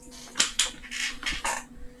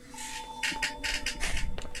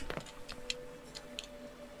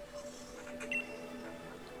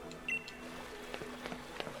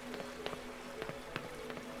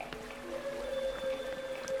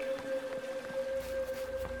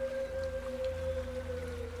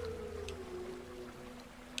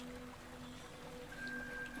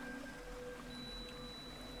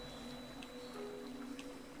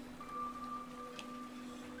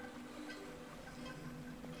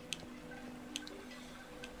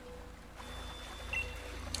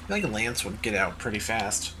 I feel like Lance would get out pretty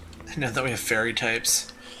fast. Now that we have fairy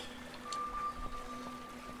types.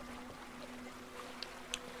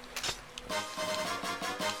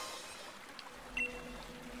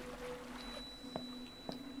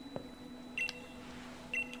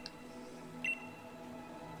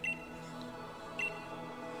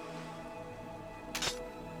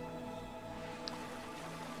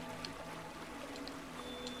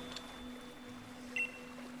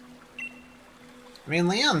 I mean,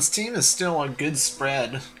 Leon's team is still a good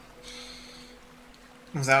spread.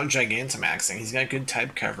 Without Gigantamaxing, he's got good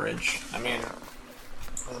type coverage. I mean,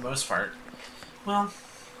 for the most part. Well,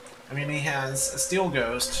 I mean, he has a Steel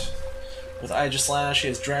Ghost with Aegislash, he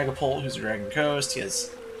has Dragapult, who's a Dragon Coast, he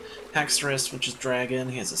has Hexorus, which is Dragon,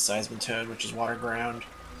 he has a Seismitoad, which is Water Ground,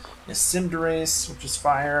 he has Cinderace, which is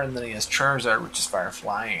Fire, and then he has Charizard, which is Fire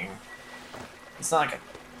Flying. It's not like a...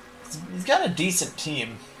 He's got a decent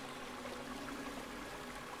team.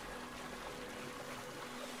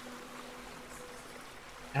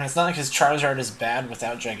 And it's not like his Charizard is bad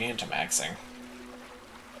without Gigantamaxing.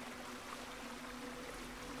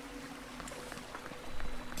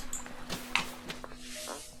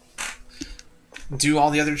 Do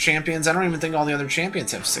all the other champions? I don't even think all the other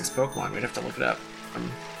champions have 6 Pokemon. We'd have to look it up.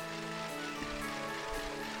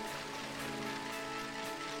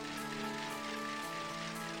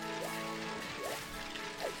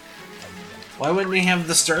 Why wouldn't he have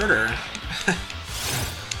the starter?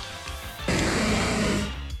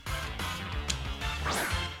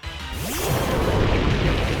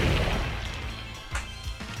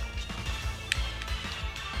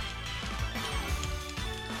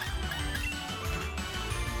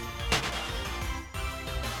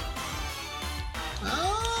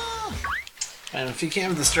 And if he can't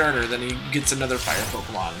have the starter, then he gets another fire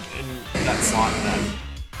Pokemon in that slot then.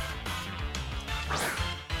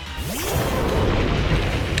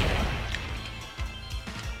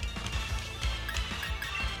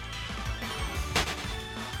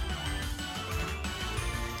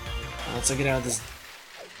 Once I get out of this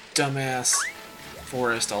dumbass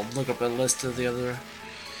forest, I'll look up a list of the other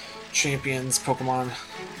champions Pokemon.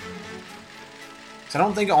 So I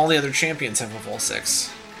don't think all the other champions have a full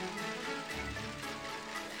 6.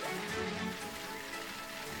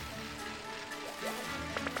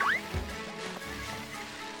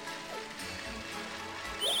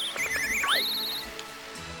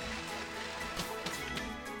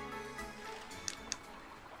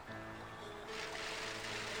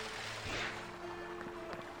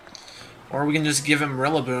 Or we can just give him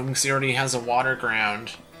Rillaboom because he already has a Water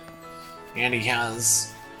Ground. And he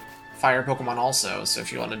has fire Pokemon also, so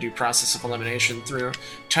if you want to do process of elimination through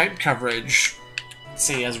type coverage,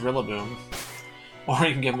 say as Rillaboom. Or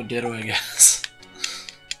you can give him a Ditto, I guess.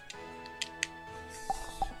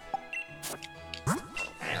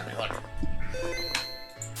 Let me look.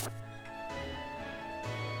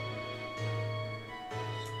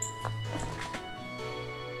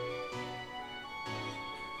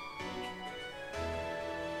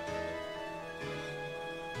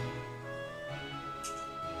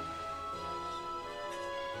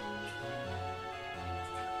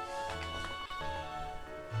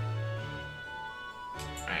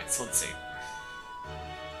 Alright, so let's see.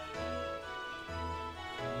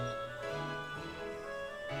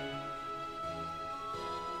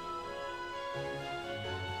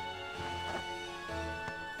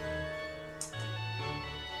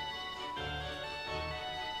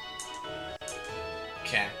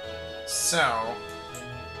 Okay, so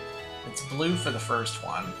it's blue for the first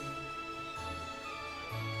one.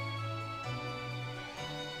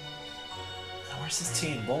 Where's this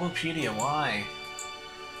team? Bulbapedia, why?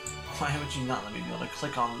 Why would you not let me be able to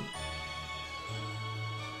click on...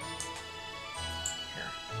 Here.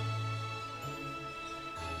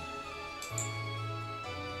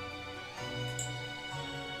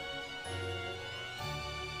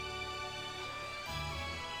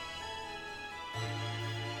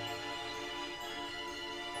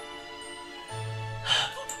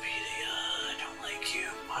 Bulbapedia, I don't like you.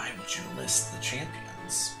 Why would you list the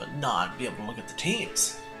champions, but not be able to look at the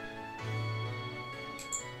teams?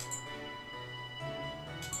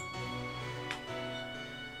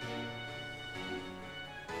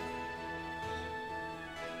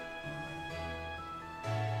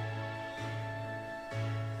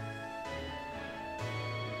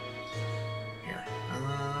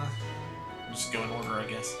 Just go in order, I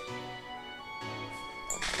guess.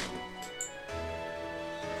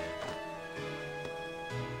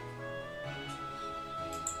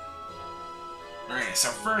 Alright, so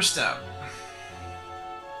first up.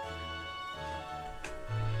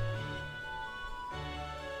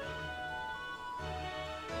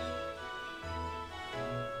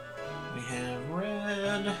 We have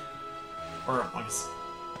red. Or, I guess.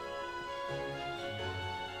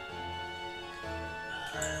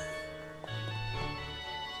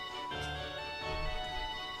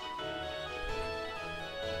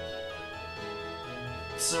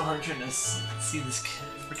 So hard trying to see this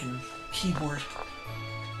freaking keyboard.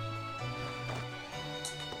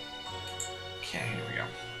 Okay, here we go.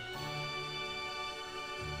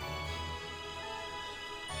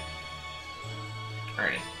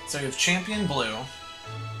 Alrighty, so we have Champion Blue,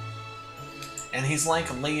 and he's like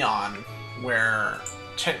Leon, where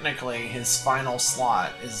technically his final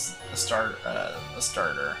slot is a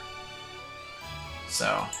starter.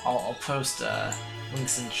 So I'll post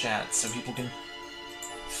links in chat so people can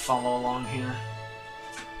follow along here.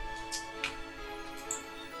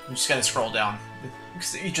 You just gotta scroll down,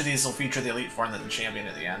 because each of these will feature the Elite Four and then the champion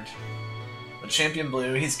at the end. But Champion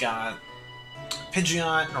Blue, he's got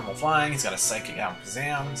Pidgeot, normal flying, he's got a Psychic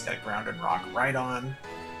Alakazam, he's got a Grounded Rock Rhydon,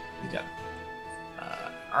 he's got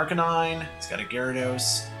Arcanine, he's got a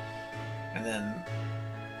Gyarados, and then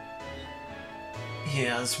he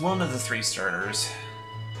has one of the 3 starters.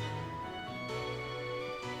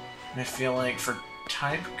 And I feel like for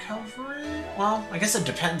type coverage? Well, I guess it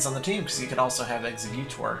depends on the team, because you could also have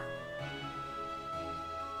Exeggutor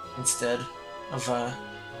instead of Alright.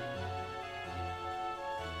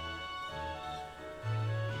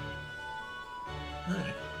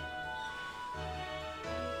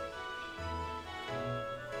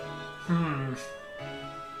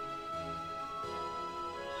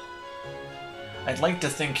 I'd like to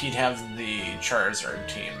think he'd have the Charizard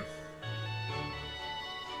team.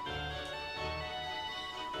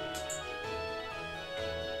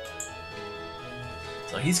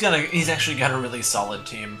 So he's actually got a really solid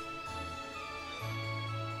team.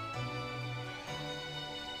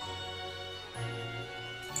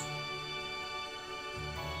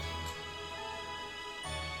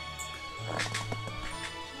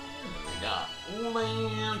 We got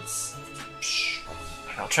Lance.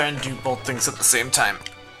 I'll try and do both things at the same time.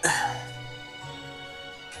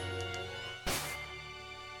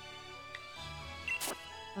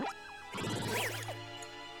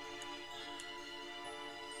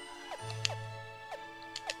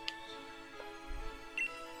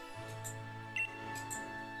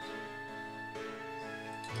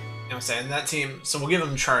 I'm saying that team, so we'll give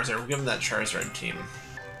him Charizard. We'll give him that Charizard team.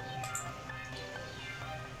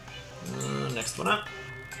 Next one up.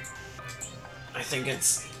 I think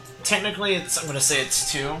it's technically I'm gonna say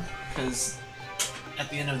it's 2, because at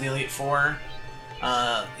the end of the Elite Four,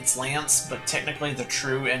 It's Lance, but technically the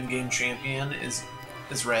true endgame champion is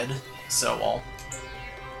Red. So well,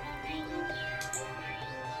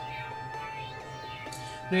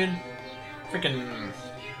 dude, freaking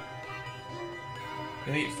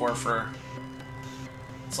Elite Four for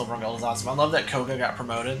Silver and Gold is awesome. I love that Koga got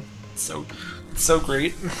promoted. It's so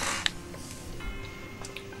great.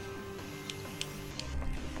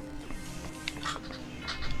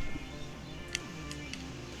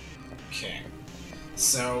 Okay,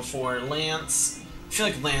 so for Lance, I feel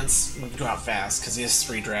like Lance would go out fast because he has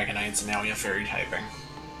 3 Dragonites and now we have Fairy typing.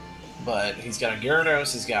 But he's got a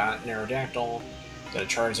Gyarados, he's got Aerodactyl, he's got a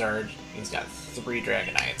Charizard, he's got 3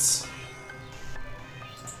 Dragonites.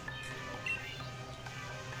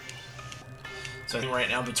 So I think right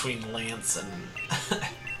now between Lance and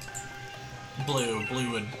Blue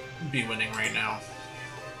would be winning right now.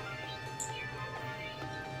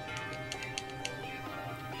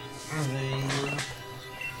 And then...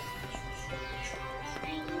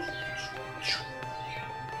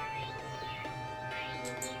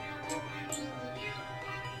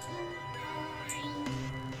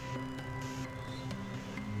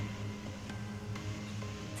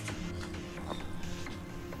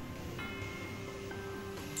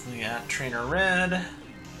 we got Trainer Red.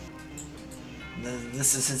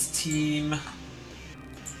 This is his team.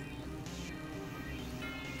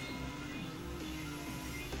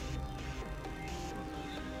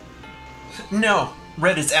 No,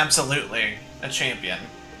 Red is absolutely a champion.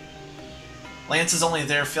 Lance is only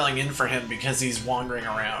there filling in for him because he's wandering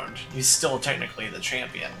around. He's still technically the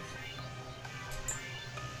champion.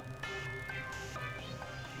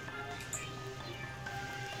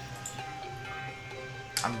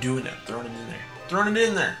 I'm doing it. Throwing it in there. Throwing it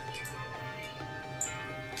in there.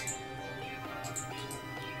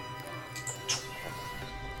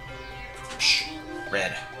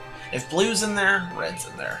 Red. If Blue's in there, Red's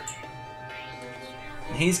in there.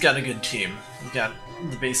 And he's got a good team. He's got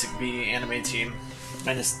the basic B anime team,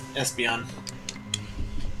 minus Espeon.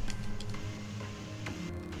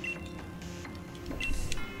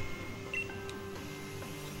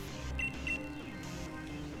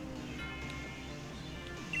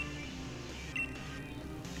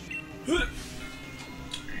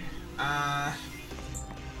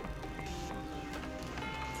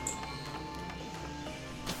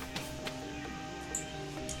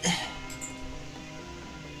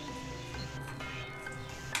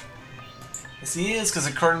 Yes, he is, because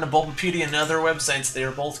according to Bulbapedia and other websites, they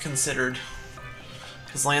are both considered.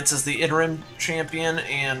 Because Lance is the interim champion,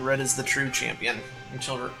 and Red is the true champion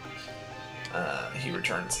until he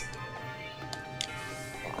returns.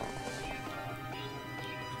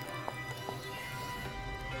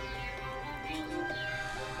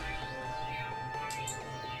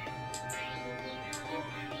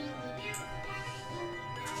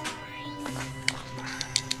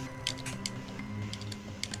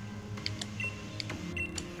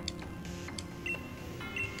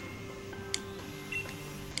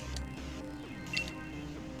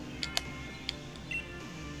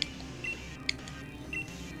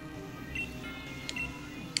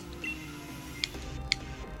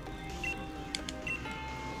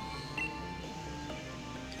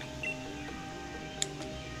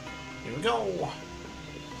 Here we go.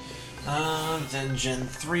 Then Gen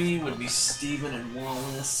 3 would be Steven and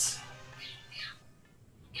Wallace.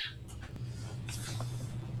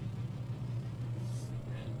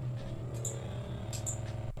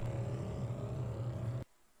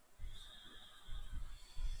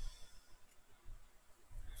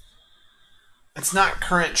 It's not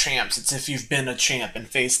current champs, it's if you've been a champ and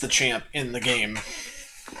faced the champ in the game.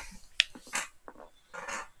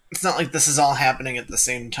 It's not like this is all happening at the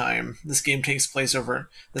same time. This game takes place over...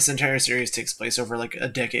 This entire series takes place over, like, a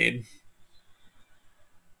decade.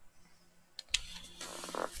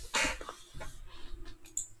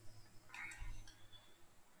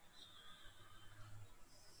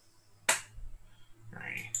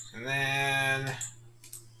 Alright. And then...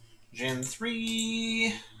 Gen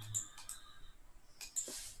 3...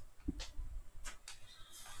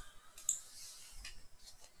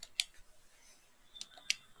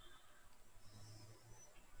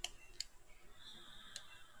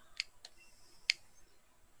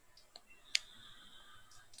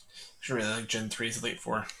 I really like Gen 3's Elite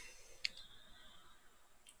Four.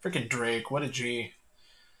 Freaking Drake, what a G.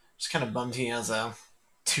 Just kind of bummed he has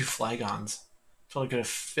 2 Flygons. Totally could have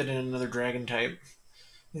fit in another Dragon type.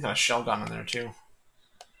 He's got a Shelgon in there too.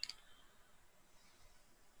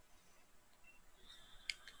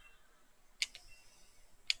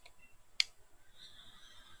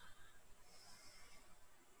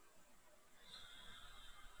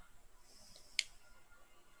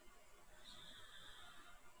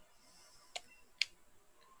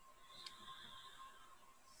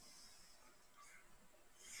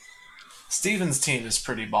 Steven's team is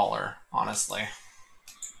pretty baller, honestly.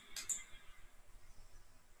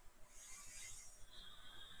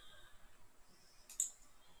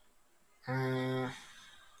 Did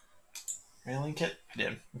I link it? I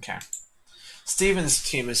did. Okay. Steven's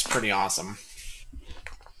team is pretty awesome.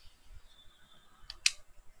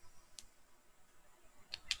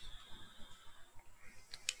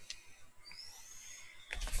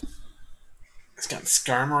 It's got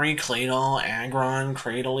Skarmory, Claydol, Aggron,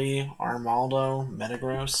 Cradily, Armaldo,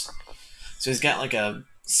 Metagross. So he's got like a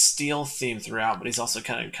steel theme throughout, but he's also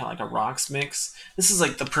kind of like a rocks mix. This is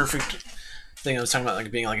like the perfect thing I was talking about,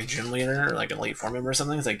 like being like a gym leader or like a late four member or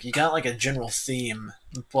something. It's like you got like a general theme,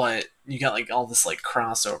 but you got like all this like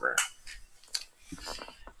crossover.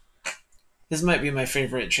 This might be my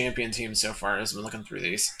favorite champion team so far as I'm looking through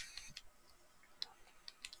these.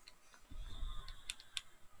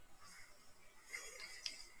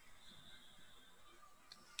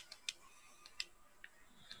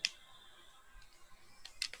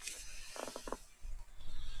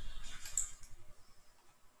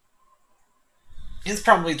 It's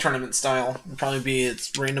probably tournament style. It'll probably be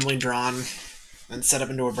it's randomly drawn and set up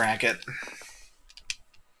into a bracket.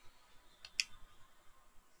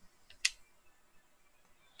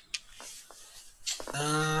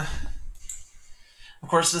 Of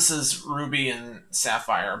course, this is Ruby and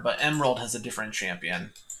Sapphire, but Emerald has a different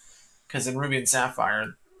champion. Because in Ruby and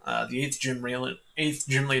Sapphire, the eighth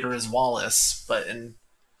gym leader is Wallace, but in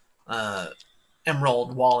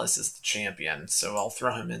Emerald, Wallace is the champion, so I'll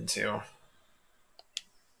throw him in too.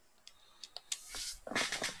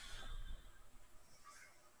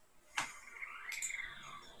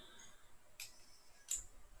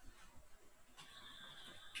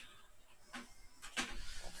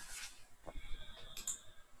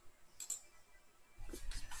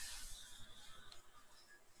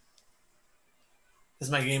 Is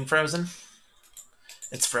my game frozen?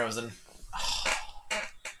 It's frozen. Oh,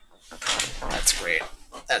 that's great.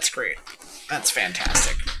 That's great. That's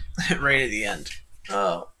fantastic. Right at the end.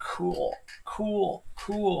 Oh, cool. Cool.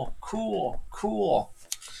 Cool. Cool. Cool.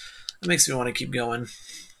 That makes me want to keep going.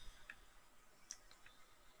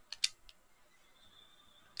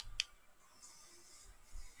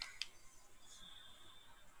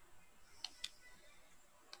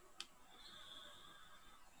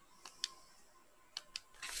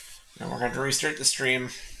 And we're going to restart the stream.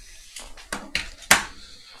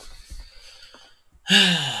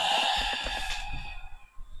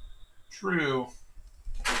 True.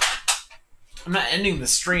 I'm not ending the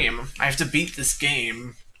stream. I have to beat this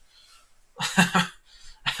game. I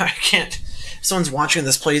can't. If someone's watching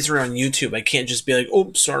this playthrough on YouTube, I can't just be like,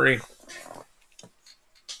 oh, sorry.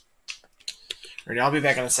 Alright, I'll be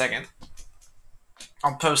back in a second.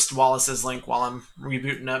 I'll post Wallace's link while I'm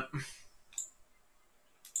rebooting up.